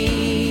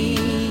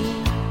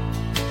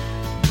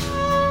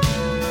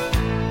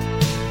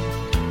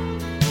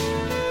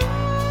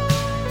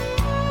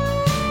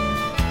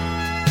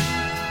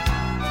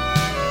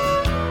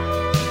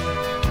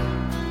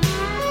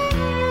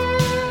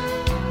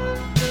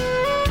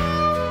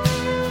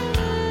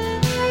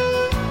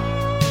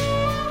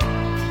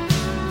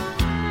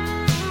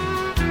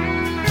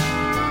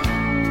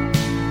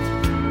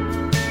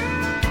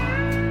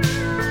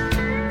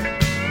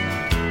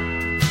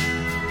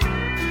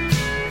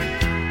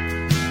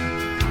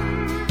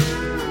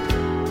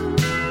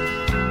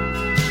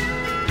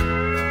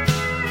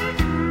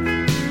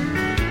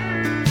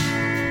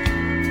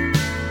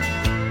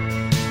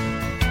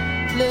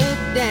 Look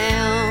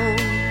down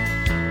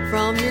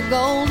from your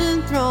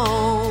golden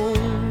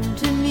throne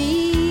to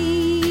me,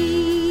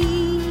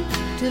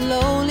 to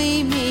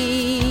lowly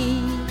me.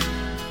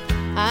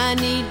 I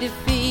need to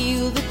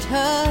feel the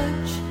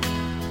touch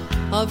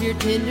of your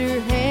tender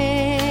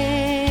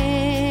hand.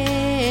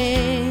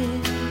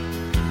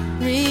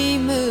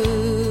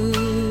 Remove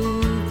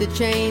the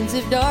chains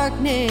of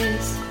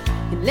darkness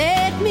and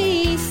let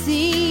me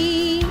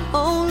see.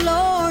 Oh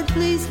Lord,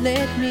 please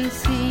let me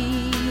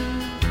see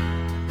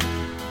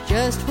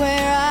just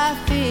where I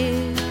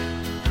fit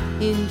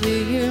into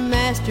your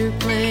master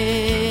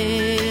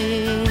plan.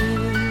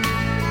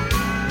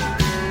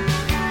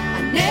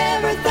 I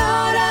never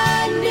thought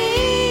I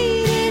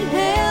needed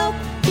help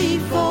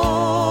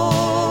before.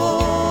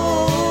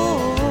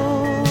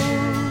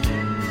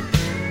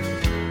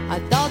 I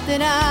thought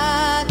that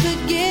I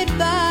could get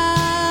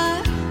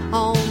by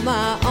on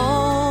my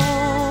own.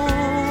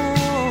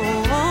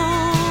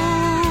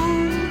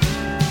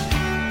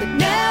 But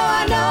now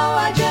I know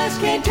I just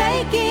can't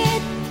take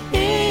it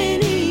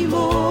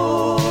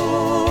anymore.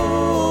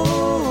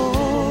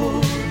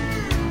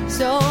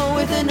 So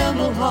with an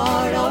humble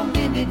heart on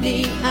bended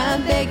knee,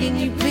 I'm begging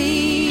you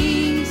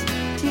please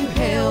to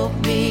help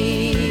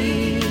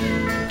me.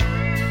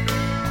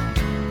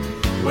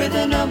 With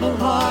an humble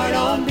heart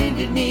on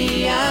bended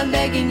knee, I'm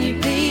begging you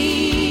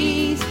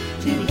please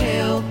to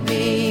help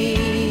me.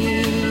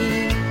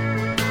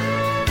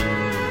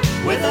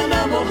 With an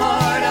humble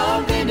heart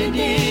on bended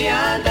knee,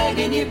 I'm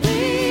begging you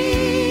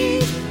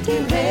please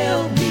to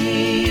help me.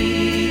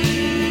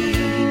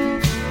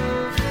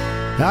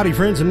 Howdy,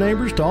 friends and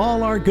neighbors, to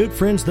all our good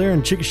friends there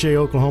in Chickasha,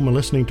 Oklahoma,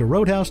 listening to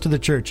Roadhouse to the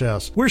Church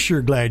House. We're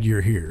sure glad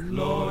you're here.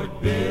 Lord,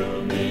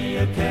 build me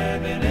a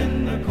cabin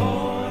in the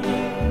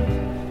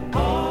corner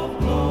of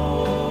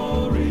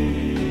glory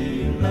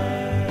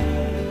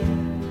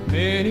land.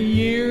 Many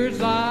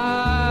years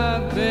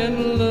I've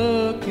been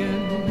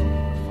looking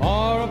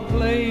for a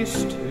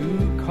place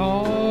to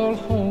call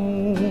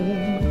home,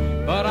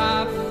 but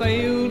I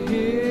failed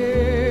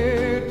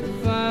here to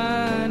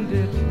find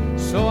it,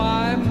 so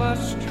I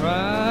must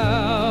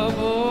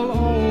travel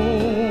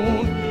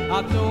on.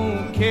 I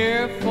don't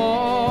care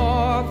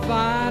for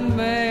fine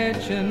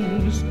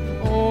mansions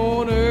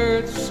on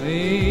earth's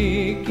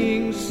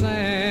sinking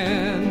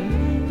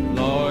sand.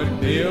 Lord,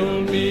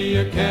 build me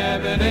a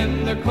cabin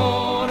in the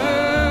corner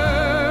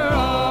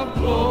of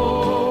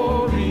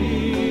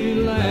glory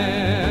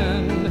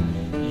land.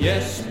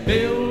 Yes,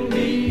 build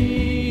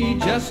me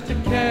just a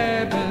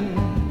cabin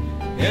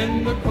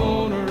in the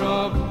corner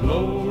of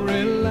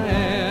glory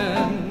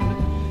land,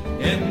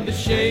 in the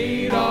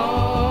shade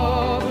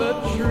of the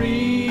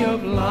tree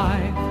of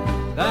life,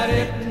 that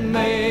it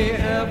may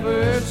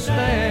ever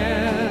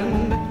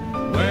stand,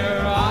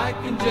 where I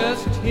can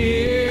just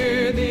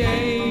hear the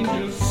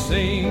angels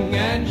sing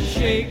and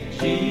shake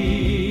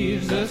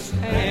Jesus'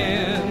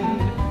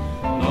 hand.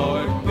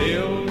 Lord,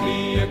 build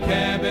me a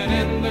cabin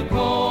in the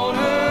corner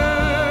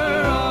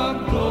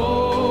of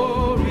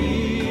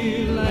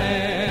glory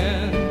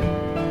land.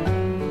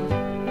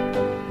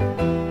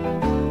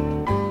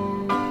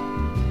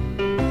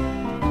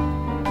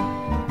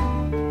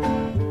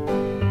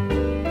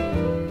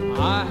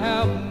 I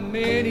have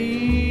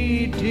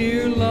many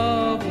dear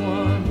loved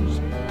ones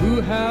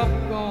who have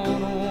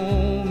gone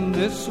on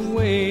this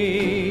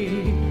way,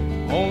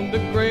 on the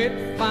great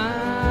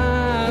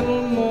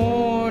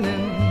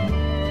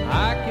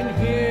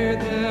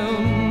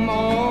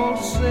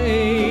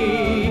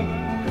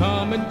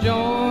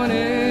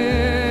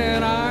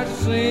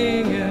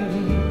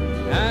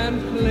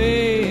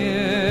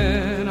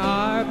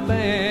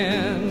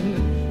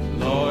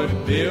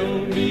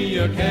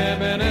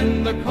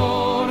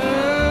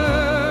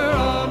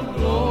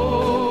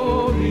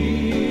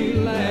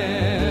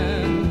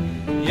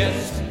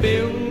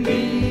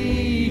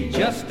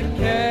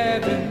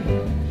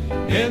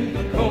in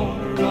the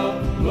corner of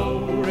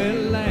glory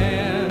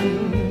land,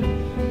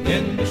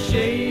 in the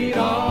shade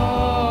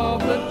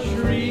of the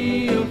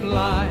tree of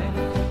life,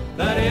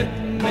 that it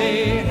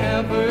may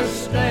ever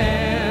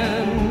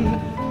stand,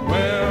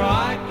 where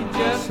I could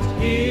just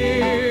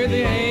hear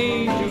the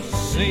angels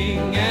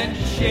sing and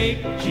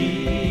shake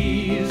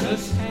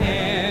Jesus'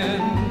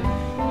 hand.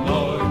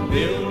 Lord,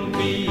 build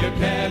me a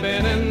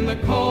cabin in the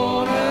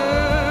corner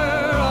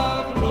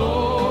of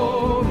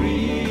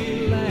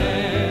glory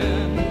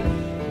land.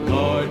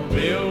 Lord,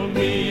 build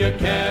me a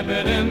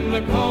cabin in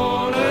the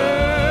corner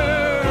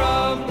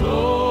of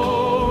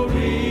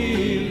glory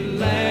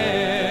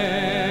land.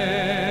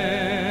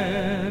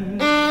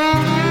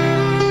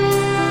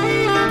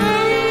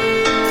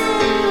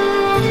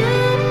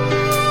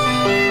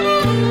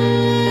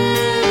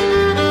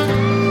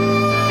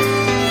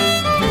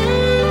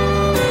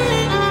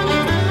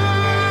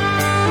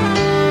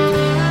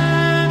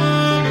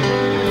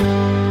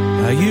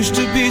 I used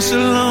to be so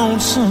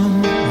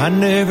lonesome, I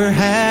never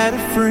had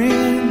a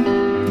friend.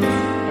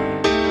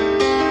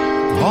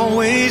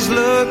 Always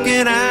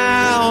looking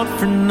out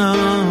for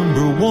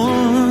number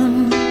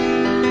one.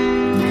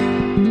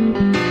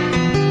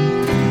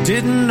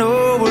 Didn't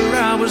know where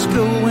I was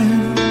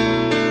going,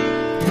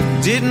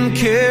 didn't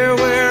care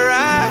where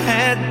I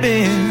had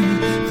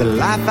been. The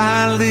life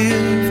I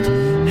lived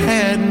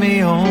had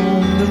me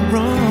on the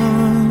run.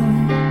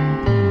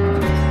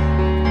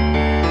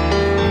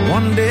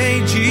 One day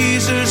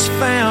Jesus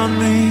found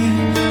me,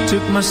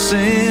 took my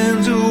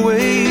sins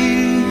away.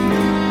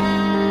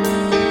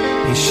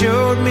 He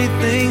showed me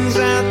things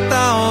I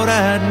thought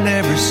I'd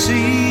never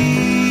see.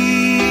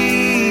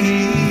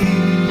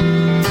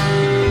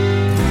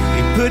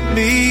 He put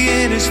me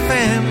in his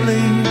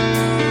family,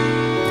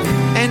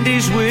 and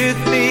he's with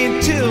me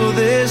till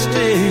this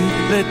day.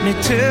 Let me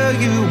tell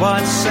you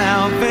what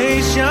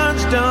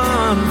salvation's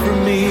done for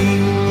me.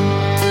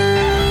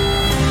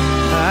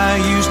 I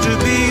used to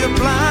be a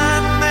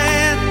blind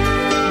man,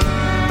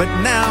 but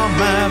now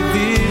my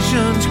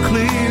vision's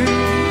clear.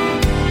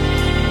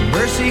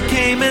 Mercy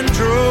came and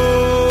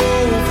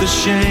drove the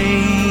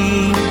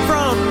shame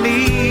from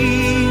me.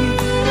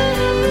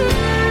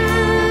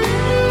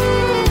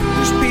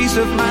 There's peace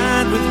of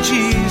mind with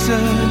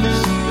Jesus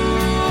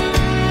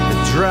that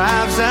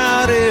drives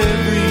out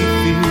every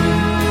fear.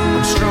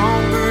 I'm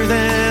stronger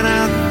than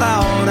I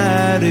thought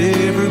I'd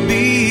ever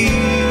be.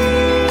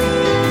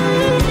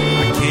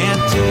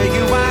 Tell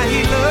you why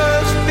he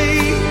loves me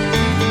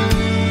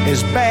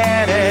as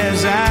bad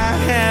as I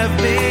have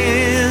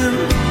been,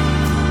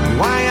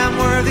 why I'm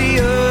worthy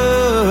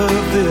of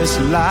this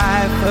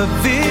life of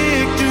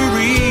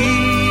victory.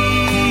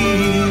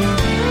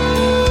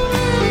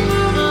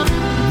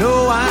 No,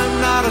 I'm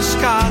not a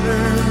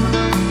scholar,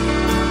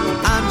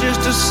 I'm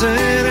just a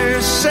sinner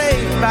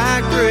saved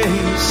by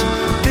grace.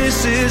 This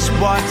is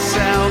what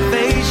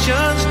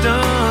salvation's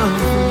done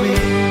for me.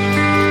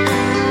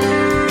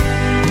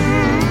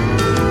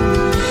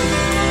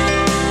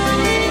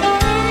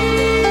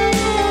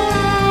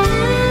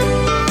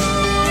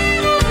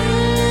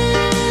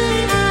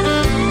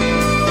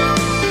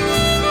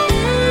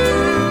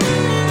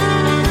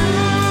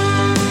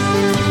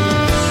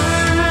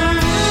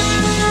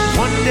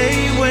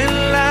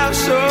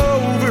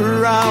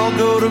 I'll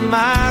go to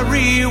my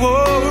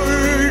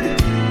reward,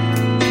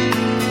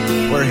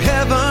 where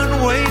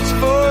heaven waits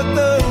for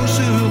those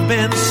who've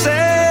been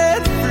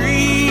set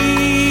free,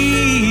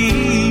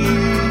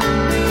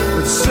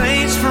 with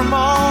saints from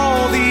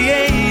all the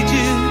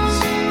ages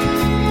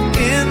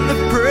in the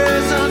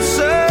presence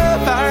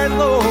of our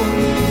Lord.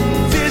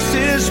 This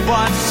is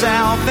what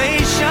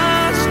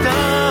salvation's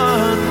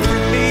done for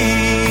me.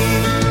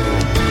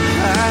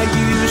 I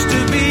used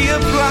to be a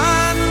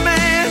blind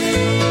man,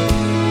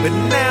 but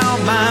now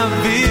my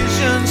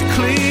vision's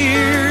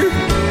clear.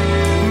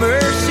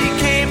 Mercy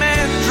came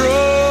and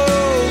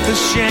drove the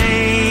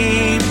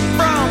shame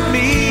from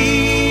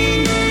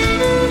me.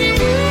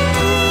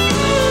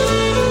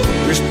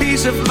 There's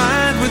peace of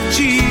mind with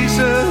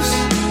Jesus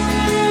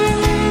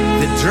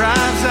that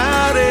drives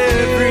out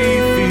every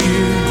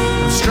fear.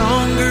 I'm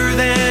stronger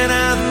than I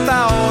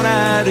thought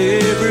I'd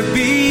ever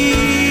be.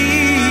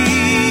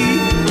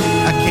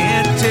 I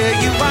can't tell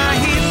you why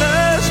he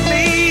loves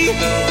me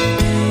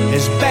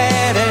as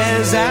bad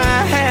as I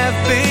have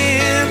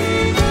been,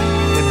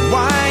 and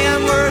why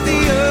I'm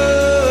worthy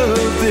of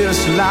this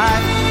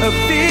life of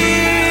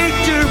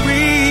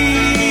victory.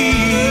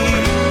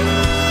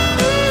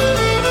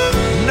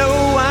 No,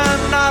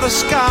 I'm not a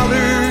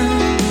scholar,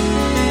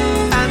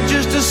 I'm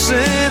just a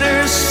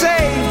sinner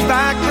saved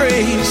by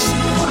grace.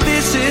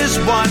 This is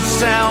what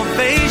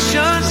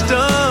salvation's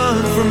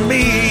done for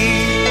me.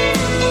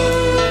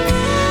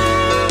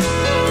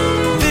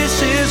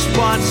 This is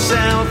what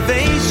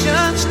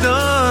salvation's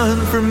done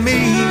for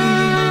me.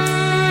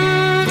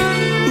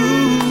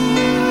 Ooh,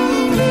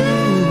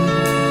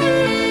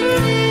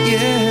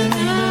 yeah.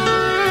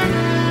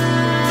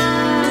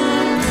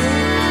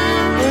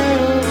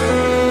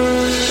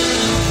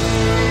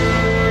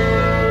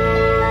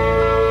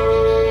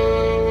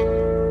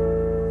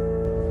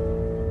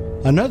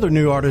 Another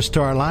new artist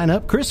to our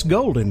lineup, Chris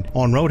Golden,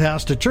 on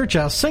Roadhouse to Church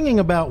House, singing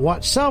about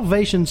what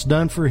salvation's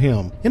done for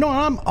him. You know,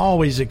 I'm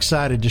always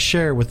excited to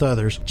share with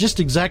others just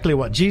exactly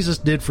what Jesus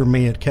did for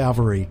me at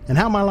Calvary and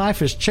how my life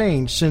has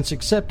changed since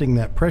accepting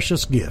that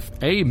precious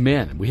gift.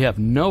 Amen. We have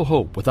no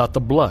hope without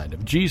the blood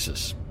of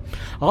Jesus.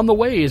 On the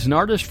way is an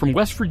artist from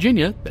West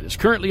Virginia that is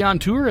currently on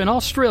tour in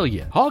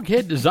Australia.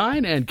 Hoghead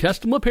Design and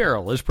Custom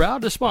Apparel is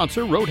proud to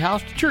sponsor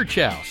Roadhouse to Church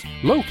House,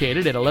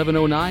 located at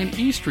 1109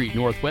 E Street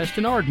Northwest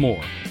in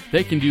Ardmore.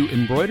 They can do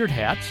embroidered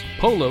hats,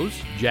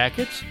 polos,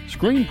 jackets,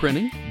 screen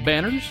printing,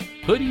 banners,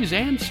 hoodies,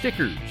 and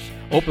stickers.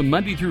 Open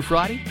Monday through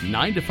Friday,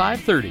 9 to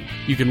 5:30.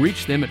 You can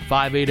reach them at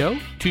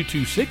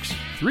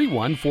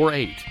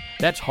 580-226-3148.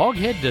 That's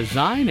Hoghead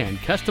Design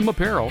and Custom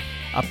Apparel,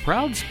 a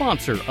proud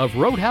sponsor of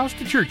Roadhouse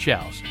to Church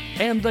House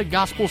and the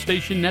Gospel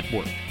Station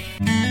Network.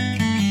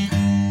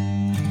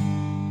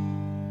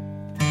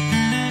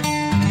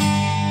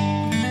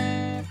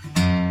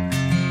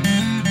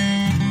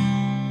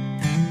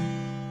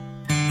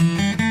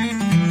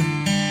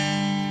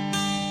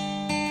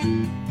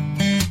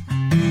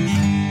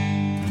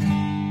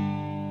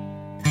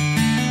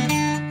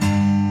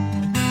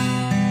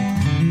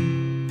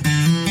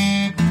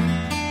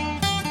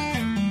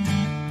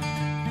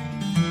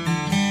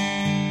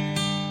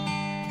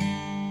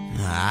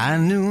 I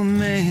knew a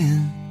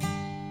man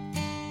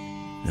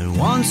that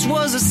once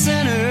was a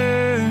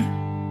sinner.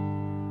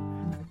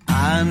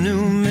 I knew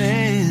a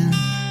man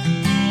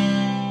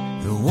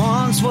that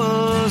once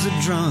was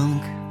a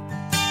drunk.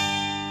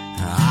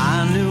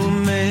 I knew a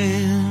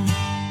man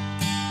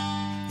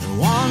that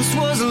once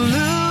was a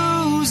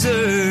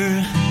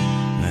loser.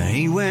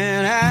 He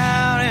went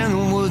out in the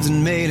woods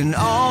and made an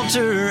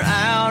altar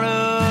out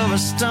of a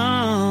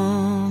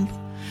stump.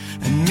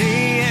 And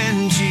me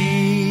and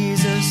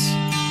Jesus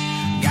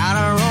got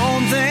our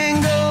own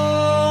thing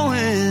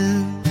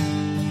going.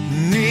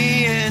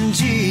 Me and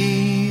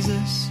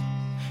Jesus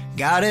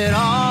got it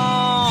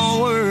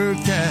all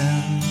worked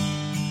out.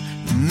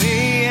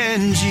 Me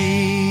and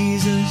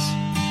Jesus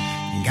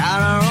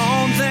got our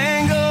own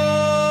thing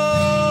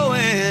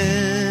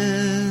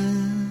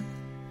going.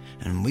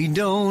 And we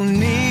don't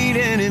need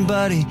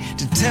anybody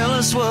to tell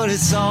us what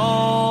it's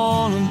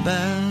all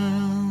about.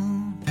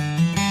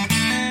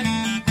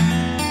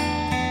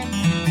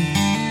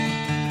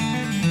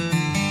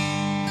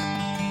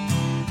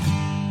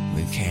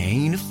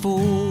 Can't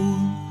afford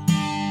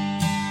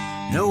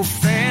no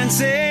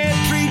fancy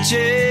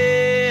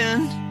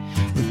preaching.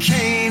 We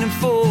can't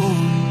afford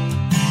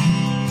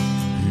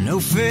no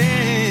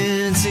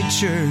fancy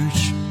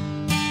church.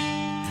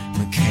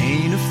 We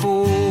can't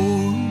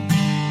afford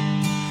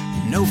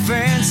no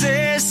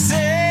fancy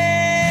singing.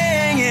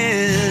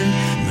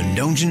 But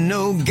don't you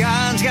know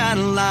God's got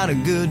a lot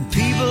of good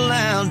people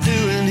out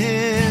doing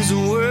His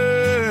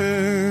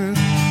work.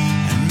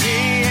 And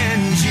me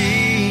and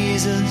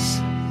Jesus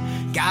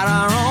got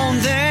our own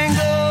thing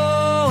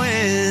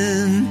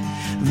going.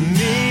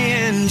 Me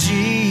and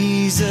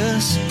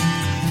Jesus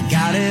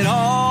got it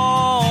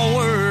all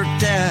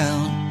worked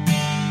out.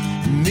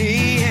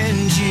 Me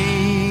and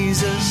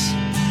Jesus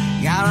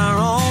got our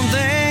own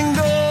thing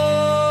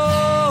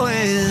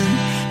going.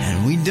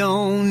 And we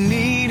don't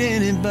need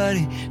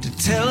anybody to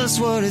tell us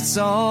what it's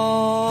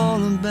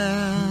all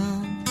about.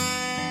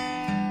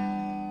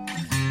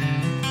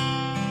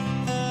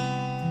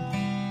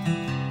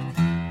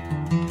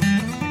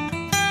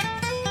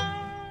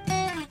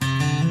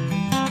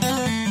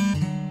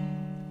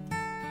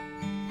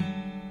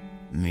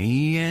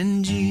 Me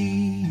and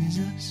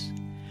Jesus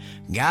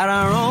got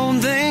our own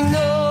thing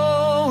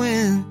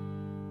going.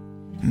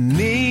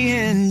 Me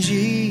and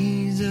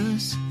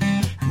Jesus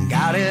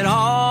got it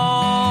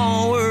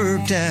all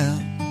worked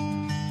out.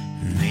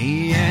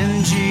 Me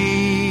and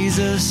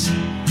Jesus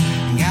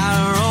got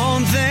our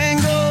own thing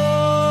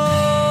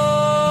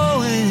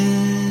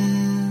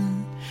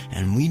going.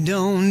 And we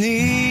don't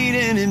need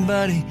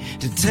anybody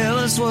to tell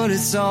us what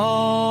it's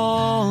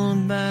all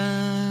about.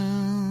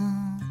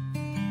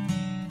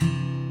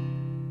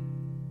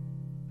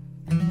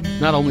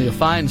 Not only a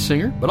fine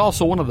singer, but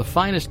also one of the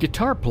finest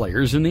guitar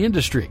players in the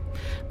industry.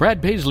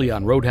 Brad Paisley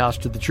on Roadhouse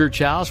to the Church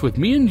House with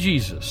Me and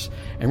Jesus.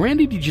 And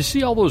Randy, did you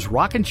see all those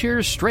rocking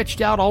chairs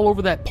stretched out all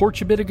over that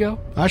porch a bit ago?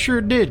 I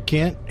sure did,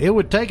 Kent. It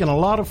would take a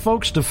lot of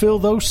folks to fill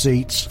those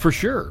seats. For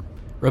sure.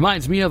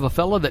 Reminds me of a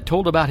fella that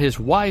told about his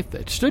wife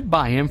that stood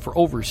by him for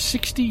over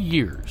 60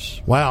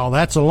 years. Wow,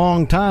 that's a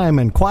long time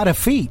and quite a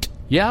feat.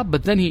 Yeah,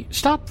 but then he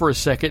stopped for a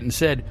second and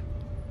said,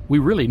 "We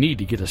really need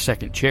to get a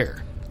second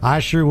chair." I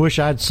sure wish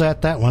I'd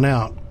sat that one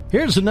out.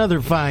 Here's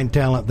another fine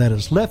talent that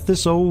has left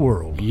this old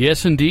world.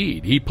 Yes,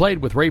 indeed. He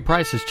played with Ray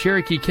Price's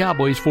Cherokee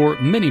Cowboys for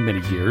many,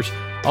 many years.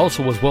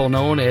 Also was well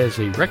known as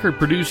a record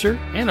producer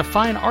and a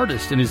fine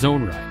artist in his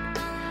own right.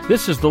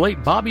 This is the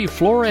late Bobby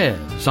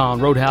Flores on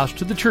Roadhouse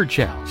to the Church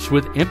House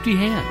with Empty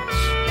Hands.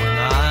 When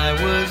I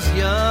was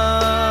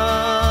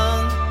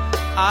young,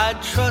 I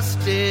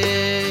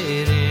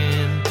trusted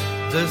in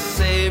the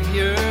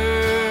Savior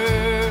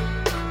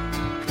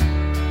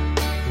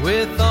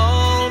with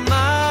all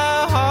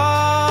my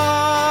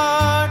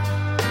heart.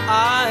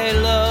 I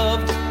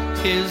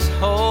his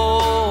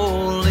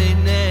holy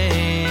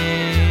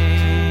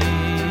name.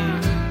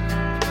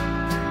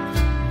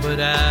 But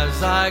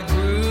as I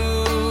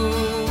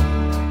grew,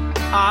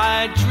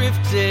 I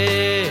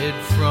drifted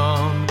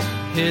from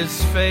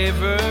his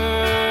favor.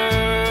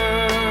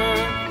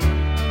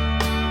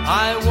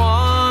 I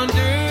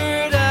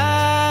wandered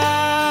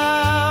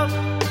out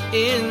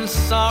in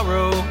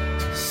sorrow,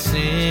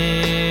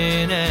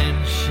 sin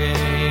and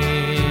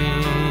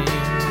shame.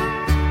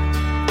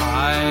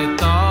 I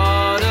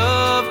thought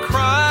of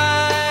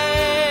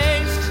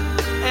Christ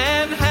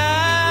and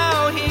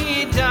how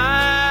he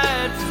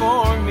died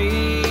for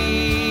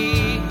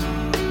me.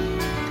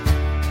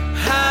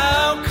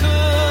 How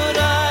could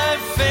I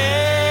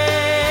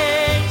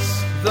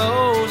face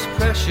those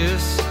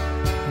precious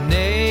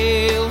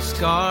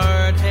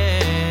nail-scarred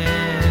hands?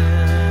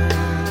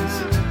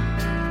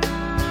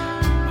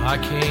 I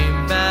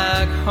came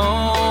back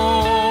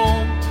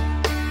home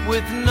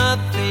with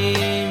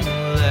nothing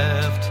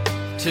left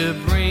to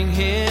bring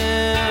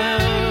him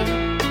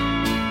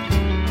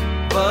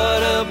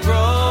but a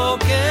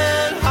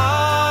broken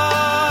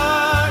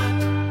heart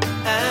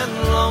and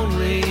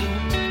lonely,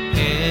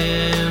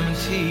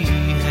 empty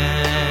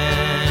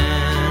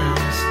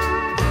hands.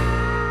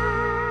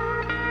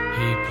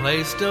 He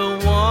placed a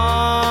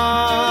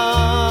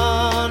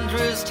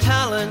wondrous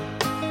talent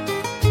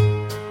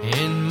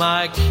in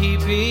my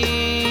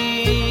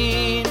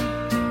keeping,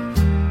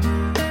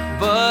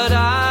 but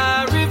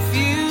I refused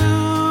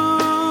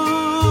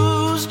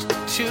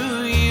to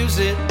use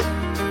it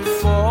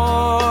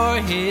for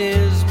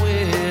his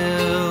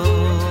will.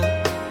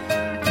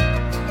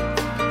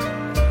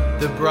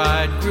 The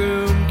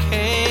bridegroom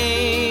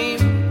came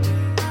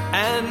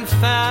and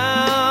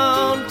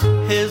found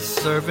his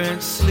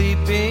servant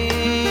sleeping,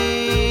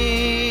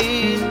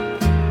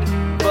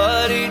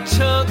 but he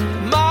took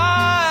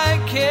my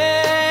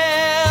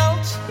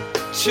guilt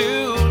to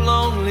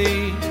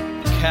lonely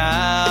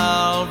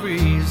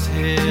Calvary's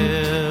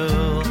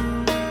hill.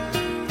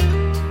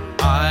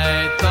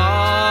 I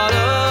thought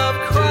of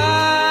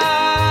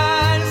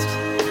Christ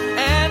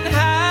and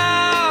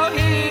how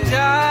he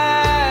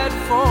died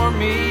for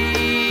me.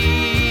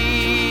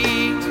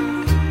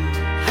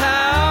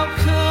 How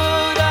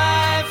could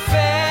I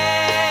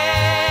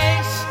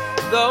face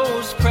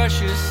those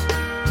precious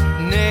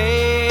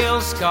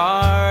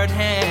nail-scarred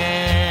hands?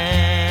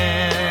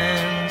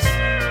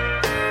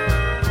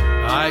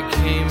 I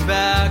came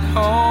back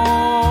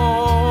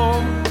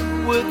home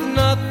with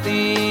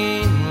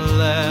nothing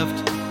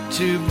left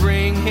to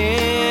bring him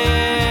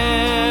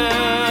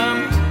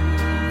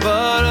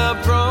but a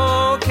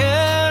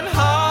broken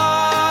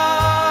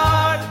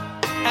heart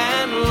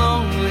and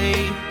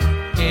lonely,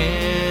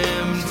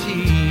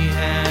 empty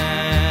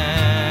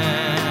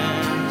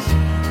hands.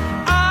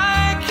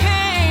 I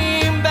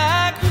came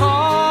back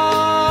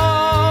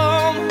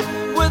home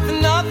with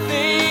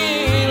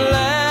nothing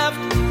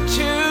left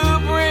to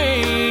bring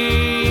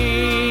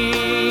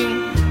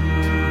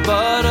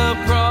but a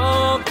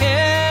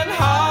broken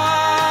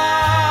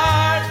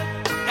heart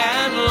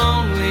and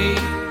lonely,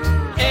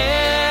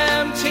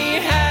 empty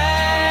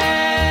hands.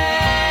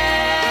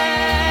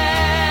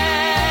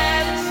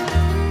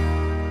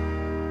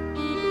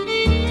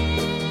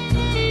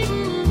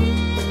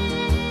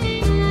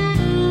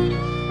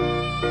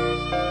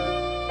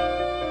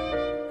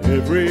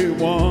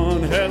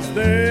 Everyone has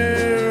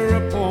their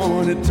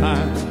appointed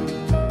time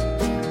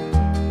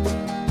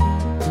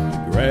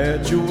to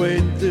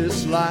graduate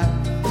this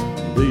life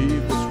and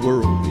leave this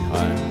world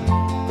behind.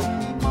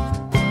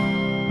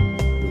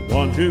 The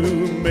one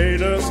who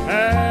made us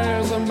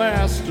has a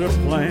master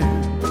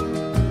plan,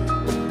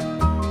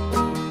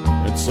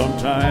 and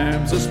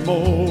sometimes it's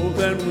more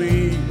than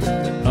we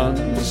can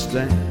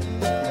understand.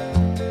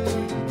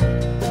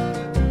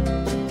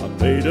 I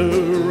made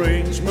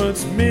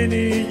arrangements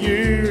many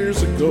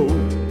years ago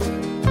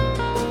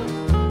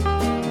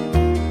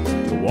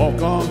to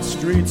walk on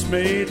streets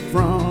made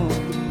from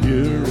the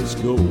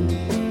purest gold.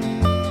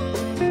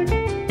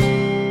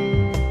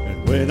 And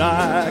when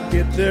I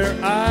get there,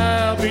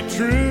 I'll be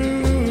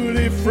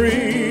truly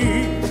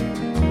free.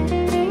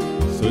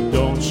 So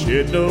don't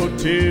shed no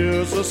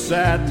tears of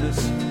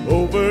sadness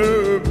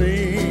over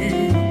me.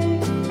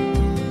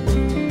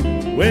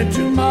 When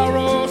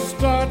tomorrow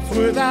starts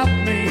without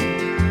me,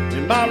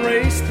 and my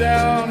race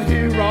down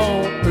here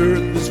on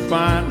earth is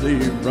finally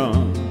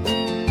run,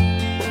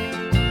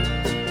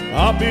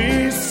 I'll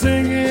be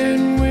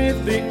singing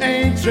with the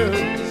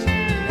angels,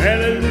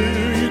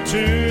 hallelujah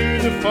to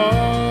the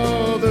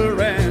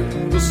Father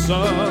and the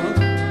Son.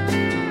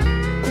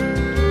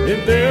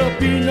 And there'll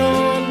be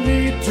no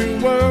need to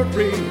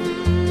worry,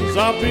 'cause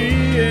I'll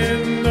be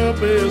in the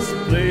best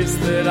place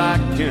that I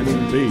can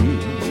be,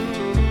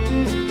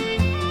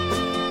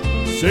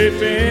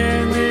 safe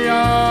in the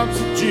arms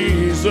of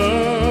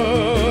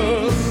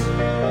Jesus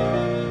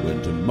when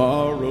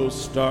tomorrow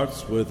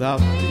starts without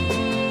me.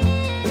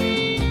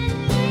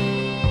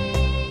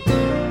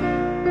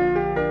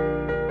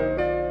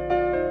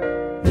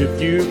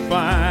 If you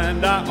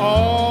find I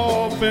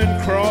often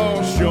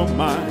cross your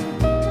mind,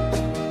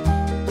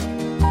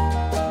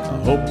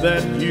 hope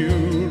that you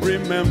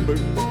remember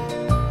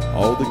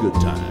all the good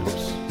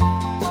times.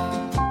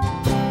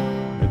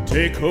 And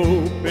take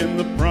hope in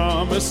the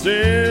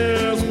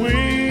promises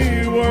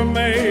we were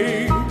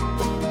made,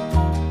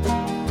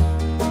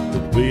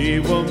 that we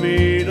will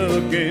meet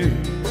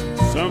again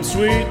some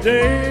sweet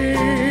day.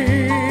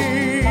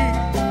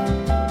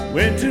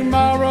 When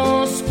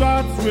tomorrow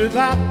starts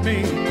without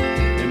me,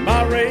 and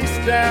my race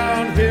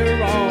down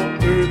here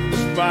on earth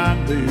is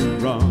finally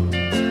run,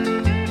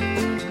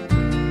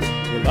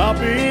 well, I'll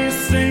be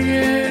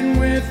singing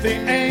with the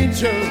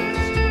angels,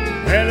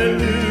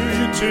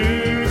 hallelujah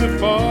to the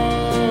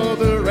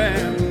Father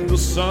and the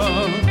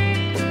Son.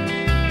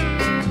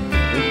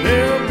 And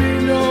there'll be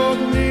no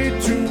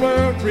need to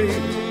worry,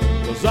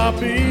 'cause I'll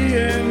be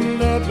in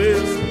the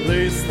best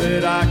place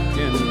that I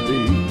can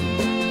be,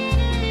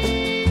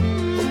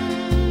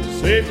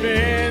 safe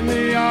in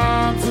the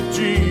arms of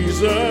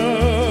Jesus,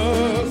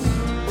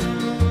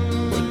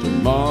 when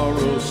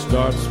tomorrow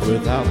starts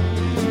without me.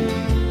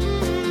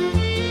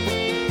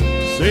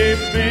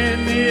 Safe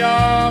in the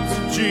arms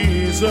of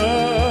Jesus,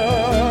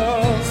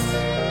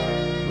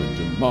 when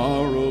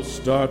tomorrow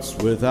starts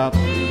without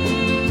me.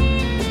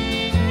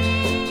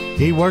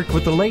 He worked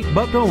with the late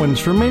Buck Owens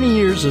for many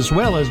years, as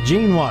well as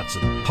Gene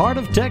Watson. Heart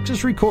of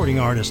Texas recording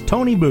artist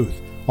Tony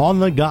Booth on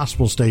the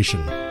Gospel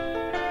Station.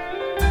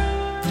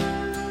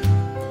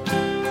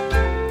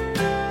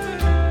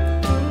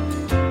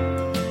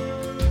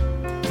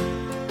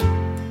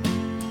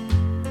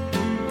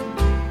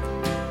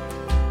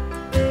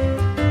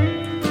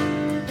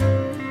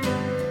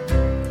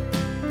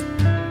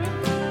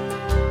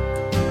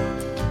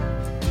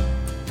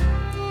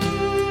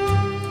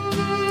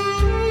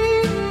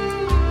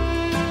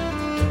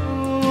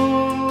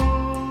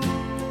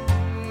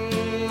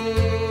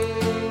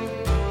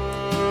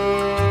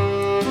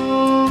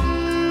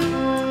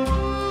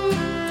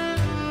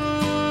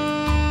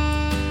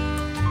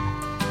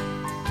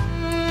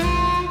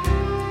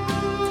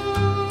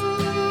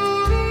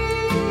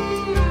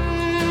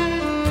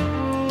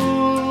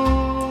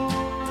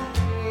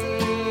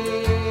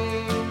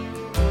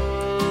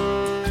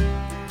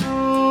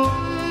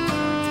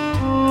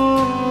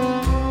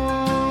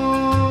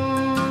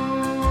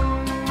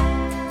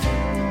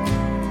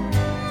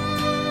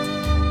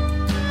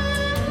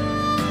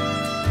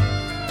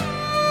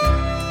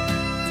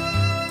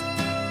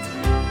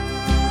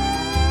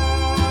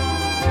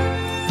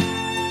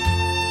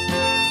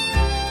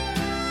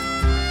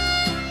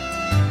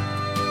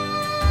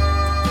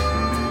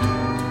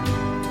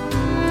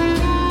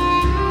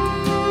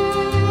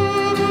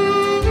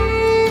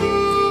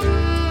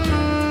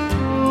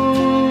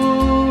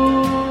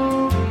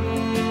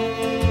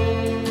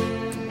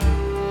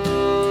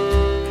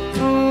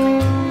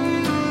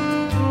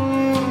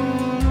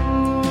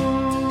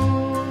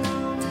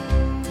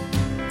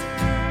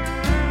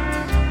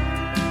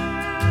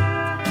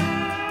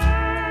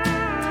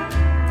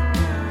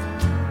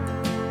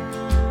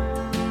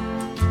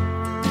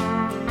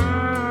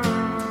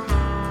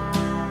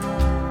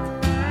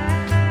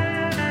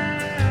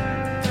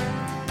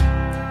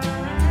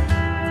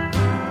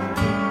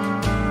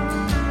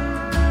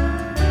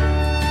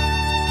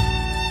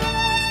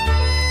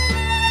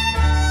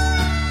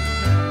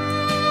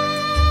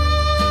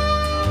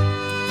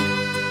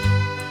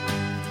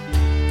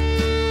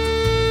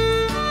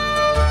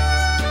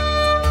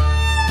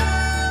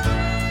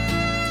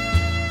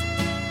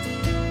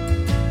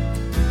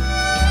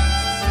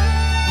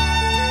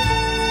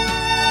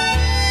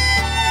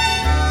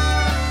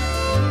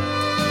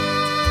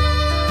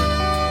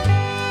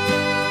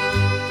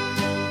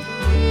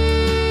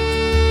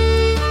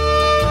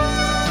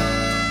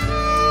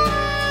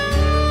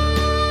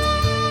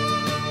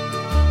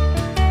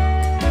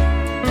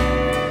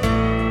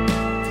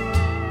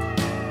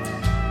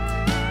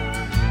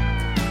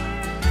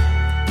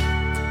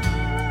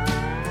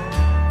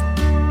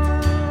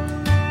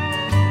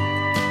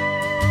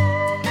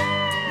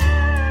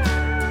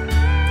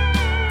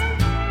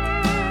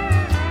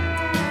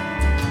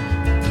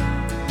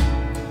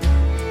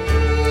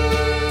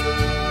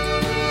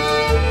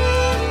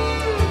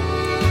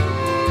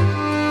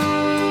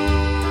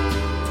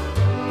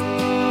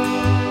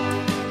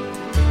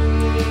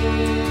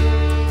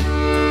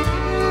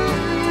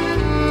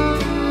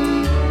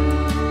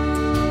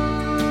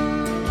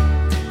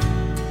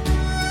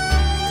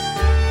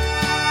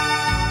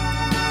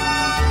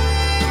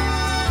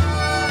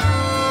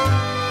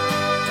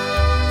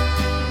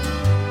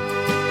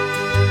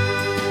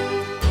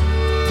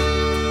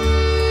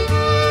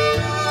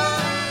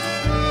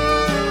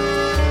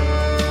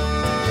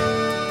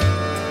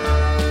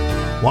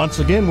 Once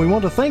again, we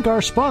want to thank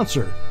our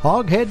sponsor,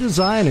 Hoghead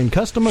Design and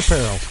Custom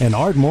Apparel in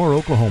Ardmore,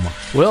 Oklahoma.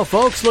 Well,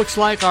 folks, looks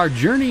like our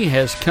journey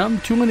has come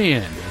to an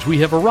end as we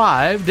have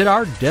arrived at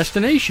our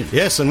destination.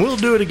 Yes, and we'll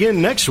do it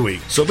again next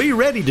week. So be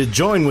ready to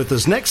join with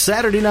us next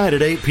Saturday night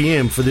at 8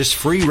 p.m. for this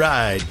free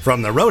ride.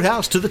 From the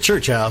Roadhouse to the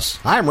Church House,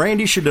 I'm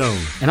Randy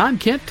Shadoan. And I'm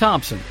Kent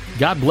Thompson.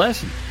 God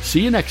bless and see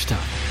you next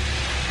time.